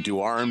listening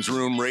to Arms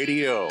Room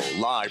Radio,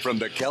 live from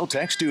the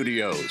Kel-Tec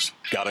studios.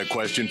 Got a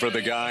question for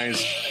the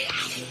guys?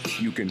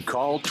 You can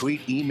call,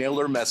 tweet, email,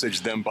 or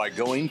message them by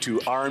going to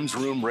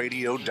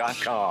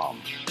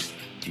armsroomradio.com.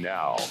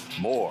 Now,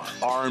 more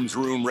Arms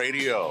Room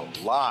Radio,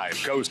 live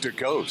coast to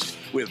coast,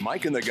 with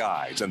Mike and the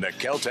guys in the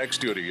Kel-Tec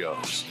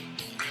studios.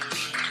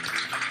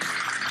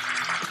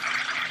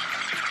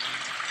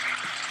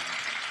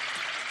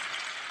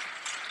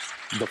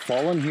 The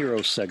Fallen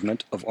Heroes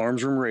segment of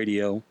Arms Room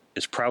Radio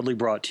is proudly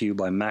brought to you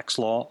by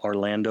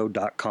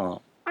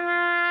MaxLawOrlando.com.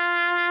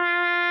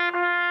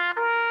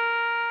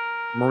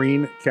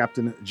 Marine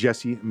Captain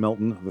Jesse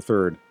Melton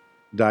III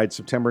died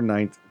September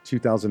 9th,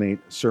 2008,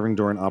 serving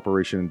during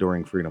Operation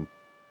Enduring Freedom.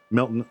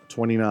 Melton,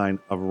 29,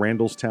 of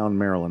Randallstown,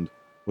 Maryland,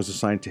 was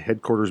assigned to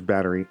Headquarters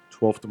Battery,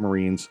 12th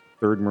Marines,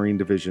 3rd Marine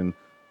Division,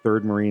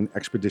 3rd Marine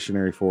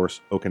Expeditionary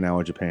Force,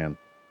 Okinawa, Japan.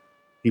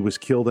 He was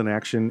killed in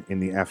action in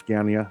the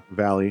Afghania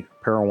Valley,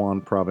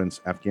 Parawan Province,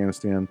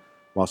 Afghanistan,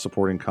 while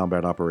supporting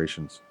combat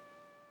operations.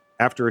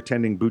 After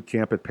attending boot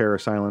camp at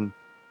Parris Island,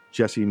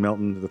 Jesse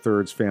Melton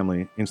III's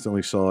family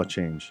instantly saw a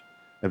change,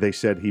 and they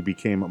said he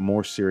became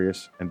more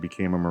serious and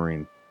became a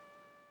Marine.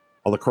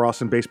 A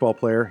lacrosse and baseball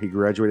player, he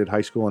graduated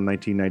high school in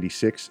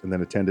 1996 and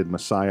then attended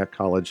Messiah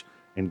College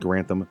in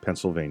Grantham,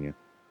 Pennsylvania.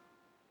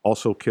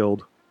 Also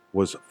killed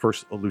was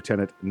First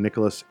Lieutenant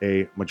Nicholas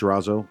A.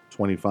 Madrazo,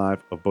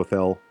 25, of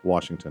Bothell,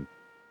 Washington.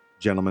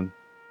 Gentlemen,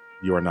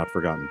 you are not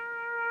forgotten.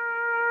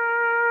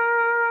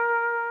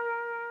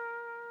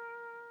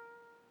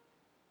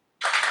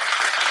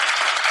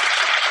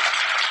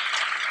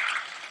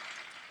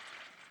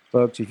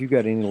 Folks, if you've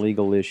got any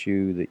legal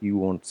issue that you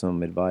want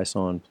some advice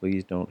on,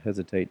 please don't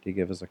hesitate to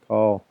give us a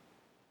call.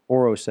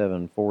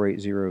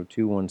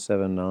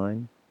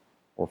 407-480-2179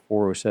 or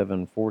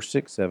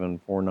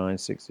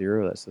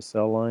 407-467-4960. That's the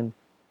cell line.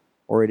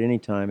 or at any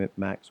time at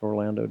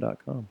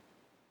maxorlando.com.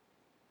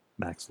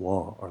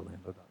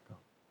 maxlaworlando.com.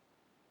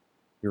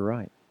 You're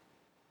right.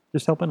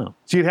 Just helping out.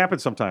 See, it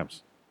happens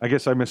sometimes. I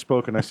guess I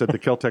misspoke and I said the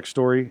Keltec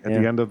story at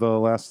the end of the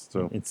last.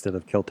 So instead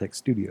of Keltec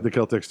Studio. The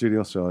Keltec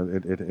Studio, so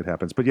it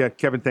happens. But yeah,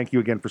 Kevin, thank you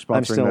again for sponsoring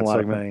I'm still in that a lot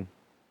segment. of pain.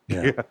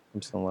 Yeah.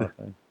 I'm still in a lot of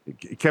pain.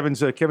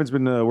 Kevin's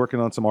been working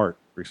on some art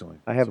recently.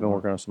 I have been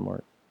working on some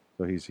art.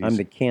 So he's I'm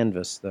the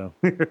canvas, though.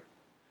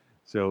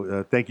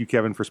 So thank you,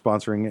 Kevin, for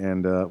sponsoring.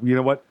 And you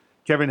know what?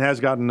 Kevin has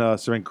gotten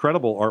some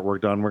incredible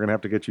artwork done. We're going to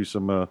have to get you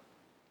some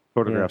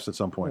photographs at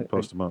some point.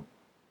 Post them up.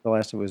 The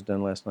last of it was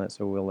done last night,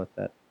 so we'll let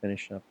that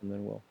finish up, and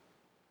then we'll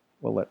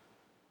let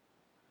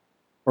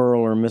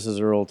Earl or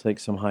Mrs. Earl take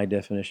some high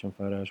definition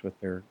photos with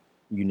their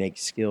unique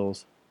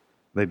skills.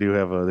 They do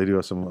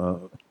have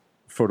some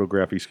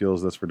photography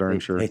skills. That's for darn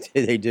sure.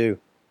 They do.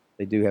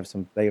 They do have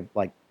some. They have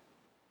like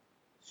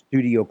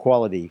studio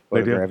quality They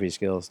do. photography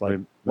skills, like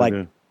They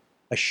do.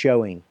 a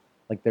showing,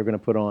 like they're going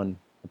to put on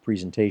a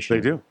presentation.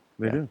 They do.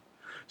 They do.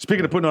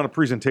 Speaking of putting on a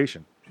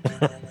presentation,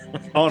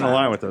 on the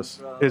line with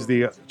us is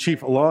the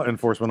Chief Law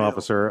Enforcement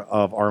Officer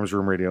of Arms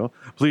Room Radio.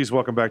 Please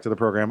welcome back to the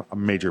program,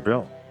 Major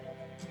Bill.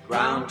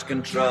 Ground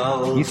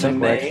control. You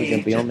think we're actually going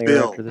to be on the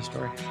air after this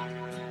story?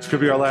 This could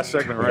be our last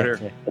segment right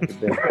here.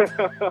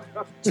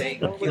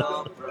 Take your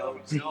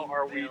How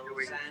are we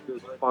doing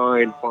this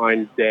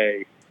fine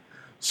day?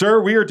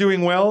 Sir, we are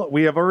doing well.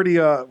 We have already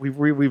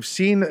we've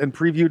seen and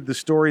previewed the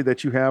story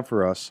that you have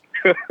for us,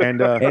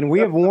 and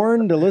we have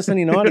warned the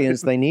listening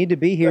audience they need to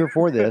be here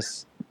for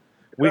this.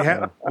 We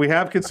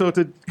have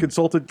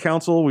consulted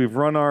counsel. We've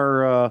run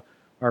our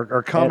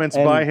comments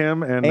by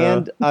him,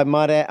 and I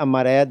might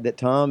add that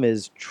Tom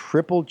is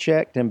triple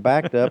checked and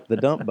backed up the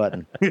dump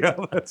button. Yeah,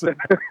 that's it.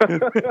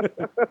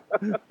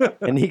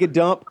 And he could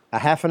dump a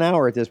half an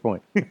hour at this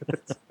point.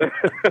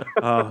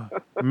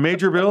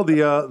 Major Bill,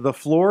 the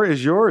floor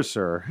is yours,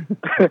 sir.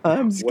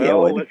 I'm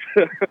Well,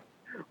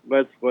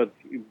 let's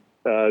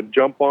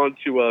jump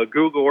onto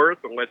Google Earth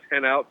and let's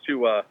head out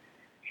to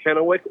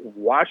Kennewick,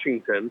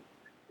 Washington.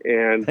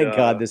 And Thank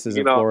God this is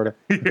in Florida.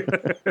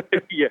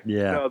 Yeah,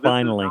 Yeah, no, this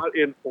finally. is not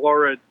in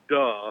Florida.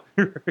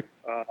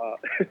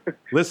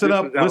 Listen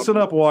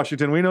up,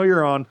 Washington. We know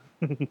you're on.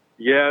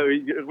 Yeah,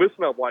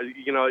 listen up.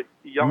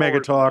 Y'all Mega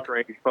are talk.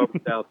 strange folks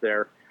out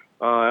there.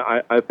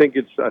 I think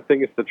it's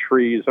the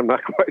trees. I'm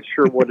not quite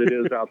sure what it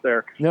is out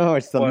there. No,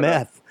 it's the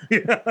meth.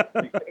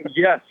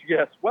 Yes.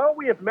 Well,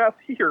 we have meth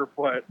here,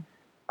 but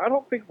I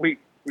don't think we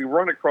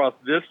run across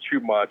this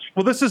too much.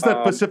 Well, this is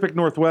that Pacific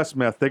Northwest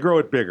meth. They grow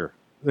it bigger.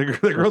 They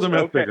grow the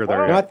meth bigger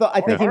there. No, I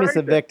think he was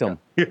the victim.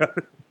 Yeah.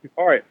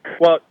 All right.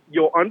 Well,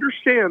 you'll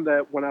understand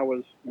that when I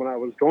was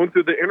going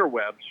through the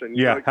interwebs and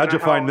How'd you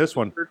find this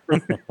one?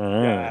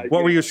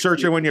 What were you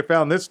searching when you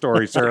found this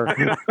story, sir?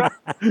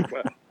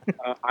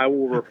 I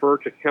will refer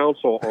to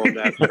counsel on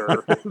that,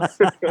 sir.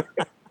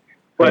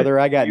 Brother,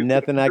 I got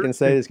nothing I can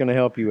say that's going to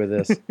help you with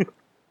this.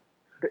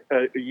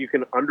 You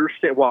can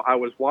understand. Well, I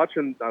was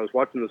watching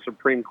the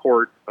Supreme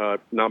Court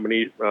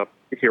nominee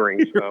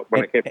hearings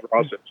when I came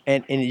across it,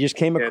 and it just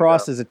came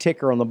across as a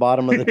ticker on the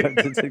bottom of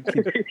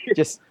the.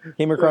 Just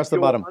came across the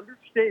bottom.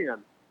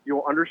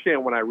 You'll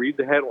understand when I read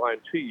the headline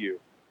to you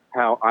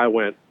how I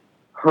went,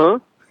 huh?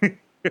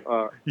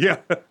 Yeah.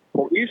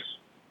 Police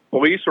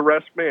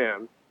arrest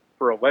man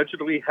for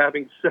allegedly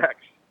having sex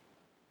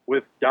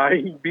with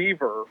dying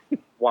beaver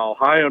while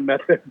high on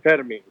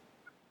methamphetamine.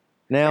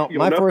 Now,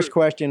 my first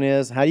question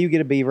is, how do you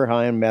get a beaver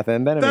high on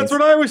methamphetamine? That's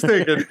what I was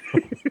thinking.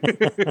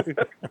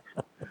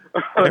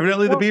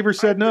 Evidently, the beaver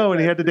said no,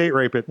 and he had to date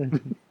rape it.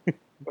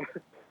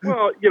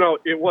 Well,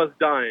 it was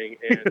dying,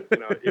 and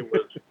it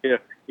was,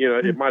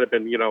 it might have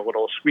been, a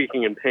little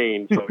squeaking in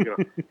pain. So,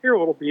 here,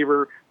 little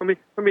beaver, let me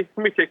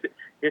take it.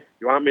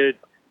 You want me to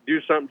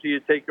do something to you,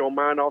 take your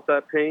mind off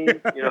that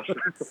pain?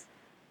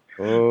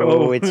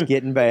 Oh, it's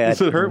getting bad.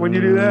 Does it hurt when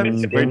you do that?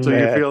 Wait till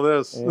you feel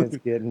this. It's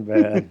getting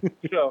bad.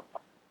 So,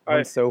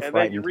 I'm so and frightened.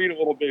 then you read a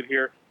little bit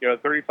here. A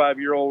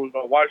 35-year-old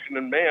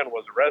Washington man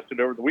was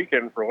arrested over the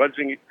weekend for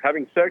alleging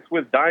having sex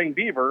with dying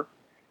beaver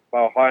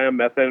while high on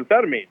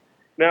methamphetamine.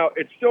 Now,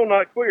 it's still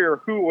not clear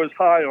who was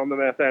high on the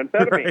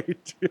methamphetamine.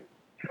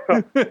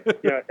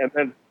 Right. And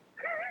then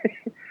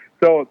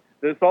so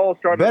this all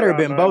started. Better have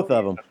been both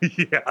of them.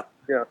 Yeah.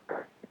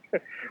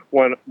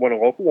 When a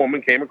local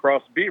woman came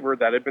across a beaver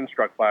that had been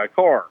struck by a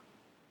car,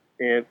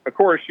 and of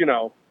course,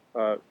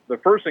 the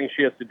first thing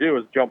she has to do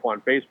is jump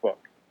on Facebook.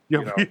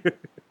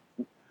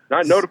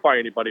 Not notify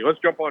anybody. Let's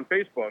jump on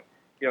Facebook.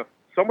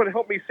 Someone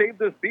help me save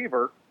this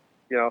beaver.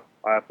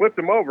 I flipped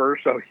him over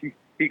so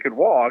he could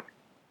walk,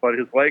 but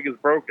his leg is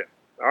broken.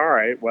 All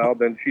right. Well,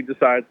 then she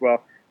decides,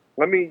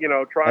 let me,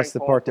 try. That's the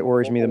part that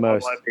worries me the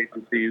most.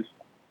 Agencies.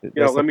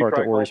 That's the part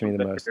that worries me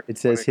the most. It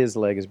says his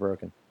leg is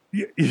broken.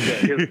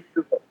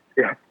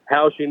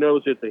 How she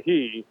knows it's a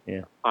he,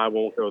 yeah. I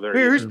won't go there.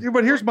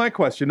 But here's my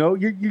question.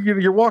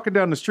 You're walking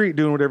down the street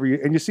doing whatever,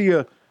 and you see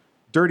a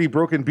dirty,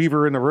 broken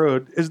beaver in the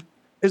road.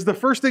 Is the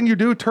first thing you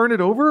do turn it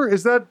over?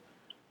 Is that,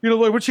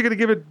 what's she going to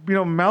give it,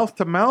 mouth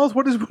to mouth?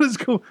 What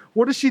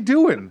is she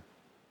doing?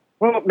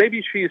 Well,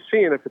 maybe she's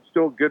seeing if it's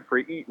still good for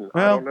eating. I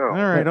Well, don't know. all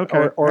right, okay.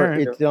 Or all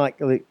right. it's like,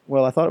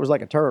 well, I thought it was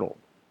like a turtle.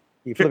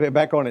 You flip it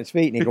back on its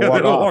feet and you can walk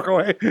It'll off. walk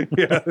away.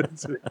 Yeah.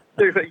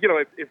 You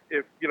know,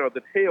 if you know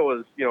the tail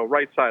is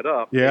right side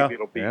up, Yeah, maybe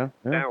it'll be yeah.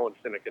 balanced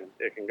and it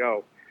can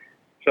go.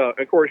 So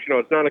of course,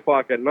 it's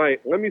 9:00 at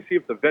night. Let me see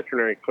if the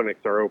veterinary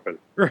clinics are open.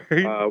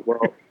 Right.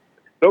 Well,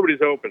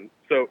 nobody's open.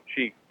 So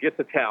she gets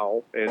a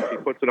towel and she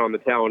puts it on the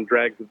towel and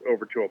drags it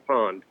over to a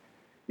pond.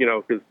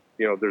 Because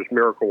there's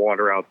miracle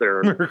water out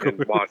there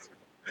and water.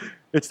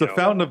 It's the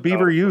fountain of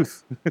beaver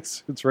youth.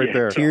 It's right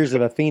there. Tears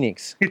of a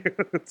phoenix.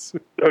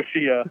 So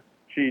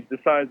she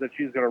decides that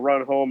she's going to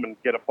run home and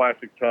get a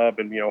plastic tub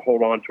and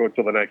hold on to it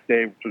till the next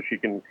day so she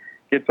can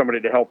get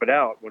somebody to help it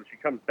out. When she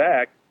comes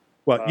back,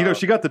 Well,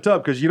 she got the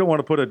tub because you don't want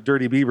to put a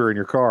dirty beaver in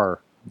your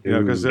car.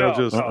 Because they'll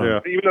just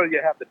even though you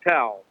have the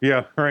towel,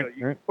 Yeah, right.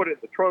 you can put it in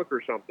the trunk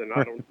or something.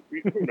 I don't.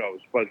 Who knows?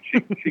 But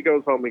she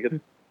goes home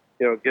and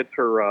gets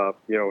her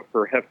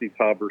her hefty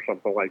tub or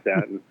something like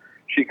that, and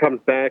she comes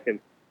back and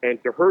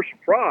to her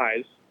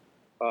surprise,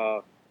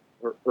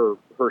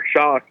 her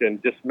shock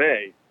and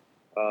dismay,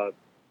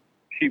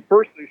 she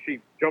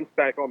jumps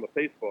back on the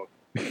Facebook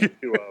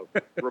to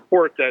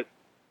report that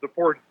the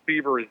poor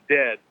beaver is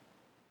dead.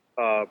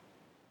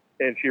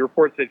 And she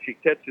reports that she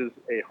catches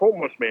a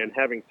homeless man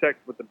having sex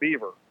with the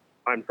beaver.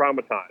 I'm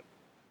traumatized.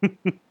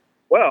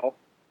 Well,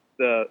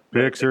 the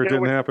Picture, it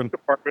didn't happen.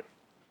 Department,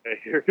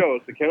 here it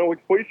goes. The Kennewick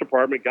Police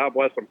Department, God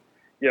bless them,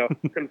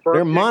 confirmed.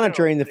 They're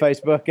monitoring the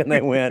Facebook, and they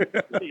went,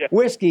 Yeah.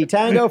 Whiskey,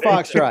 Tango,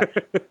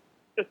 Foxtrot.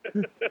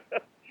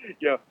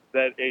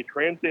 That a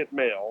transient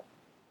male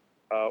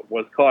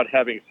was caught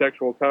having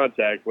sexual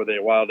contact with a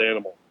wild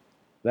animal.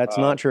 That's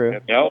not true.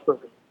 And they also,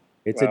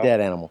 It's a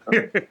dead animal.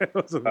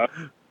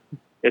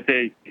 It's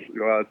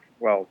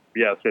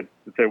yes,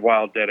 it's a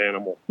wild dead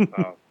animal.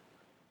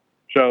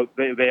 So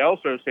they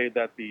also say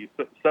that the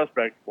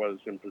suspect was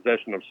in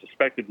possession of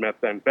suspected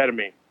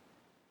methamphetamine.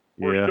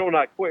 We're still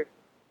not clear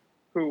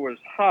who was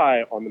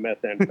high on the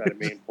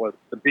methamphetamine, was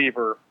the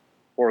beaver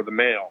or the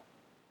male.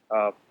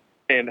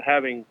 And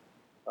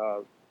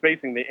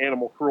facing the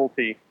animal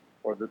cruelty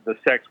or the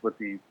sex with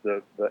the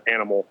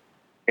animal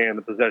and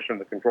the possession of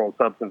the controlled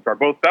substance are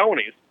both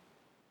felonies.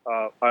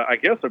 I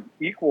guess of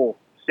equal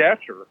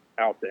stature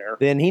out there.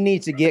 Then he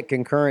needs to get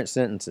concurrent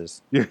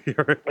sentences. For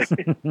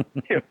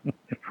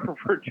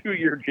a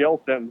 2-year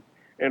jail sentence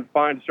and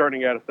fine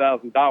starting at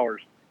 $1,000.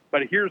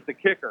 But here's the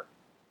kicker: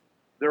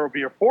 there will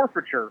be a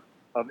forfeiture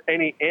of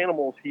any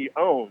animals he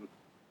owns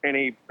and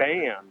a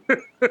ban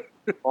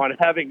on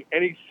having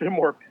any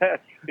similar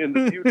pets in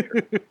the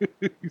future.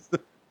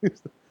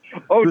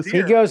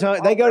 He goes home.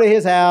 They go to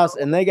his house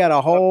and they got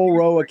a whole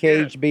row of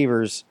caged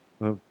beavers.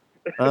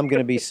 I'm going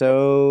to be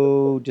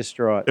so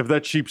distraught. If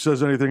that sheep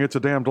says anything, it's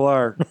a damned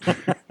liar.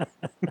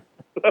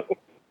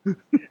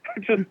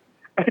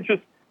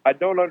 I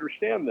don't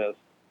understand this,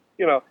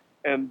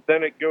 and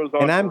then it goes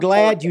on. And I'm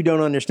glad you don't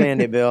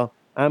understand it, Bill.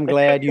 I'm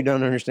glad you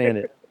don't understand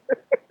it.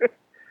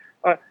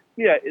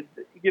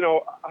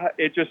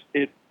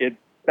 It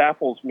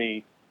baffles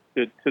me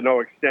to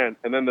no extent.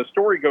 And then the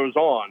story goes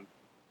on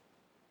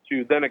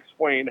to then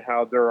explain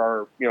how there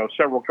are,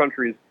 several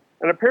countries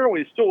and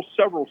apparently still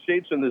several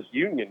states in this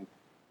union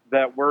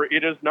where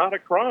it is not a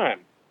crime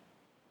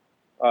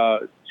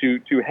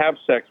to have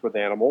sex with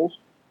animals,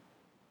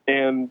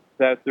 and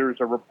that there's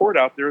a report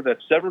out there that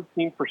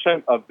 17%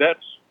 of vets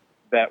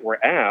that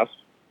were asked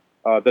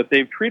that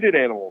they've treated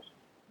animals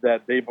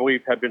that they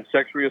believe have been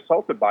sexually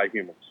assaulted by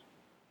humans.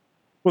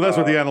 Well, that's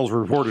what the animals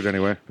reported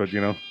anyway, but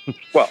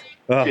Well,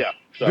 yeah.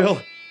 So.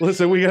 Bill,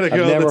 listen, we got to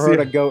go. I've never heard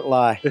a goat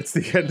lie. It's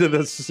the end of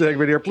this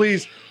segment here.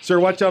 Please, sir,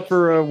 watch out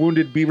for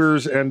wounded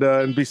beavers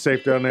and be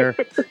safe down there.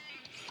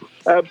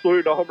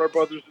 Absolutely. To all my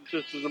brothers and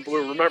sisters in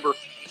blue, remember,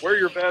 wear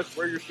your vest,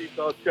 wear your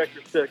seatbelts, check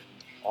your stick.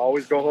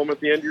 Always go home at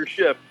the end of your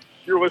shift.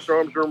 You're listening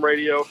to Arms Room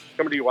Radio,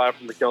 coming to you live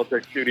from the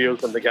Kel-Tec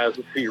Studios, and the guys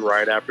will see you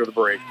right after the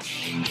break.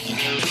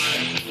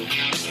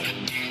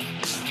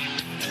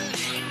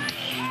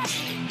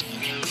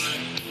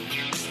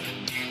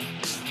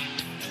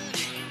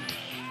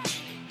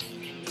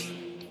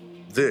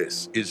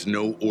 This is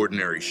no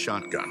ordinary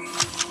shotgun.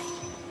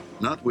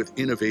 Not with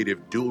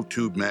innovative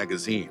dual-tube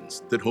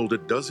magazines that hold a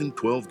dozen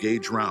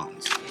 12-gauge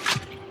rounds,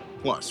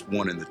 plus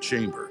one in the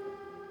chamber.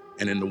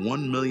 And in the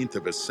 1/1,000,000th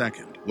of a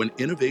second, when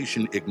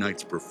innovation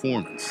ignites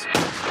performance,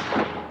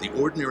 the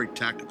ordinary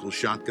tactical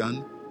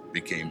shotgun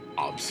became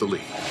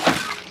obsolete.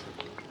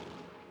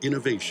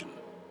 Innovation,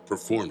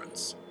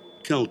 performance,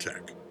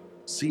 Kel-Tec.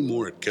 See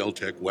more at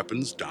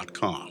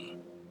keltecweapons.com.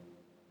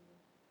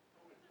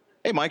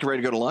 Hey, Mike,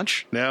 ready to go to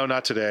lunch? No,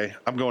 not today.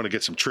 I'm going to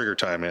get some trigger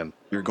time in.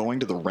 You're going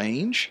to the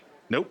range?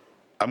 Nope.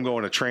 I'm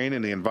going to train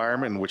in the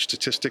environment in which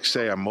statistics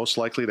say I'm most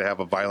likely to have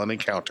a violent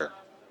encounter.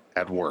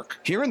 At work.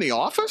 Here in the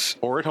office?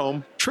 Or at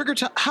home. Trigger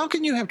time? How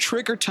can you have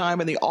trigger time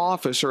in the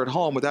office or at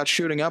home without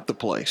shooting up the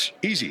place?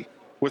 Easy.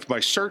 With my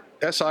SIRT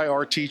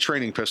SIRT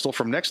training pistol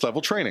from Next Level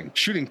Training.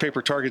 Shooting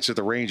paper targets at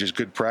the range is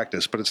good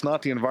practice, but it's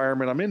not the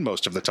environment I'm in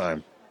most of the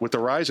time. With the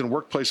rise in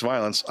workplace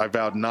violence, I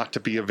vowed not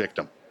to be a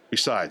victim.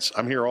 Besides,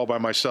 I'm here all by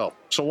myself,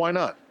 so why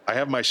not? I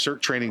have my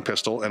CERT training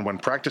pistol, and when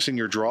practicing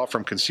your draw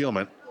from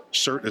concealment,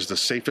 CERT is the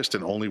safest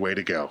and only way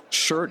to go.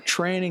 CERT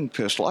training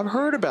pistol. I've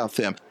heard about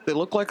them. They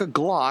look like a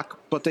Glock,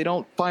 but they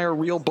don't fire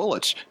real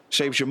bullets.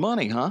 Saves you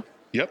money, huh?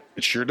 Yep,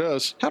 it sure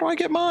does. How do I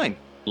get mine?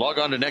 Log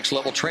on to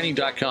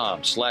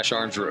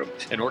nextleveltraining.com/armsroom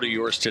and order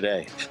yours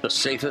today. The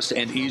safest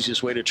and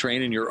easiest way to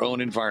train in your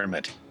own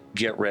environment.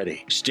 Get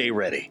ready. Stay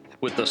ready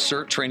with the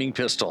CERT training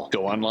pistol.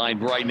 Go online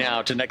right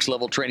now to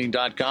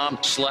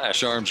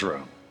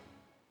nextleveltraining.com/armsroom.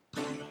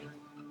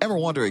 Ever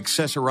want to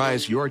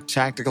accessorize your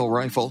tactical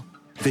rifle?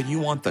 Then you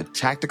want the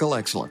tactical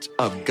excellence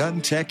of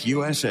GunTech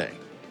USA.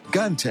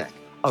 GunTech,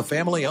 a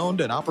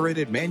family-owned and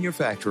operated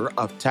manufacturer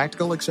of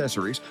tactical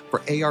accessories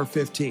for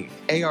AR-15,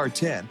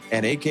 AR-10,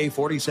 and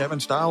AK-47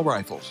 style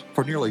rifles.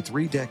 For nearly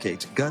 3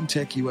 decades,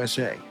 GunTech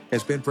USA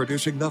has been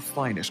producing the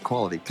finest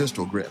quality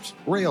pistol grips,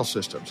 rail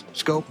systems,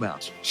 scope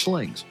mounts,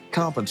 slings,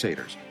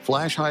 compensators,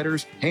 flash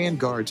hiders, hand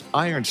guards,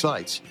 iron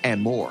sights,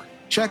 and more.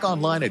 Check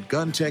online at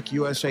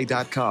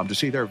GunTechUSA.com to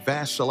see their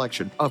vast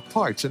selection of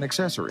parts and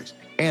accessories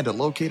and to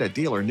locate a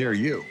dealer near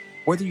you.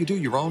 Whether you do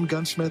your own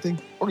gunsmithing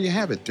or you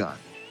have it done,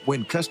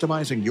 when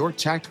customizing your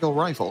tactical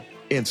rifle,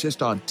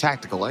 insist on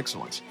tactical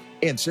excellence.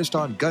 Insist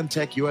on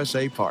GunTech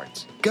USA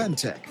parts.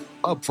 GunTech,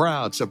 a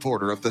proud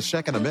supporter of the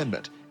Second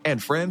Amendment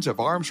and friends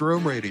of Arms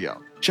Room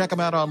Radio. Check them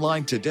out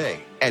online today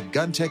at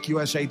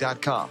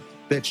GunTechUSA.com.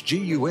 That's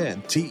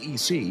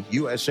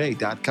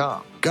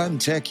GUNTECUSA.com.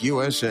 GunTech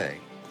USA.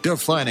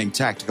 Defining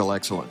tactical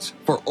excellence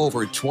for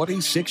over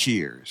 26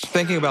 years.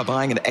 Thinking about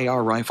buying an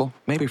AR rifle?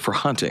 Maybe for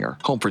hunting or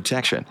home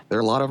protection. There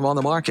are a lot of them on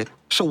the market.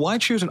 So why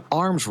choose an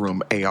Arms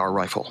Room AR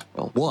rifle?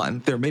 Well,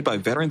 1, they're made by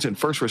veterans and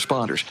first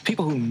responders,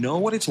 people who know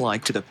what it's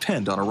like to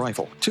depend on a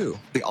rifle. 2,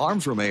 the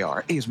Arms Room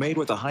AR is made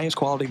with the highest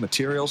quality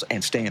materials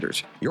and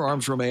standards. Your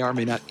Arms Room AR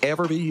may not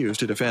ever be used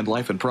to defend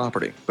life and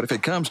property, but if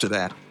it comes to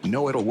that,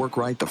 know it'll work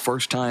right the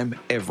first time,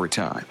 every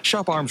time.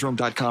 Shop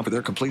armsroom.com for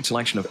their complete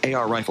selection of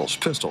AR rifles,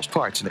 pistols,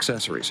 parts, and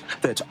accessories.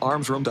 That's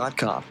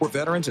armsroom.com, where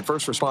veterans and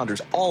first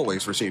responders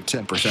always receive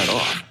 10%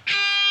 off.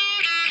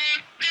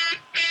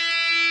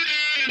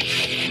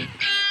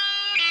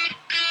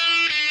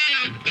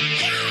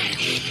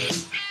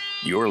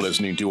 You're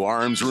listening to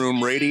Arms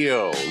Room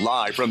Radio,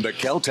 live from the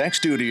Keltec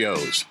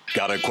studios.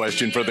 Got a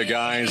question for the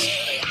guys?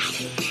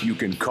 You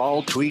can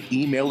call, tweet,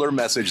 email, or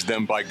message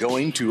them by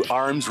going to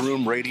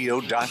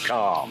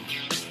armsroomradio.com.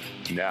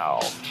 Now,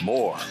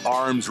 more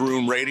Arms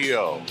Room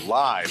Radio,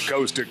 live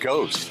coast to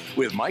coast,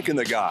 with Mike and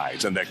the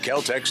guys in the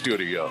Keltec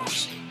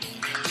studios.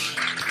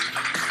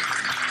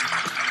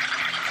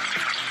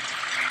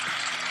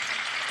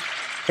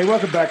 Hey,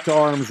 welcome back to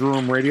Arms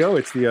Room Radio.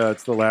 It's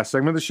the last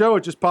segment of the show.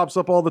 It just pops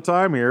up all the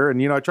time here,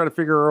 and I try to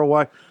figure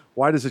out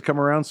why does it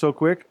come around so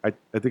quick. I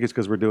think it's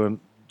because we're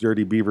doing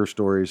dirty beaver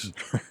stories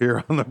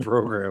here on the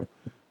program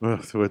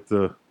with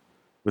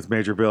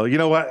Major Bill. You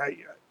know what?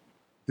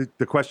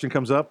 The question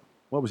comes up.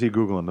 What was he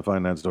Googling to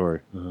find that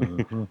story?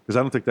 Because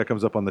I don't think that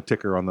comes up on the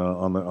ticker on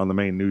the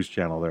main news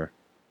channel there.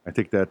 I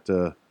think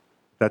that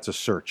that's a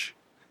search.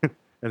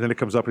 And then it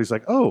comes up, and he's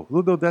like, "Oh,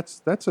 no,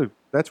 that's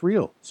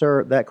real."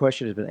 Sir, that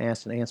question has been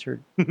asked and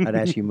answered. I'd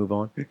ask you to move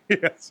on.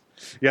 Yes.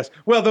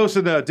 Well, those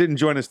that didn't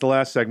join us the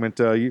last segment,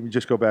 you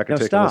just go back and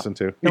take a listen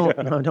to.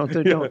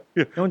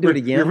 Don't do it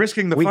again. You're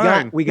risking the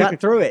fine. We got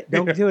through it.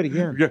 Don't do it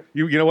again.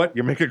 You know what?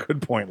 You make a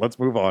good point. Let's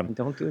move on.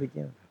 Don't do it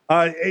again.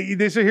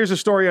 Here's a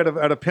story out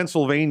of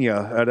Pennsylvania,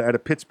 out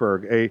of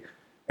Pittsburgh.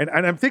 And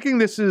I'm thinking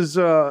this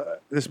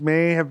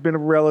may have been a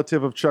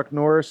relative of Chuck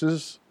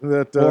Norris's.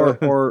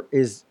 Or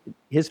is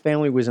his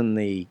family was in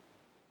the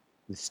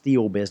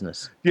steel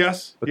business?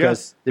 Yes,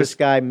 because this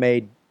guy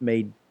made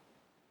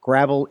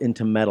gravel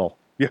into metal.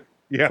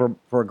 Yeah.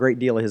 For a great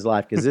deal of his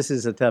life, because this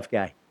is a tough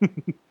guy.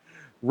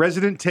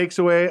 Resident takes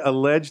away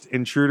alleged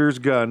intruder's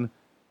gun,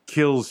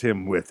 kills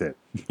him with it.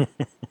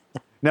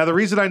 Now, the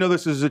reason I know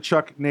this is a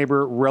Chuck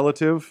neighbor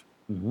relative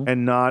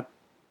and not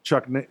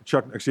Chuck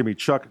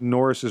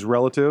Norris's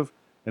relative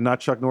and not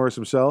Chuck Norris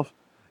himself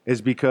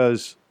is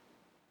because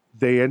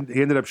he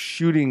ended up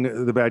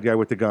shooting the bad guy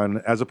with the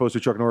gun, as opposed to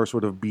Chuck Norris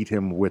would have beat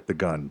him with the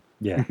gun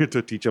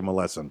to teach him a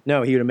lesson.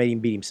 No, he would have made him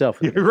beat himself.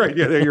 You're right.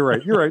 Yeah, you're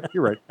right.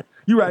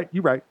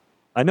 You're right.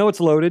 I know it's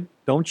loaded.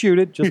 Don't shoot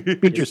it. Just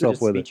beat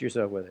yourself with it. Beat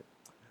yourself with it.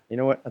 You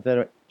know what? I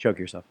thought choke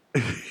yourself.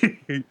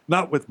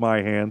 Not with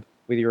my hand.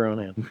 With your own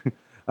hand.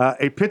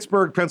 A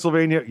Pittsburgh,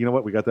 Pennsylvania. You know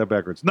what? We got that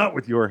backwards. Not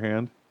with your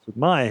hand. It's with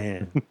my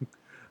hand.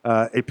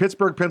 A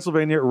Pittsburgh,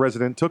 Pennsylvania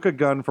resident took a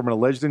gun from an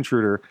alleged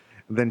intruder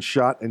and then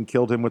shot and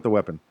killed him with the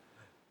weapon.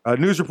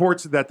 News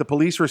reports that the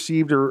police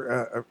received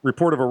a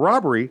report of a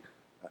robbery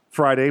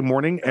Friday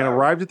morning and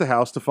arrived at the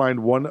house to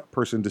find one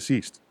person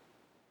deceased.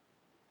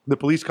 The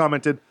police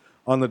commented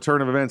on the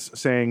turn of events,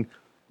 saying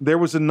there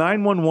was a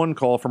 911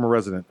 call from a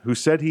resident who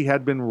said he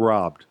had been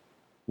robbed.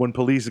 When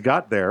police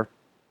got there,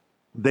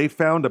 they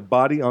found a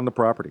body on the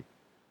property.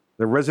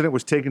 The resident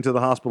was taken to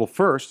the hospital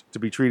first to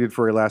be treated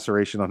for a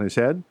laceration on his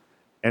head,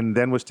 and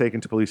then was taken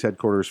to police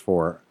headquarters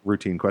for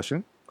routine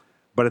questioning.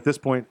 But at this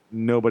point,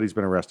 nobody's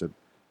been arrested.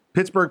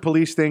 Pittsburgh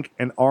police think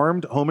an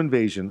armed home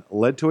invasion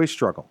led to a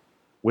struggle,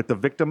 with the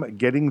victim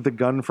getting the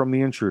gun from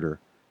the intruder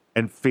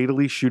and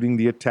fatally shooting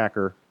the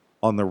attacker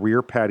on the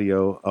rear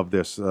patio of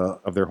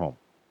their home.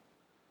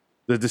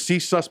 The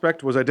deceased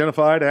suspect was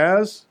identified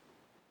as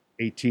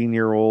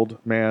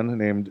 18-year-old man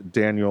named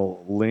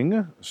Daniel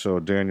Ling. So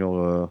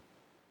Daniel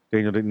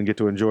didn't get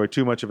to enjoy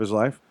too much of his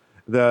life.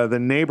 The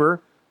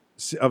neighbor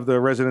of the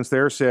residence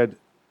there said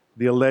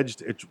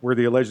where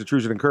the alleged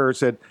intrusion occurred,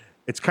 said,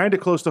 "It's kind of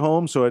close to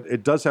home, so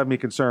it does have me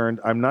concerned.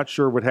 I'm not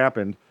sure what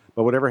happened,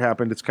 but whatever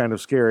happened, it's kind of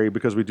scary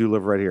because we do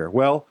live right here."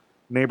 Well,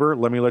 neighbor,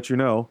 let me let you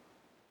know,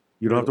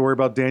 you don't have to worry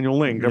about Daniel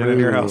Ling coming in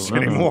your house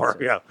anymore.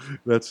 Yeah,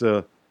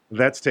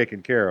 that's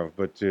taken care of.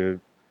 But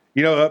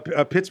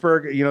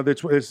Pittsburgh,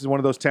 this is one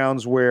of those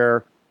towns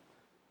where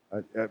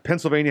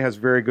Pennsylvania has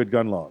very good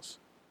gun laws,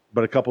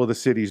 but a couple of the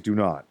cities do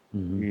not.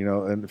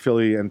 Mm-hmm. And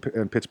Philly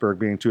and Pittsburgh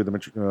being two of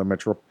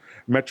the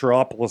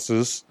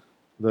metropolises,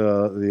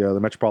 the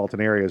metropolitan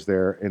areas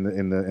there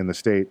in the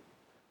state,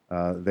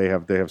 they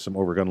have some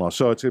overgun laws.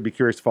 So it's going to be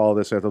curious to follow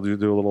this. They'll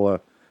do a little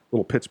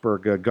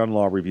Pittsburgh gun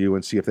law review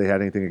and see if they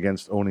had anything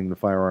against owning the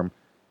firearm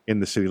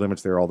in the city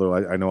limits there. Although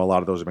I know a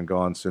lot of those have been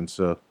gone since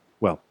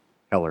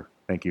Heller.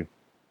 Thank you,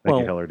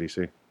 Heller,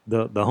 DC.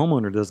 The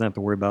homeowner doesn't have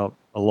to worry about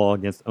a law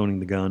against owning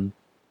the gun.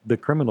 The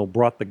criminal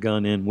brought the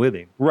gun in with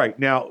him. Right.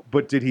 Now,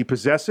 but did he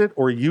possess it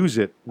or use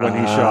it when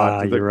he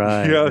shot? You're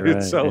right. Yeah, you're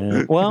right. So,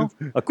 yeah. Well,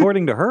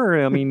 according to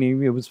her, I mean,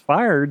 it was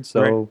fired,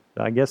 so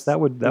right. I guess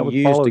that would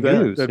Used follow to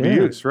gun. use. That'd be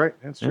used, right?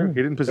 That's true. He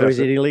didn't possess So is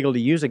it. it illegal to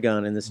use a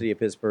gun in the city of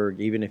Pittsburgh,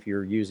 even if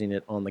you're using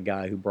it on the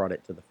guy who brought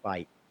it to the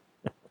fight?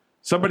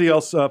 Somebody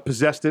else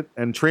possessed it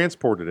and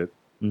transported it.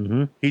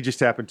 Mm-hmm. He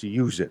just happened to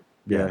use it.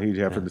 Yeah, he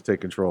happened to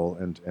take control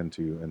and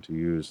to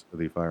use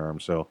the firearm.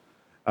 So,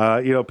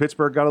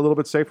 Pittsburgh got a little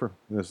bit safer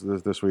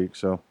this week.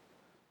 So,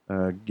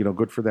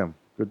 good for them.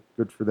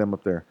 Good for them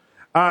up there.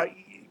 I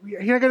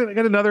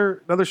got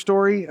another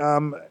story.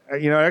 I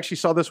actually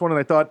saw this one and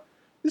I thought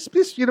this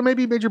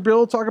maybe Major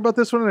Bill talk about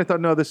this one, and I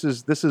thought no, this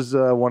is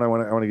one I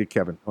want to get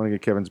Kevin. I want to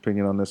get Kevin's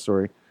opinion on this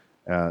story.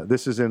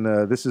 This is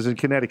in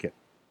Connecticut.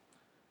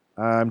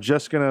 I'm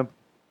just gonna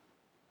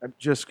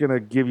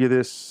give you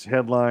this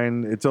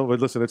headline. It's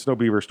no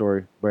Beaver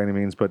story by any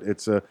means, but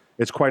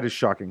it's quite as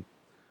shocking.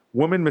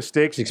 Woman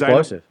mistakes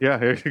explosive. Yeah,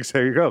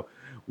 there you go.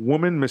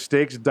 Woman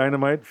mistakes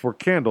dynamite for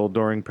candle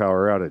during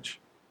power outage.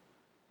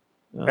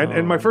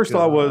 And my first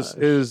thought was,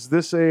 is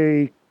this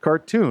a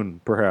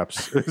cartoon?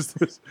 Perhaps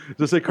is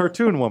this a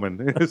cartoon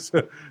woman?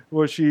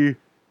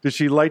 Did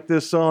she light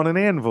this on an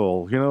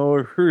anvil?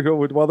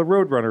 While the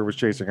Roadrunner was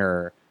chasing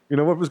her.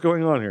 What was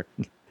going on here?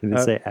 Did it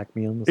say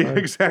Acme on the side?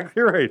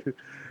 Exactly right.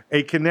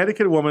 A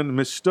Connecticut woman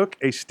mistook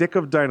a stick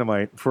of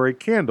dynamite for a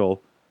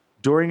candle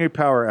during a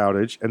power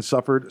outage and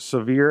suffered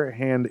severe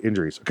hand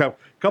injuries. A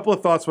couple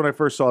of thoughts when I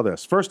first saw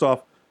this. First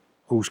off,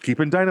 who's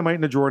keeping dynamite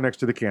in a drawer next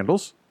to the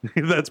candles?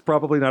 That's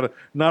probably not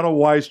a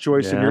wise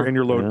choice in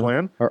your load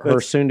plan.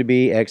 Her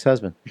soon-to-be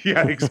ex-husband.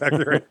 Yeah,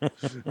 exactly right.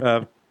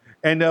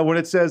 And when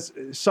it says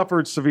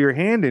suffered severe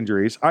hand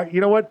injuries, you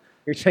know what?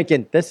 You're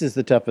thinking, this is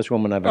the toughest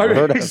woman I've ever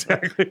heard of.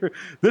 Exactly.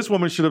 This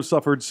woman should have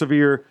suffered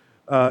severe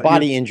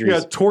body injuries.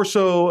 Yeah,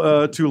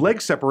 torso to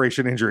leg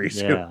separation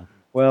injuries. Yeah.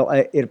 Well,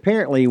 it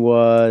apparently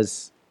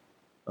was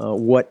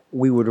what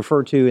we would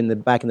refer to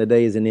back in the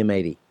day as an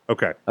M80.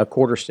 Okay. A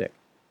quarter stick.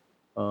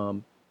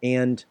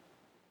 And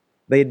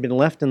they had been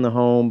left in the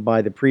home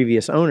by the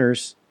previous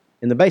owners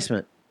in the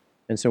basement.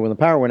 And so when the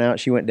power went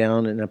out, she went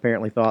down and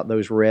apparently thought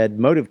those red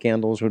motive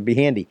candles would be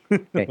handy.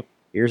 Okay,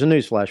 here's a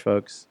newsflash,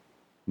 folks.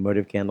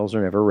 Motive candles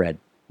are never red.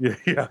 Yeah,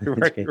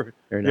 right.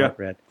 They're not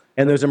red.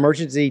 And those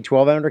emergency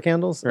 12-hour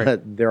candles,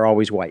 they're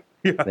always white.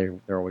 Yeah.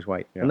 They're always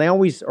white. Yeah. And they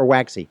always are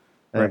waxy.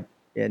 Right.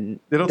 And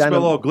they don't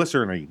smell all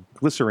glycerin-y.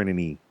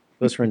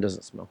 Glycerin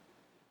doesn't smell.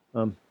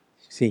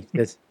 See,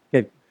 that's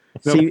Kevin,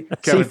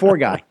 C4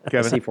 guy.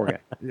 Kevin, C4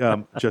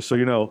 guy. Just so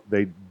you know,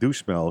 they do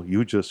smell.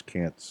 You just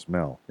can't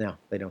smell. No,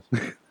 they don't.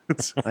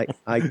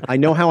 I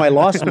know how I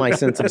lost my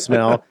sense of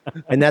smell,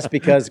 and that's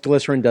because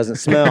glycerin doesn't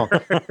smell.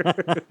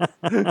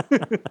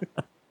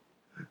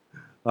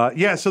 So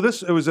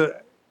it was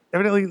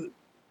evidently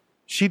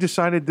she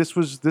decided this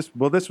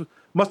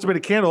must have been a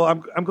candle.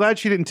 I'm glad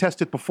she didn't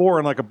test it before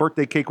on like a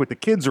birthday cake with the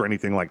kids or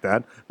anything like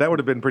that. That would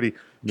have been pretty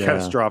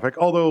catastrophic.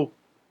 Although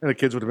the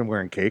kids would have been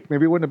wearing cake,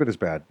 maybe it wouldn't have been as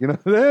bad.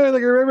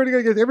 Like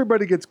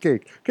everybody gets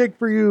cake. Cake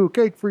for you.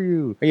 Cake for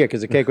you. Yeah,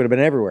 because the cake would have been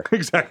everywhere.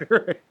 Exactly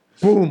right.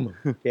 Boom,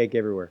 cake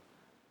everywhere.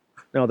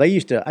 No, they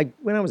used to.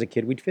 When I was a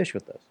kid, we'd fish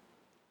with those.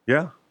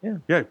 Yeah. Yeah.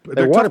 Yeah.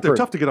 They're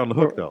tough to get on the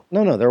hook, though.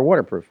 No, they're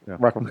waterproof. Yeah.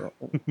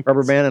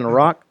 Rubber band and a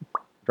rock,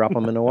 drop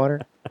them in the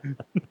water.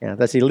 Yeah,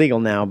 that's illegal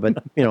now.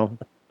 But,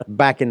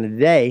 back in the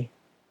day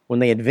when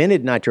they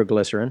invented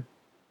nitroglycerin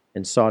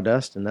and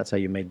sawdust, and that's how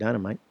you made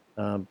dynamite,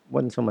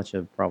 wasn't so much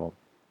a problem.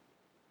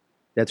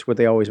 That's what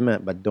they always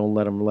meant, but don't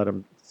let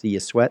them see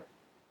you sweat.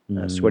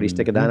 A sweaty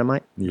stick of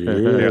dynamite.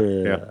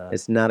 Yeah.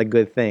 It's not a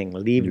good thing.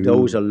 Leave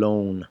those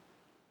alone.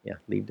 Yeah,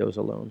 leave those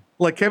alone.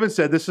 Like Kevin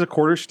said, this is a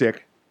quarter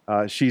stick.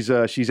 She's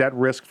at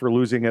risk for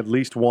losing at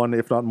least one,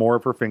 if not more,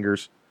 of her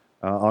fingers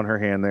on her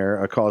hand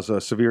there, cause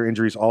severe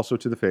injuries also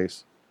to the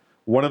face.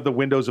 One of the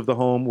windows of the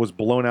home was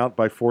blown out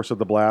by force of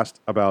the blast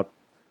about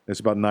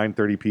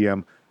 9:30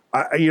 p.m.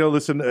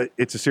 Listen,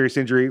 it's a serious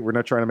injury. We're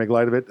not trying to make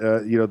light of it.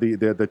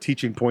 The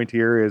teaching point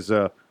here is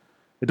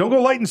don't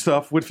go lighting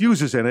stuff with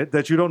fuses in it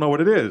that you don't know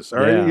what it is. All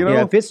right,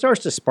 if it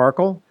starts to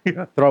sparkle,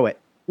 throw it.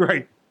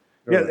 Right.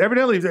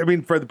 Evidently, I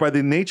mean, by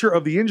the nature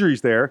of the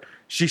injuries there,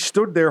 she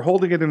stood there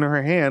holding it in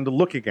her hand,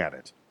 looking at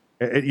it,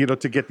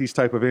 to get these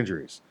type of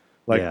injuries.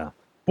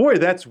 Boy,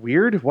 that's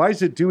weird. Why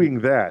is it doing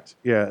that?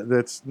 Yeah,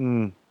 that's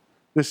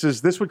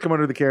this would come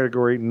under the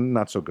category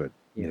not so good.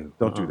 Yeah,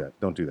 don't do that.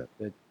 Don't do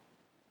that.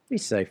 Be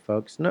safe,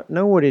 folks.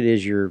 Know what it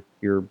is you're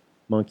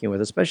monkeying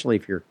with, especially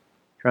if you're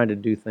trying to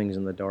do things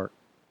in the dark.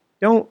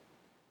 Don't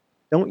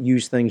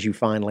use things you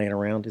find laying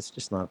around. It's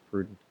just not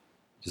prudent.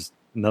 Just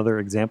another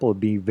example of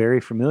being very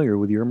familiar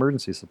with your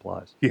emergency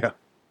supplies.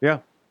 Yeah,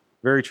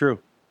 very true,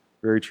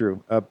 very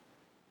true.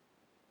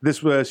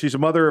 She's a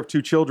mother of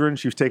 2 children.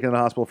 She was taken to the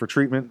hospital for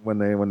treatment. When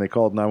they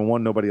called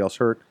 911, nobody else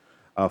hurt.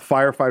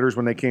 Firefighters,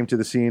 when they came to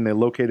the scene, they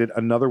located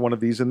another one of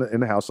these in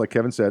the house, like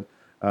Kevin said,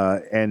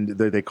 and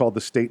they called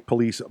the state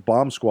police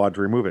bomb squad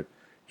to remove it.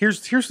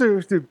 Here's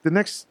the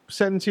next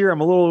sentence here.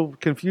 I'm a little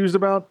confused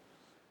about.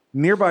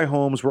 Nearby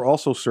homes were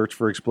also searched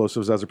for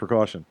explosives as a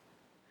precaution.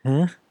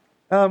 Huh?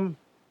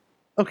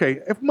 Okay,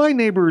 if my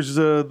neighbor's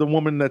the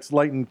woman that's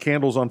lighting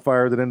candles on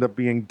fire that end up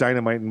being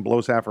dynamite and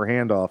blows half her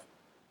hand off,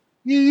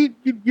 you're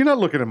not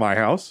looking at my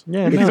house.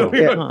 Yeah, no.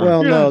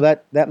 No,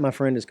 that my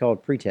friend is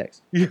called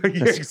pretext. Yeah,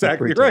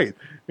 exactly right.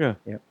 Yeah.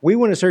 We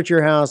want to search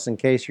your house in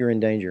case you're in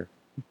danger.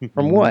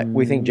 From what?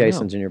 We think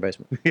Jason's in your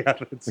basement. Yeah,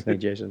 we think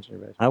Jason's in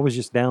your basement. I was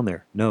just down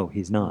there. No,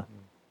 he's not.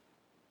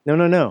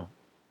 No.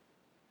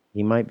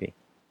 He might be.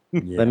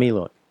 Let me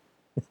look.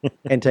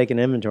 And take an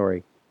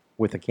inventory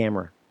with a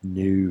camera.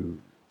 No.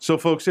 So,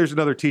 folks, here's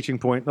another teaching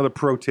point, another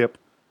pro tip.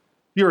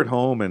 You're at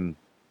home and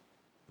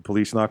the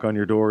police knock on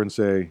your door and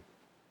say,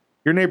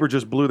 your neighbor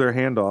just blew their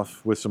hand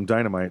off with some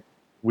dynamite.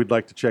 We'd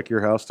like to check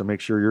your house to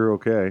make sure you're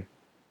okay.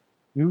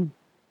 You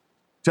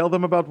tell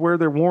them about where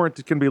their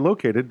warrant can be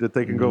located that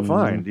they can go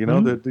find.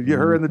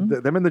 Her and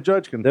them and the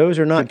judge can. Those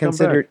are not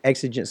considered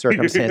exigent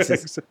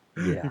circumstances.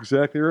 Yeah.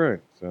 Exactly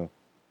right. So,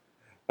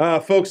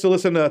 folks, so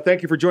listen,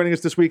 thank you for joining us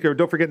this week.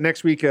 Don't forget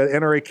next week,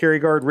 NRA Carry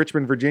Guard,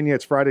 Richmond, Virginia.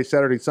 It's Friday,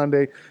 Saturday,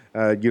 Sunday.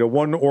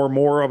 One or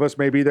more of us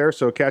may be there,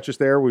 so catch us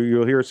there.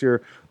 You'll hear us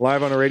here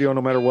live on the radio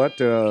no matter what.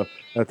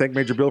 Thank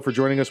Major Bill for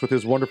joining us with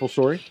his wonderful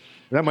story.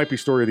 That might be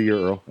Story of the Year,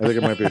 Earl. I think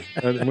it might be.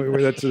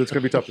 That's going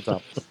to be tough to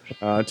top.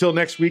 Until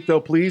next week, though,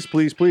 please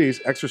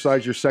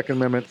exercise your Second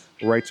Amendment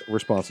rights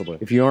responsibly.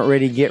 If you aren't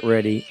ready, get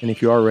ready. And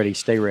if you are ready,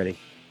 stay ready.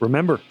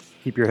 Remember,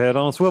 keep your head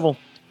on a swivel.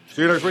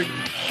 See you next week.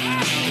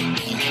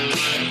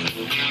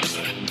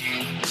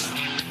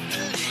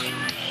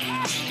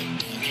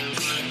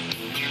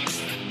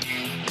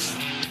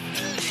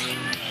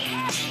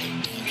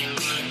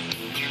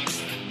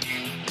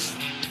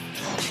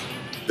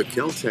 The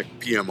Kel-Tec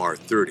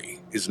PMR-30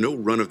 is no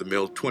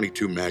run-of-the-mill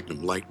 .22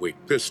 Magnum lightweight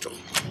pistol,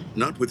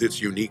 not with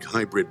its unique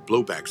hybrid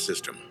blowback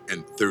system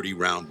and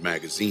 30-round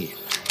magazine.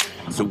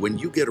 So when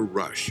you get a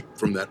rush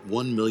from that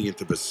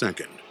 1/1,000,000th of a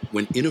second,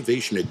 when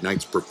innovation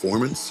ignites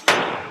performance,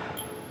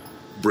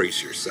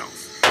 brace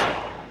yourself.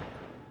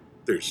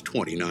 There's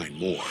 29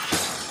 more.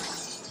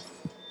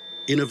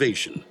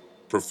 Innovation,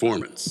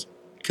 performance,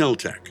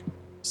 Kel-Tec.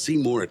 See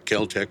more at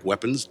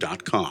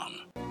keltecweapons.com.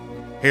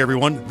 Hey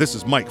everyone, this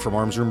is Mike from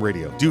Arms Room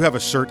Radio. Do you have a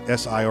SIRT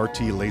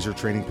SIRT laser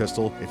training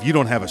pistol? If you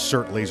don't have a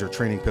SIRT laser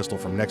training pistol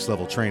from Next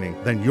Level Training,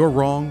 then you're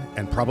wrong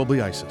and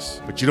probably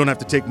ISIS. But you don't have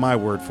to take my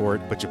word for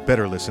it, but you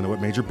better listen to what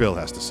Major Bill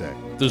has to say.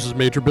 This is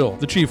Major Bill,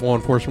 the Chief Law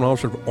Enforcement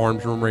Officer of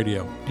Arms Room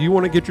Radio. Do you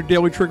want to get your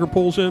daily trigger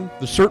pulls in?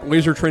 The SIRT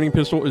laser training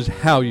pistol is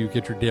how you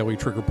get your daily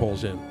trigger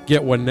pulls in.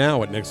 Get one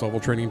now at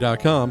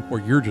nextleveltraining.com, or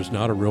you're just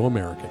not a real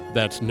American.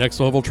 That's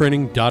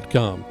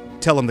nextleveltraining.com.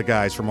 Tell them the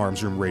guys from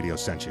Arms Room Radio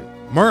sent you.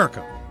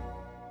 America!